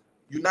us.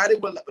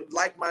 united with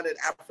like-minded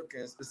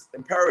Africans is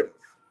imperative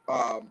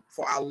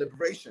for our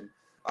liberation.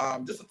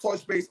 Just a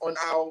touch base on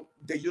how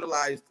they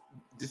utilized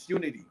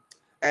disunity.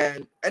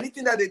 And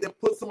anything that they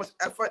put so much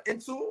effort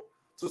into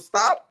to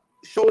stop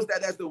shows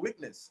that as the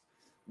weakness.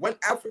 When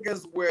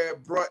Africans were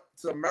brought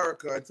to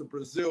America, to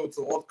Brazil,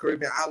 to all the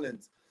Caribbean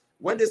islands,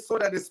 when they saw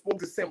that they spoke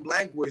the same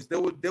language, they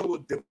would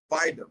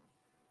divide them.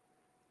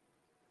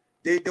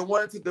 They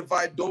wanted to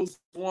divide those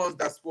ones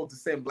that spoke the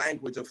same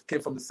language, or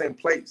came from the same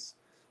place,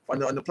 on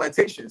the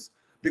plantations,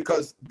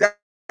 because that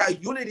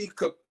unity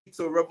could lead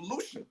to a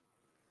revolution.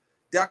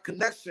 That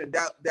connection,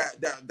 that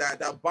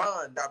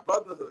bond, that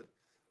brotherhood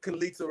can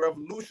lead to a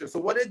revolution. So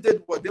what they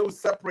did was they would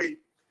separate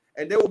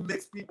and they would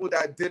mix people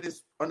that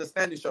didn't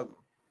understand each other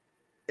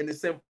in the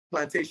same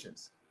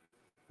plantations,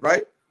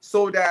 right?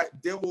 So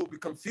that they will be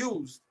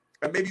confused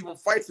and maybe even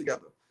fight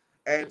together.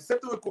 And same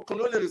thing with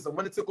colonialism.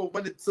 When it took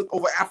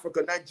over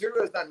Africa,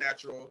 Nigeria is not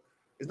natural.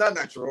 It's not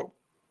natural.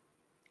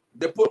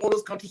 They put all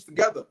those countries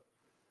together.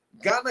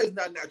 Ghana is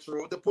not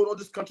natural. They put all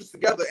these countries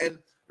together, and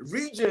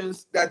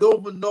regions that don't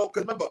even know.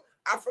 Because remember,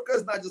 Africa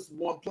is not just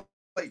one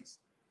place.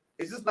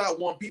 It's just not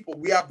one people.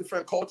 We have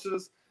different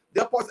cultures.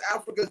 There are parts of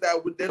Africa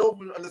that they don't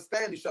even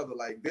understand each other.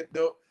 Like they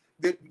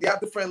have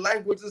different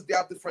languages. They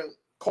have different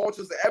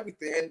cultures and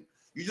everything. And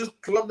you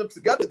just clump them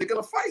together, they're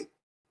gonna fight.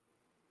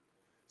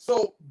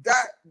 So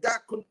that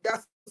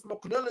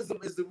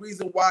colonialism is the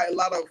reason why a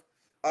lot of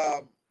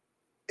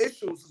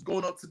issues is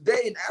going on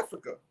today in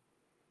Africa.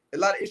 A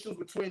lot of issues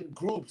between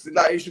groups, a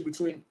lot of issues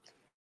between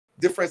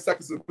different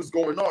sectors of what's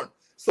going on.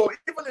 So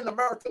even in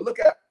America, look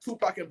at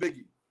Tupac and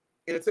Biggie,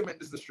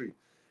 entertainment industry.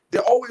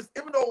 They're always,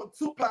 even though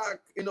Tupac,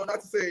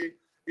 not to say,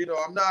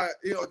 I'm not,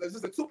 there's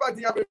just a Tupac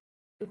didn't have a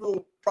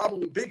real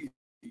problem with Biggie,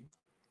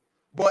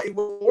 but it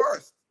was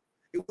worse.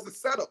 It was a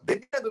setup. They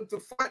needed them to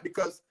fight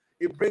because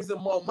it brings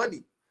them more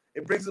money.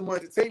 It brings them more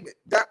entertainment.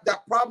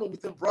 That problem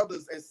with them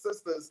brothers and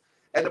sisters,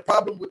 and the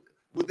problem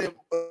with them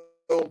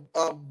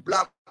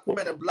black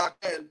women and black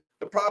men,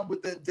 the problem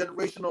with the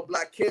generational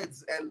black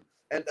kids and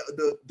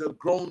the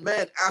grown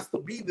men has to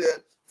be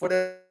there for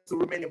them to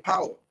remain in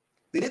power.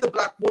 They need the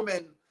black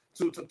woman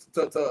to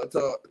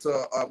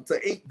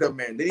aid the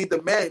men. They need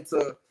the man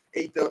to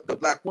aid the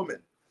black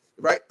woman,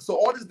 right? So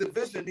all this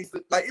division needs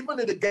to, like, even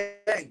in the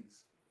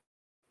gangs,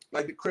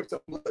 like the Crips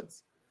and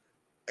Bloods,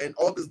 and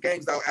all these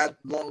gangs that had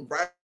long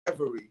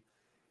rivalry,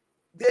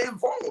 they're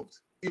involved,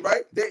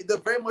 right? They're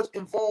very much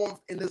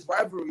involved in these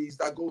rivalries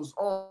that goes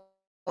on.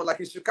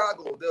 Like in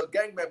Chicago, there are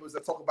gang members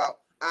that talk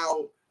about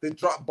how they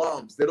drop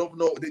bombs. They don't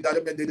know they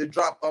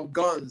drop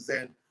guns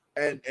and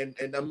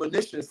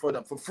ammunition for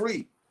them for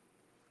free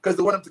because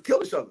they want them to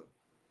kill each other,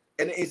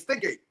 and they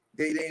instigate.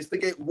 They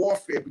instigate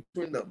warfare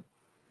between them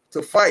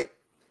to fight.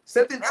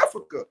 Same thing in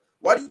Africa.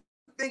 Why do you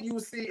think you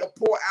see a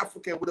poor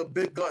African with a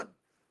big gun,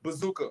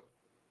 bazooka,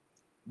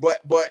 but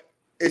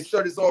his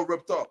shirt is all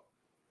ripped up?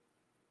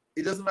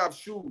 He doesn't have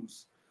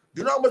shoes.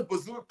 Do you know how much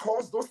bazooka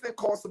costs? Those things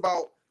cost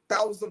about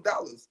thousands of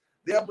dollars.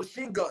 They have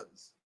machine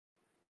guns,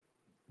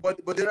 but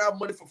they don't have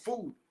money for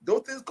food.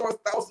 Those things cost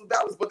thousands of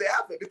dollars, but they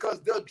have it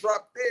because they're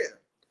dropped there.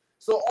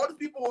 So all the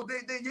people, they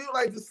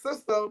utilize the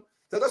system.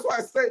 So that's why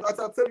I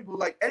tell people,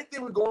 like,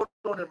 anything we're going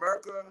on in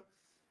America,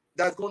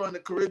 that's going on in the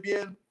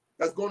Caribbean,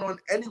 that's going on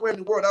anywhere in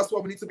the world, that's why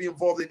we need to be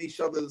involved in each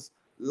other's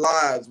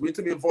lives. We need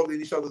to be involved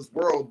in each other's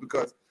world,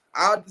 because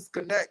our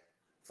disconnect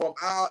from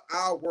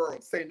our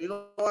world, saying, you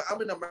know what, I'm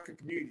in the American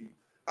community.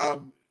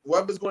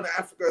 Whoever's going to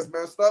Africa is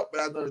messed up, but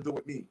that has nothing to do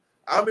with me.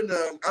 I'm in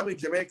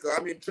Jamaica,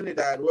 I'm in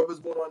Trinidad. Whoever's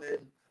going on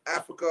in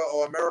Africa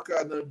or America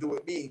has nothing to do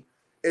with me.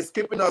 It's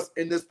keeping us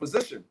in this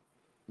position,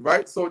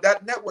 right? So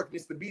that network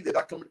needs to be there.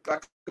 That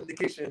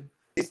communication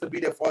needs to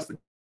be there for us to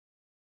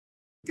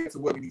get to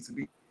where we need to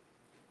be.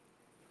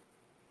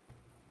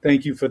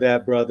 Thank you for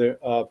that, brother.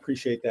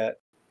 Appreciate that.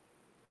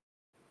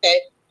 Okay.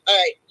 All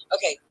right.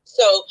 Okay.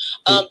 So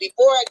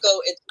before I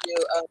go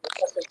into the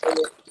question for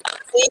you,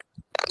 please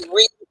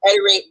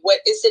reiterate what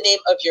is the name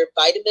of your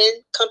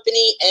vitamin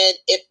company, and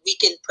if we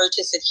can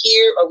purchase it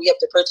here or we have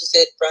to purchase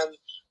it from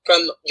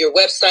your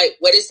website.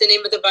 What is the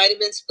name of the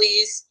vitamins,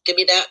 please? Give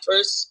me that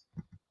first.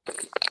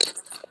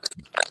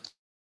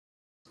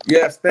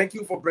 Yes, thank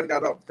you for bringing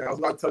that up. I was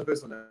about to touch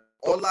base on that.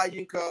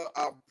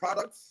 OlaYinka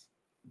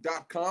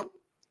products.com.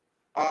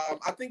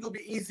 I think it'll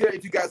be easier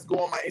if you guys go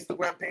on my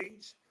Instagram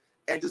page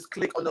and just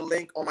click on the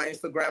link on my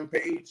Instagram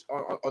page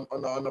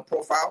on the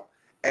profile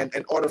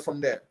and order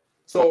from there.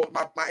 So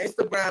my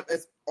Instagram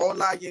is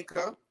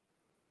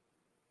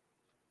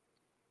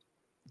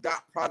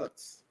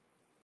OlaYinka.products.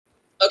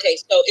 Okay,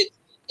 so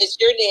it's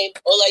your name,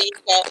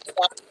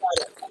 OlaYinka.products.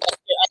 That's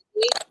your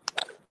ID?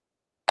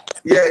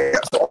 Yeah.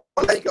 So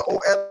OlaYinka,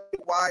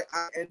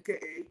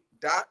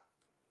 OlaYinka.products,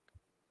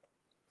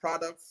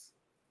 PRODUCTS.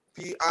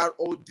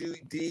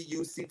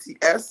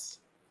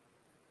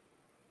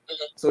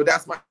 So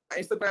that's my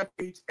Instagram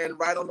page, and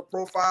right on the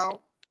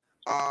profile,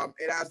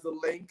 it has the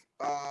link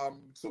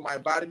to my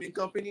vitamin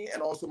company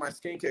and also my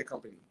skincare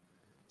company.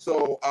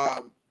 So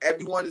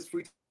everyone is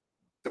free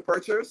to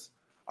purchase.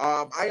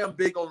 I am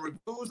big on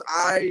reviews.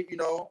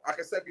 Like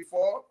I said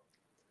before,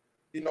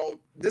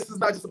 this is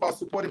not just about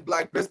supporting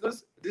Black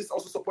business. This is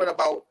also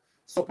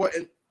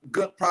supporting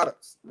good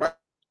products, right?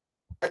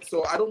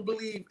 So I don't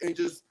believe in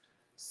just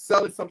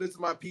selling something to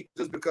my people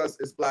just because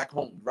it's Black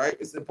owned, right?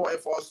 It's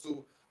important for us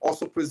to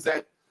also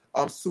present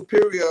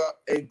superior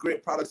and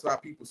great products to our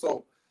people.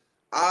 So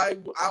I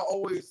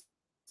always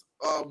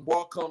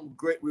welcome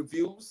great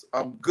reviews,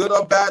 good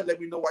or bad. Let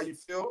me know how you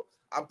feel.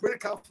 I'm pretty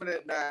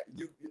confident that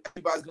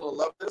everybody's gonna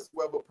love this,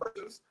 whoever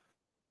purchases,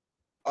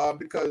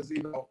 because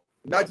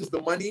not just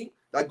the money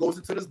that goes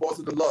into this, but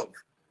also the love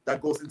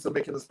that goes into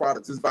making this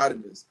product. These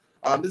vitamins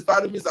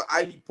are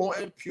highly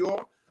potent,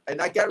 pure, and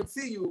I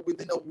guarantee you,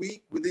 within a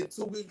week, within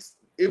 2 weeks,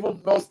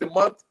 even most a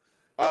month,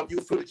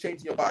 you'll feel the change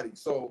in your body.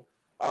 So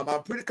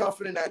I'm pretty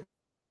confident that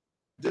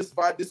this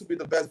will be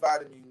the best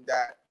vitamin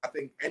that I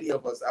think any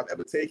of us have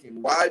ever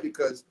taken. Why?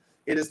 Because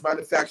it is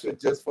manufactured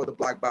just for the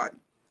Black body,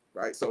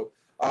 right? So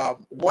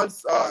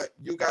once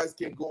you guys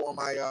can go on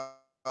my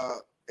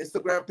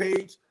Instagram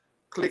page,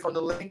 click on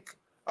the link,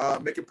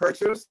 make a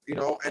purchase,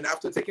 and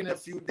after taking a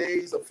few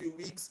days, a few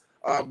weeks,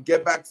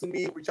 get back to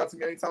me, reach out to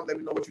me anytime, let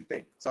me know what you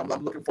think. So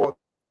I'm looking forward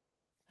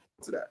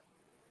to that.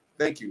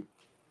 Thank you.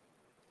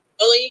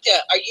 Olayinka,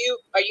 are you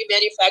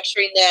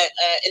manufacturing that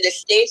in the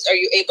States? Are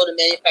you able to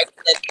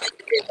manufacture that in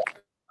Nigeria?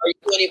 Are you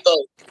doing it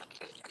both?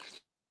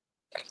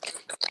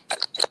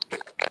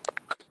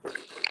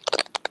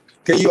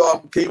 Can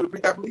you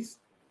repeat that, please?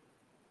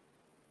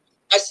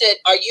 I said,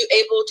 are you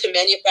able to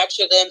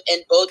manufacture them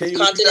in both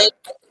continents,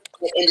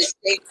 in the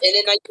States and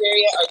in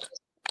Nigeria?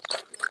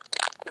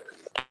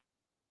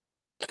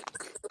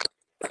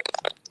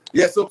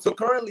 Yeah, so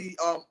currently,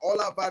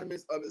 all our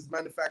vitamins is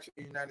manufactured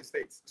in the United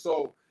States.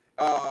 So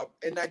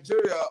in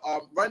Nigeria,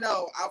 right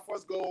now, our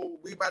first goal,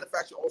 we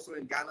manufacture also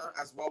in Ghana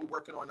as well. We're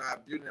working on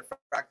building a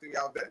factory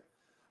out there,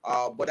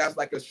 but that's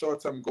like a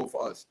short-term goal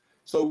for us.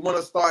 So we want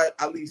to start,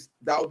 at least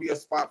that would be a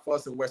spot for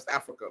us in West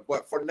Africa.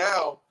 But for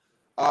now,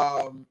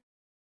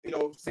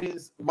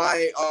 since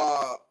my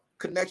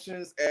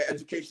connections and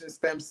education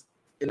stems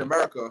in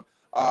America,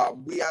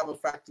 we have a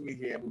factory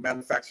here and we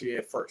manufacture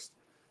here first.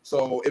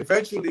 So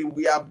eventually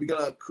we're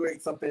going to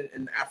create something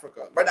in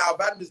Africa. Right now, our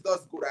vitamins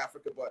does go to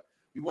Africa, but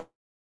we want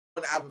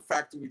to have a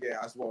factory there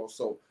as well.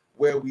 So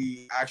where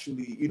we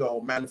actually,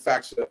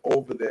 manufacture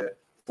over there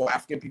for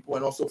African people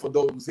and also for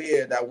those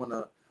here that want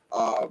to,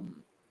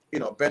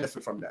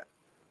 benefit from that.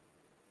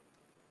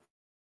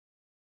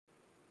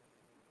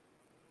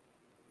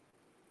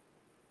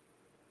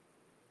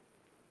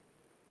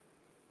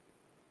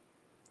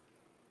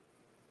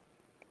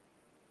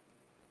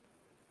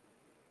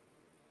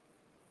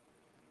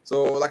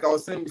 So like I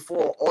was saying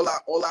before,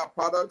 all our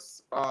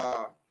products,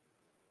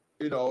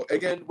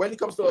 again, when it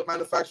comes to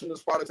manufacturing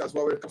those products as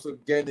well, when it comes to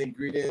getting the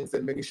ingredients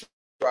and making sure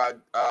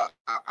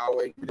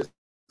our ingredients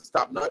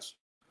top notch,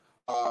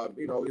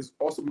 is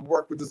also we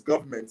work with this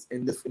government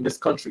in this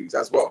countries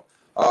as well.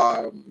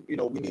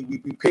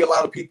 We pay a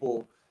lot of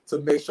people to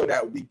make sure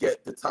that we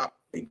get the top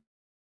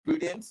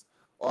ingredients.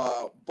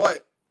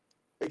 But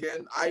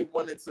again, I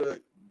wanted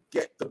to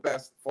get the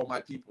best for my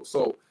people.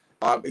 So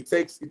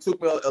it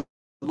took me a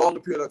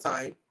longer period of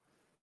time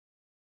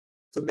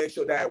to make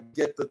sure that we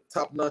get the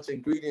top-notch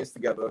ingredients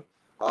together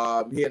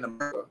here in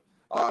America.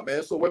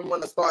 And so when we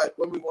want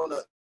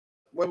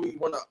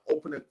to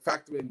open a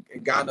factory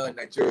in Ghana and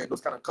Nigeria and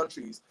those kind of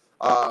countries,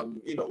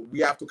 we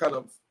have to kind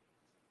of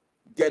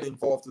get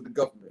involved with the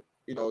government,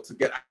 to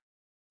get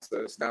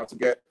access now, to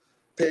get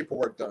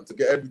paperwork done, to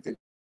get everything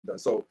done.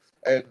 So,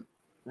 and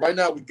right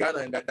now with Ghana,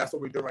 and that's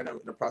what we're doing right now in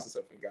the process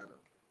of in Ghana.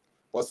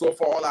 But so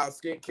far, all our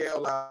skincare,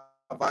 all our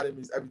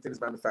vitamins, everything is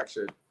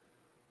manufactured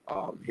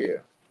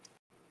here.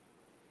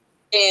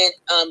 And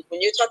when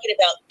you're talking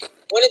about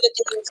one of the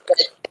things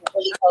that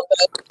really help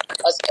us,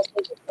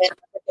 especially with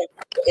Pan-African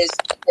people, is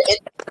the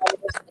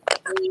independence.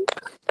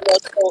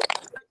 So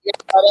your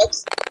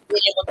products,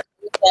 being able to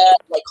do that,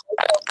 like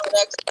wholesale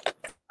products,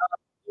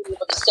 being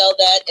able to sell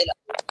that in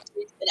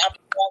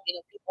Africa,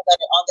 people that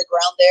are on the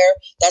ground there.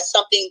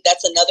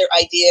 That's another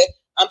idea.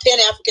 I'm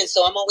Pan-African,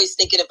 so I'm always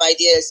thinking of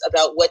ideas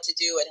about what to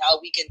do and how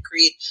we can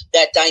create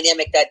that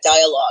dynamic, that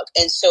dialogue.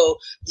 And so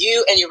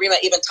you and Yarima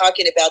even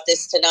talking about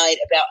this tonight,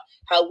 about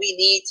how we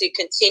need to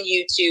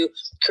continue to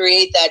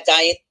create that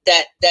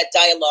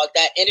dialogue,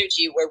 that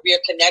energy where we're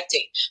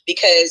connecting,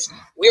 because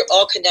we're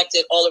all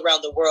connected all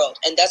around the world.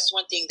 And that's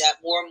one thing that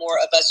more and more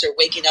of us are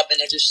waking up and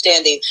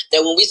understanding,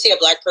 that when we see a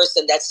Black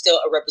person, that's still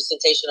a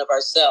representation of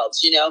ourselves,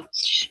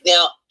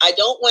 Now, I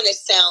don't want to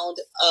sound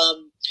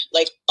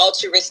like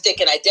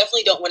altruistic, and I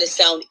definitely don't want to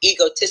sound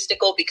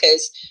egotistical,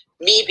 because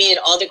me being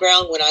on the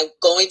ground, when I'm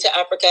going to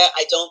Africa,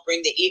 I don't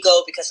bring the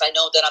ego, because I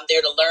know that I'm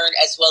there to learn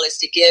as well as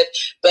to give.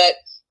 But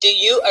do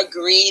you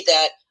agree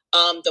that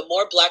the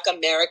more Black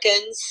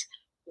Americans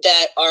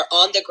that are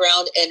on the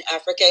ground in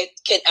Africa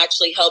can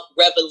actually help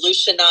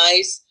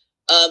revolutionize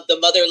the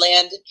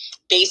motherland,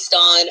 based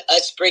on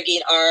us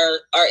bringing our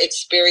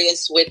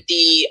experience with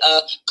the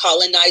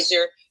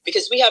colonizer?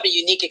 Because we have a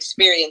unique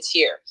experience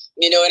here,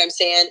 you know what I'm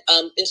saying?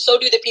 And so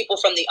do the people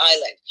from the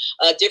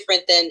island,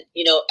 different than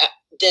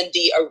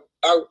the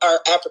our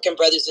African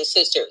brothers and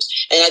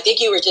sisters. And I think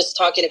you were just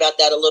talking about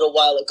that a little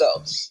while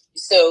ago.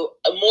 So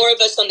more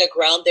of us on the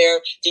ground there,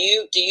 do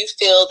you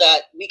feel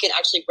that we can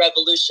actually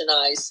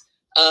revolutionize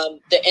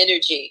the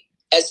energy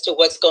as to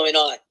what's going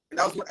on? And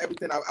that was what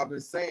everything I've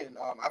been saying.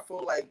 I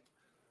feel like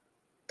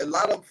a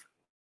lot of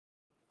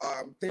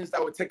things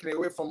that were taken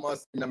away from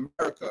us in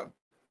America,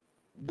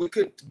 we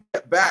could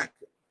get back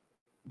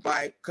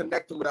by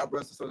connecting with our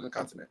brothers and sisters on the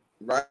continent,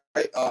 right?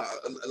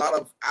 A lot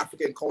of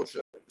African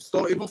culture.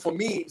 So even for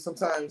me,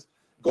 sometimes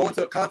going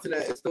to the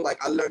continent, it's still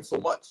like I learned so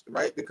much,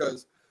 right?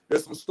 Because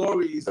there's some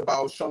stories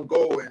about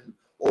Shango and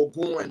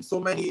Ogun and so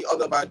many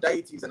other of our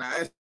deities and our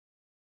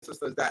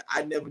ancestors that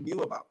I never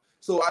knew about.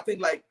 So I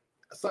think like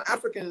some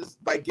Africans,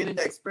 by getting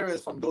the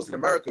experience from those in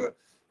America,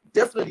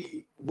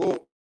 definitely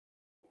will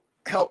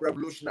help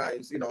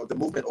revolutionize, the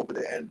movement over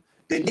there. And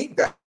they need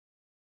that.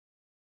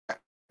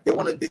 They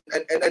want to,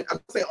 and I'm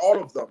not saying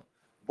all of them,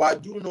 but I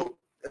do know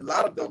a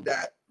lot of them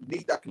that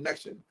need that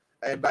connection.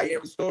 And by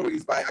hearing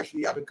stories, by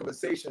actually having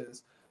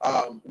conversations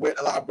with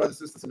a lot of brothers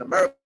and sisters in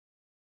America,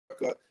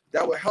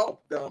 that will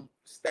help them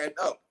stand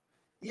up.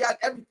 He had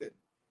everything.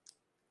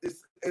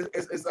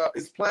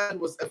 His plan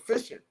was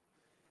efficient.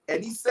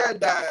 And he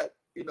said that,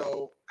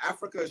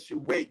 Africa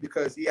should wait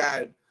because he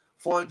had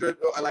 100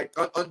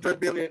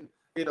 million,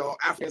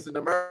 Africans in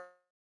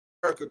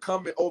America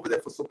coming over there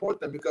for support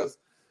them because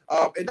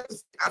and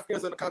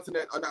Africans on the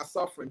continent are not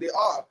suffering. They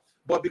are,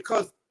 but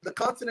because the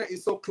continent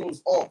is so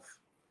closed off,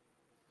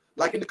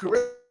 like in the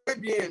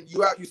Caribbean,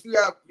 you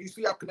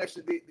still have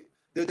connection.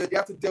 They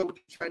have to deal with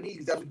the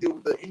Chinese. They have to deal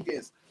with the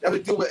Indians. They have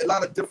to deal with a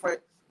lot of different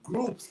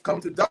groups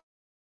come to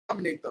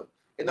dominate them.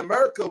 In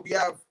America, we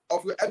have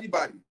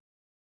everybody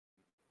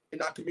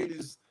in our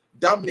communities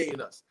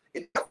dominating us.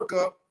 In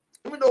Africa,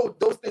 even though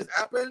those things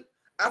happen,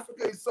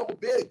 Africa is so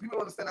big. People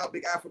don't understand how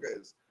big Africa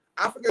is.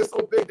 Africa is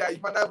so big that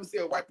you might not even see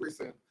a white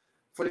person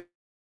for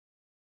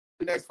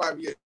the next 5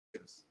 years,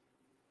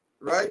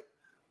 right?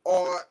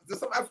 Or there's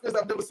some Africans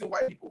that have never seen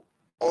white people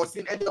or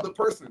seen any other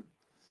person.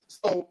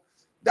 So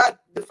that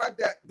the fact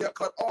that they're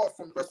cut off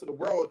from the rest of the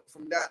world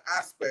from that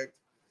aspect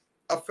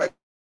affects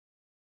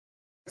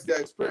their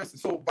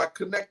experiences. So by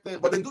connecting,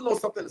 but they do know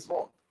something is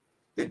wrong.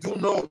 They do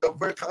know, they're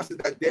very conscious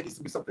that there needs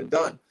to be something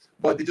done,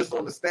 but they just don't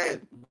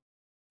understand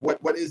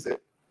what is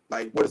it,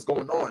 like what is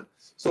going on.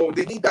 So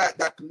they need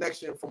that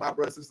connection from our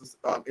brothers and sisters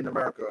in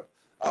America.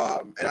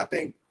 And I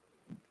think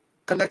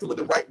connecting with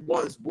the right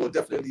ones will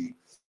definitely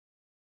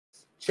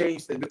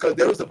change things because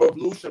there is a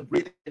revolution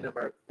breeding in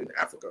America, in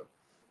Africa.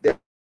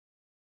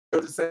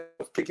 There's a sense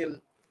of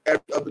kicking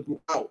every other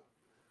group out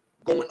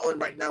going on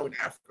right now in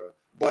Africa.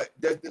 But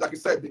like I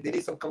said, they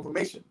need some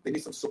confirmation. They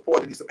need some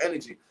support. They need some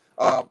energy.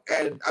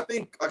 And I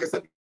think, like I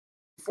said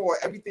before,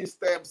 everything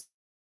stems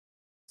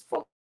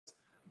from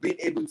being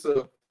able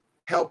to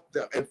help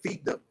them and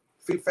feed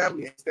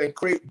families and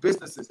create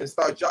businesses and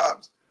start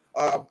jobs.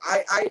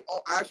 I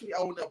actually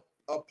own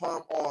a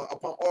palm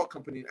oil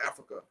company in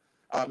Africa,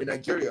 in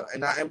Nigeria,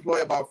 and I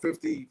employ about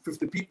 50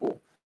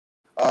 people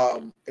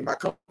in my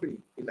company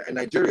in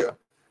Nigeria.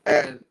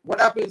 And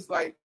what happens,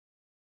 like,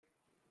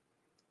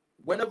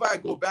 whenever I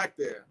go back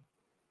there,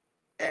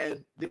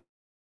 and the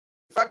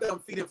fact that I'm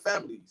feeding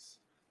families,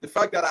 the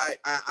fact that I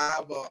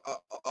have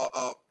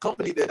a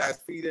company that is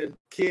feeding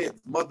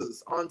kids,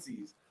 mothers,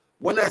 aunties,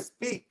 when I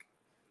speak,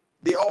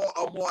 they all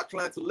are more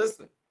inclined to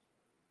listen,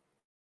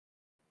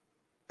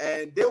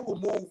 and they will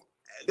move.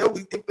 They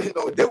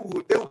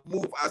will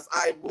move as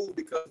I move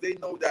because they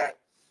know that,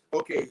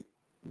 okay,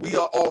 we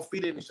are all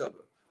feeding each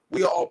other.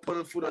 We are all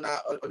putting food on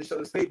each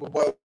other's table.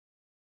 But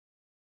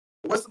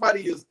when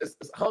somebody is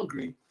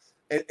hungry,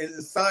 and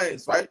it's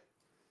science, right?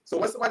 So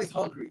when somebody's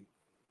hungry,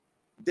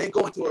 they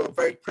go into a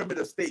very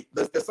primitive state.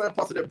 The certain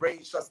parts of their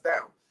brain shuts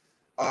down.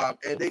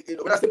 And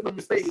when I say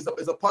primitive state,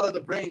 is a part of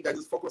the brain that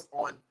is focused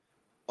on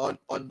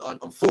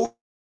food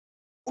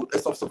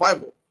and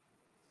survival.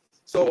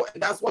 So,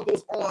 and that's what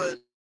goes on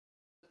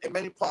in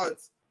many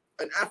parts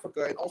in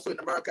Africa and also in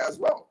America as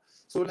well.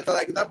 So,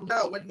 like example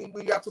now, when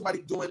you have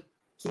somebody doing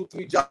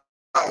 2-3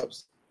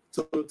 jobs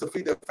to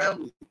feed their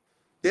family,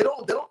 they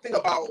don't think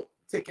about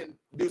taking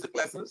music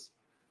lessons.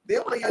 They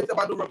don't want to hear anything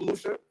about the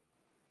revolution.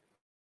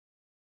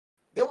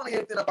 They want to hear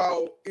anything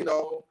about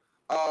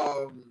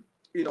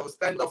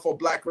standing up for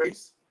Black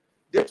race.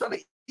 They're trying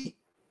to eat,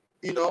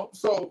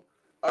 So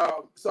I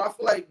feel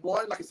like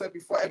one, like I said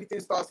before, everything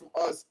starts from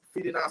us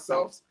feeding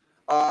ourselves,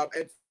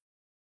 and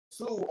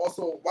two,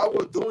 also while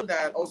we're doing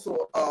that,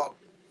 also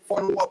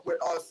follow up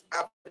with us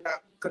after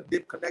that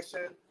deep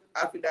connection,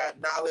 after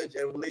that knowledge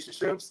and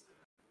relationships.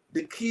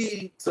 The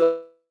key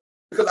to,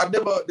 because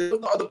there's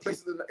no other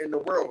places in the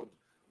world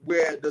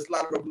where there's a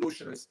lot of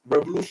revolutions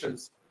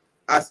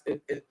as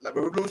like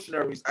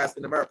revolutionaries as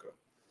in America.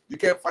 You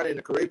can't find it in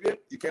the Caribbean.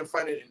 You can't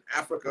find it in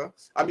Africa.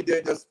 I mean,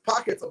 there's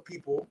pockets of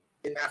people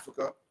in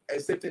Africa,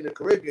 and same thing in the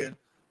Caribbean.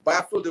 But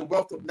I feel the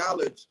wealth of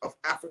knowledge of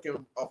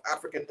African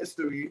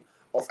history,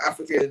 of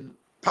African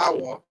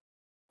power,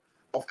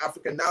 of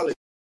African knowledge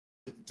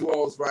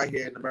dwells right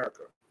here in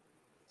America.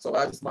 So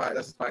that's just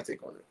my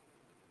take on it.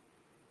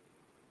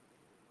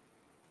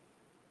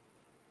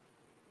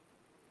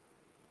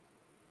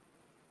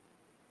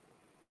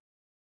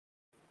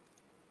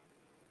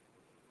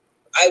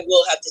 I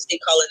will have to say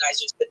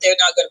colonizers, but they're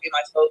not going to be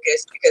my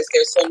focus because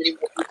there's so many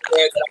more people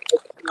there that I'm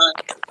focusing on.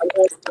 I'm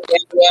going to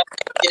Zambia,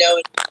 you know,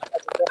 and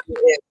that's what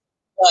it is.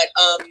 But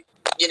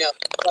you know,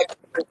 like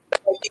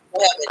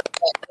people have it.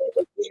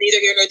 It's neither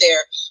here nor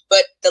there.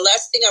 But the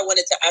last thing I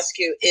wanted to ask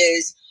you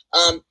is,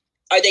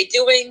 are they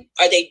doing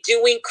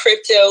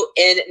crypto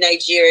in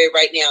Nigeria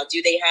right now?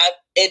 Do they have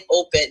it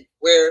open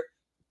where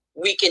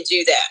we can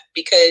do that?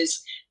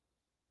 Because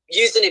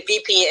using a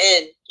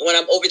VPN when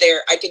I'm over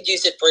there, I could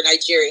use it for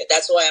Nigeria.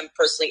 That's why I'm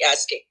personally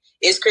asking.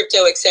 Is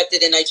crypto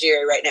accepted in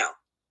Nigeria right now?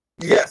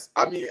 Yes.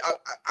 I mean,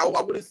 I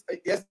wouldn't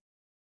say yes.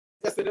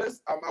 Yes, it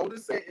is. I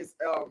wouldn't say it's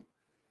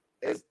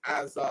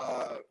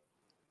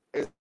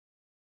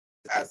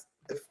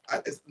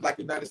like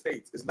the United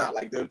States. It's not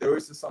like there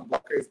is some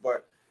blockades,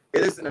 but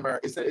it is in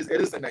America.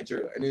 It is in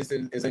Nigeria, and it's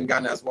in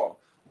Ghana as well.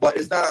 But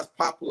it's not as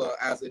popular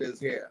as it is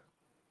here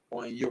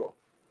or in Europe.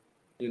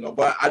 You know,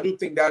 but I do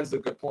think that is a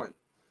good point.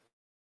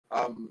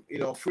 You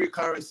know, free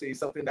currency is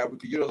something that we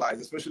could utilize,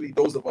 especially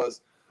those of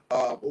us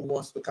who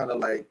wants to kind of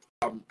like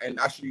and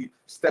actually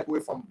step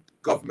away from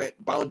government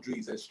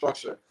boundaries and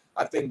structure.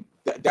 I think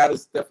that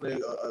is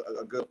definitely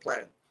a good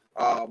plan.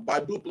 But I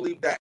do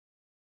believe that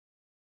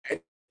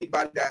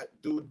anybody that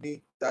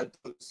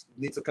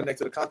needs to connect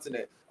to the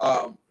continent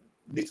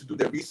need to do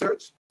their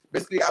research.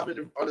 Basically, have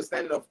an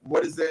understanding of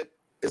what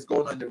is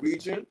going on in the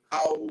region,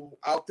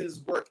 how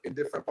things work in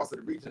different parts of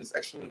the region is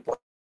extremely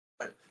important.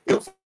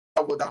 Even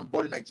when I'm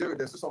born in Nigeria,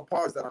 there's some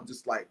parts that I'm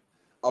just like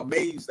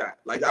amazed at.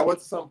 Like I went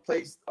to some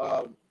place,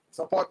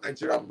 some part of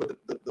Nigeria with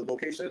the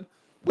location.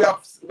 We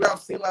have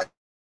seen like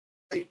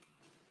it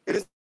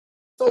is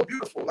so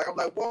beautiful. Like I'm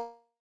like, whoa,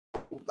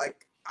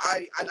 like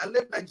I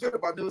live in Nigeria,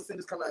 but I've never seen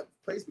this kind of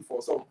place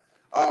before. So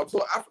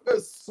so Africa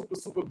is super,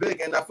 super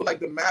big, and I feel like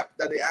the map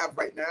that they have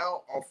right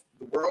now of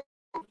the world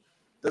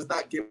does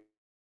not give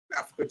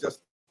Africa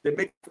just, they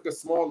make Africa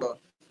smaller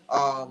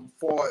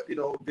for, you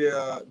know,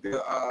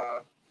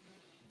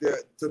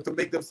 to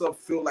make themselves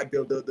feel like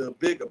they're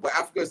bigger. But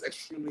Africa is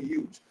extremely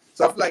huge.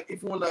 So I feel like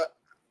if you want to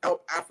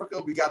help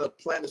Africa, we got to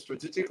plan it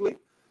strategically.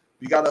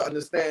 We got to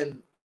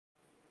understand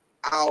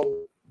how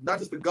not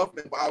just the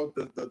government, but how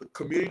the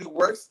community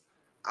works,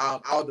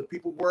 how the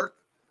people work,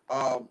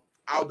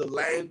 how the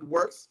land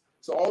works.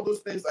 So all those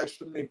things are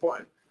extremely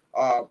important.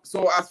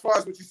 So as far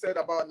as what you said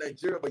about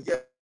Nigeria, but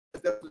yes,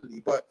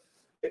 definitely. But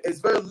it's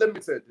very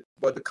limited.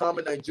 But the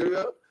common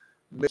Nigeria,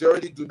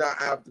 majority do not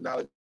have the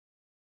knowledge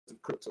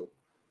of crypto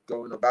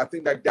going on. But I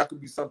think that could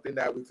be something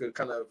that we could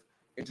kind of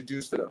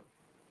introduce to them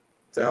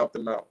to help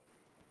them out.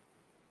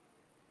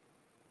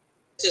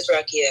 This is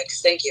Rocky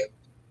X. Thank you.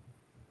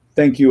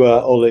 Thank you,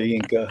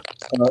 Olayinka.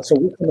 So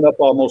we're coming up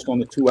almost on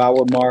the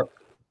 2-hour mark.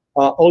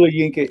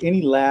 Olayinka,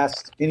 any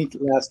last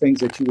things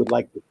that you would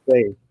like to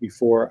say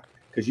before,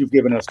 because you've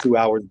given us 2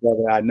 hours,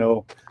 brother. I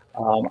know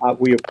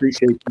we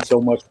appreciate you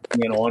so much for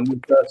being on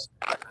with us,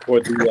 for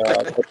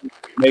the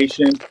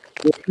information.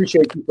 We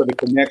appreciate you for the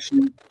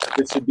connection.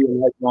 This should be a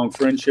lifelong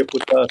friendship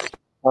with us.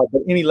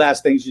 But any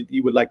last things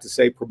you would like to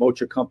say? Promote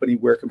your company.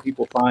 Where can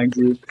people find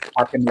you?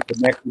 How can they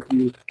connect with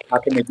you? How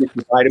can they get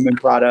your vitamin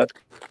product?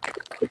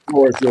 The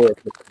floor is yours.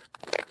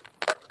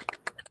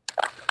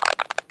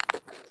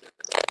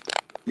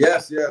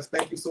 Yes.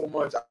 Thank you so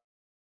much.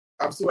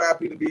 I'm so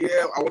happy to be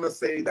here. I want to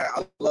say that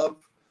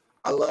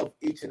I love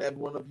each and every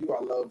one of you.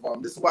 I love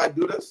this is why I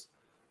do this.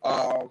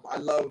 I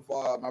love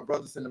my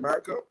brothers in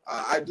America.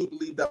 I do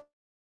believe that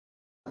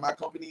my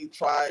company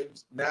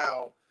thrives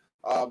now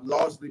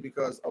largely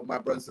because of my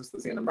brothers and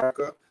sisters in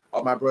America,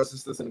 my brothers and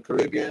sisters in the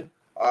Caribbean,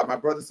 my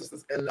brothers and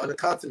sisters on the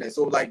continent.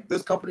 So like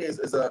this company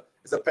is a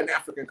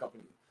Pan-African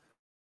company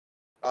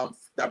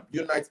that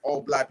unites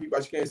all Black people.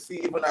 As you can see,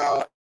 even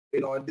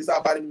and this is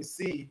our vitamin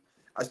C.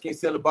 As you can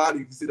see on the body,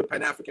 you can see the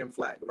Pan-African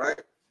flag,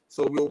 right?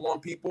 So we're one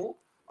people,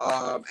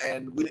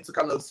 and we need to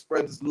kind of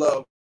spread this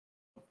love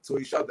to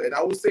each other. And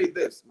I will say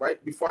this,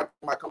 right, before I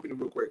put my company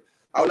real quick,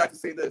 I would like to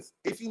say this.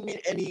 If you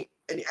meet any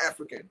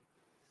African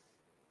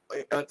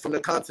from the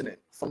continent,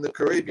 from the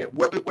Caribbean,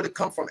 where they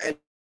come from, and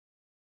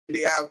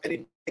they have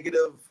any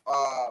negative,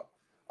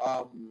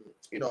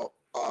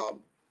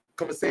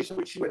 conversation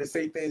with you, and they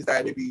say things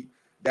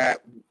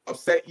that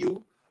upset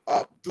you,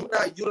 do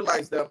not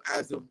utilize them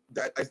as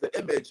the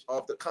image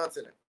of the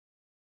continent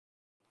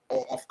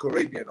or of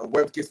Caribbean or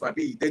wherever the case might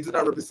be. They do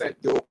not represent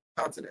your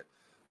continent.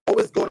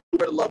 Always go to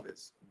where the love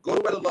is. Go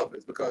to where the love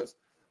is, because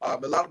a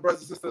lot of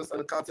brothers and sisters on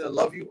the continent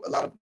love you. A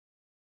lot of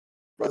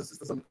brothers and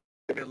sisters on the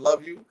Caribbean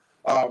love you.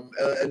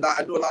 And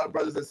I know a lot of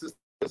brothers and sisters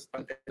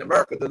in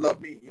America that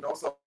love me.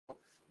 So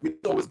we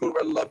always go to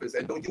where the love is,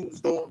 and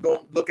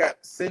don't look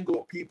at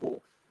single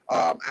people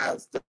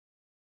as the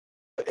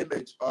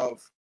image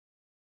of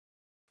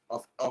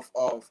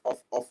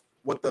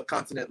what the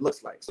continent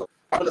looks like. So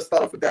I'm gonna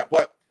start off with that.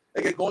 But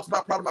again, going to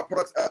my product, my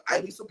products,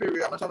 ID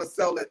Superior. I'm not trying to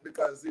sell it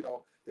because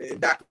they're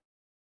not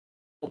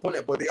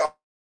component, but they are.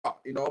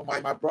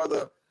 My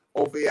brother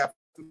over here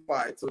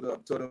testified to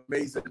the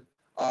amazing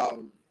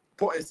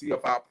potency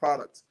of our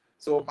products.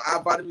 So my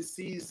vitamin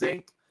C,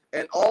 zinc,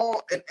 and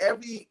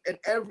every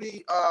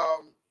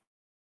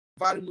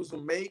vitamins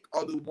we make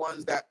are the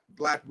ones that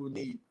Black will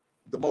need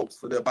the most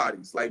for their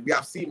bodies. Like we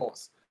have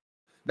CMOS.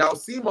 Now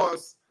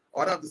CMOS,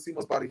 I don't have the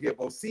CMOS body here,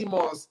 but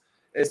CMOS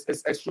is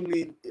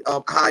extremely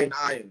high in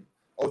iron.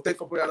 Oh, thank you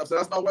for putting that up. So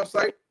that's my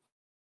website.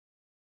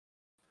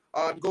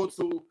 Go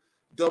to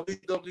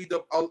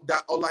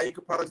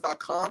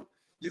www.olayinkaproducts.com.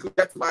 You can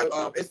get to my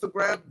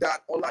Instagram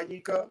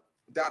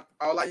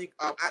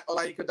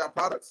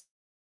 @olayinka.products.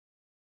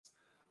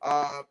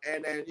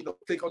 And then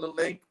click on the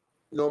link.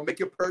 Make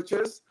your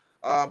purchase.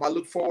 I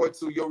look forward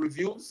to your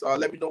reviews.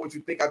 Let me know what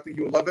you think. I think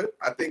you'll love it.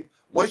 I think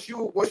once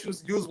you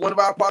use one of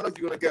our products,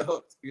 you're gonna get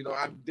hooked.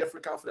 I'm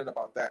definitely confident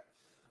about that.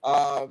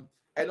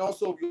 And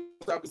also, if you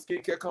have a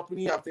skincare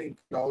company, I think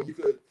you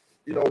could.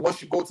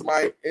 Once you go to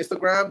my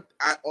Instagram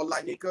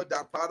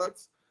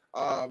 @olayinka.products,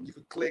 you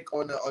can click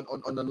on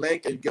the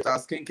link and you get our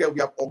skincare. We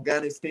have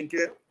organic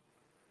skincare.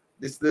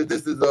 This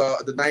is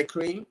the night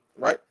cream,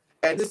 right?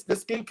 And this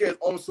skincare is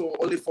also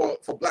only for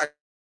Black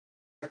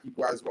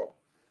people as well,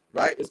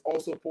 right? It's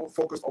also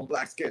focused on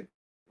Black skin,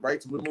 right?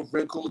 To remove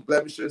wrinkles,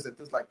 blemishes, and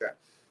things like that.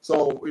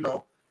 So,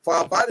 for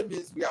our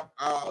vitamins, we have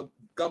our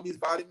gummies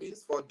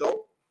vitamins for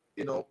adult.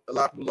 A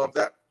lot of people love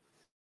that.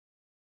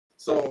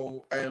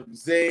 So,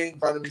 zinc,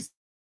 vitamin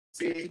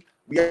C.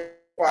 We have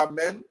for our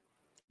men,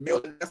 male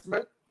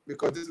investment,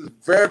 because this is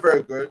very,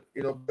 very good.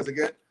 Because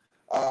again,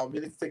 we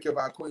need to take care of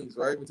our queens,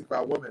 right? We take care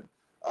of our women.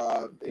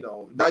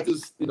 Not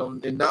just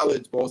in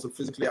knowledge, but also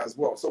physically as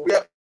well. So we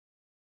have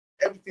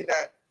everything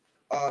that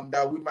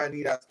we might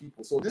need as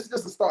people. So this is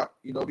just a start.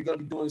 We're gonna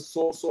be doing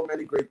so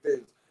many great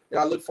things. And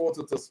I look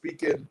forward to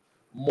speaking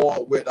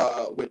more with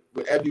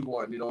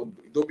everyone.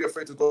 Don't be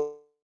afraid to go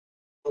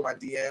to my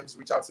DMs,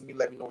 reach out to me,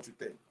 let me know what you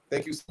think.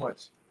 Thank you so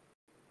much.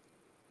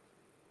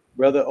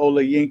 Brother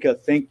Olayinka,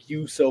 thank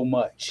you so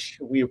much.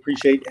 We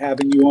appreciate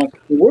having you on.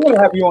 We're going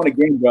to have you on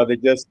again, brother,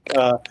 just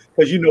because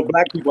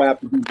Black people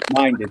have to be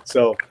minded.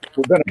 So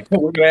we're gonna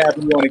have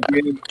you on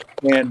again,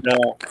 and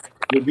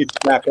we'll get you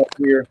back up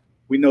here.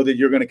 We know that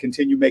you're going to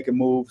continue making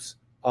moves.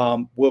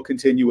 We'll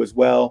continue as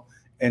well.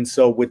 And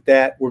so with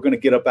that, we're going to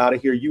get up out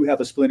of here. You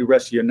have a splendid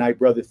rest of your night,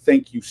 brother.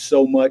 Thank you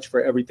so much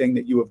for everything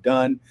that you have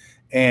done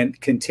and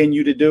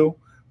continue to do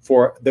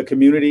for the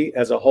community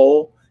as a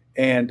whole.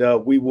 And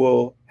we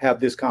will have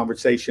this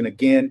conversation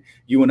again.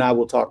 You and I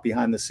will talk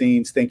behind the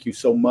scenes. Thank you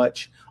so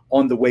much.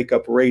 On the Wake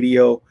Up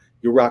Radio,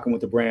 you're rocking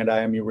with the brand. I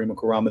am Yurima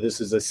Karama. This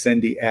is a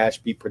Cindy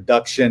Ashby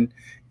production.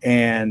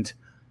 And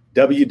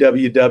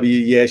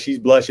www, she's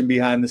blushing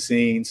behind the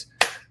scenes,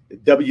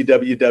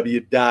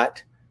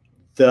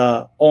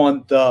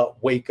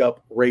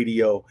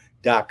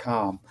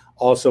 www.onthewakeupradio.com.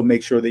 Also,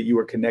 make sure that you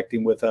are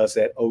connecting with us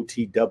at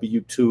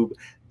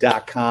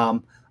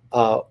otwtube.com.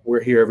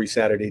 We're here every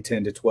Saturday,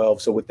 10 to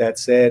 12. So with that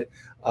said,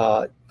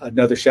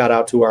 another shout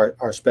out to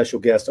our special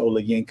guest,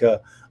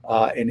 Olayinka,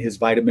 and his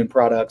vitamin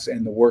products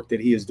and the work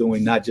that he is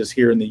doing, not just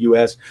here in the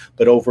U.S.,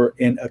 but over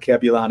in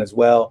Akebulon as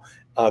well.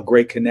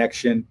 Great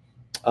connection.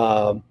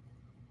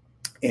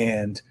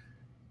 And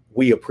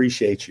we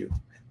appreciate you.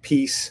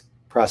 Peace,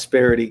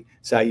 prosperity,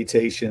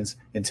 salutations.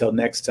 Until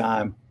next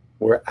time,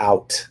 we're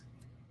out.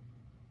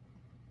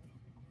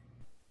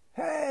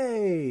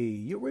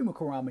 Hey, Yurima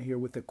Karama here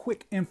with a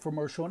quick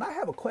infomercial, and I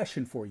have a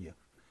question for you.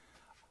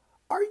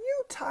 Are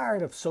you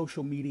tired of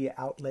social media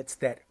outlets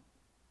that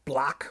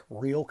block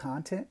real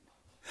content?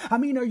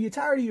 Are you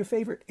tired of your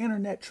favorite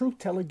internet truth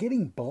teller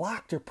getting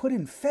blocked or put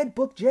in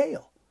FedBook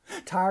jail?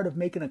 Tired of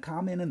making a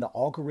comment and the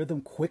algorithm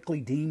quickly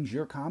deems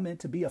your comment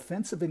to be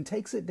offensive and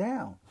takes it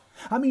down?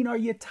 Are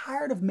you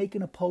tired of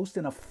making a post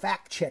and a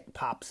fact check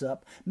pops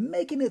up,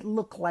 making it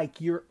look like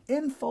your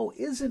info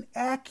isn't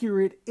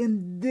accurate,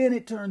 and then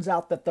it turns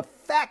out that the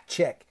fact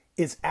check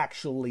is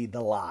actually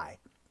the lie?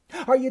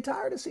 Are you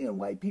tired of seeing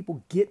white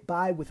people get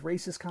by with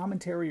racist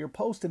commentary or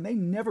posts and they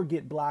never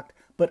get blocked,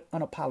 but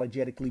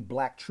unapologetically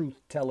Black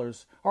truth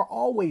tellers are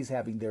always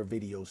having their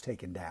videos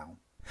taken down?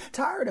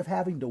 Tired of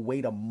having to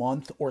wait a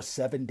month or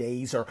 7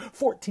 days or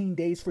 14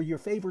 days for your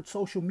favorite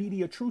social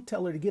media truth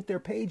teller to get their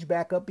page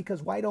back up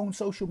because white-owned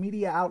social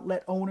media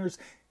outlet owners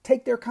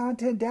take their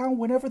content down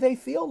whenever they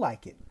feel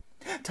like it?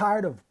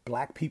 Tired of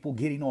Black people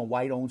getting on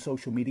white-owned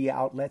social media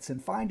outlets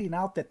and finding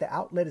out that the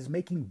outlet is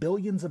making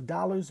billions of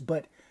dollars,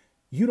 but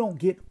you don't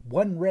get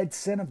 1 red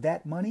cent of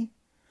that money?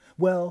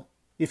 Well,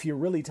 if you're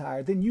really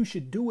tired, then you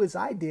should do as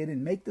I did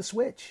and make the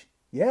switch.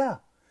 Yeah.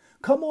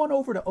 Come on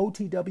over to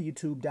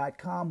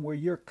otwtube.com where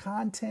your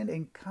content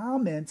and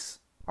comments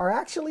are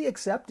actually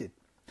accepted.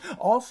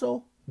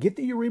 Also, get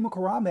the Yurima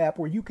Karama app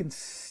where you can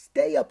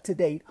stay up to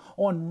date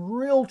on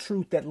real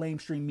truth that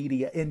lamestream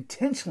media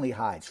intentionally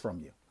hides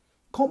from you.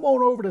 Come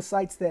on over to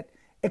sites that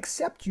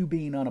accept you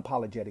being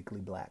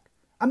unapologetically Black.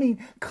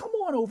 Come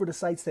on over to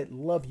sites that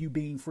love you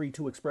being free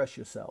to express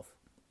yourself.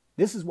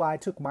 This is why I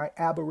took my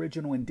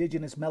Aboriginal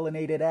Indigenous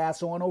melanated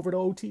ass on over to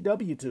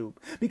OTWTube,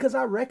 because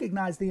I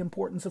recognize the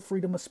importance of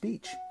freedom of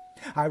speech.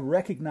 I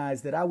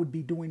recognize that I would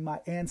be doing my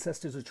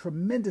ancestors a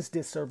tremendous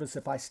disservice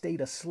if I stayed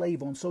a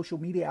slave on social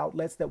media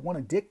outlets that want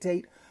to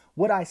dictate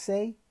what I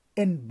say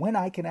and when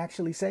I can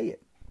actually say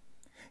it.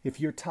 If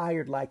you're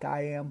tired like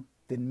I am,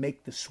 then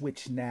make the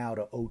switch now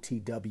to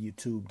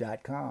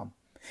otwtube.com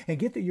and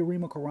get the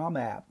Yurima Karama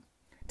app.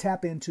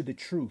 Tap into the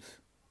truth,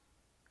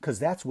 because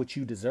that's what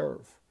you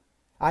deserve.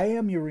 I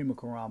am Yurima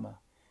Karama,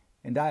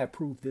 and I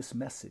approve this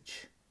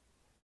message.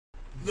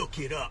 Look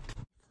it up.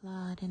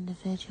 Flawed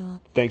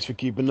individual. Thanks for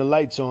keeping the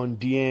lights on,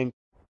 Deang.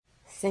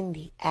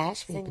 Cindy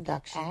Ashby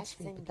Productions.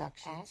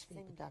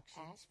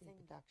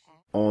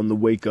 On the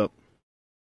wake up.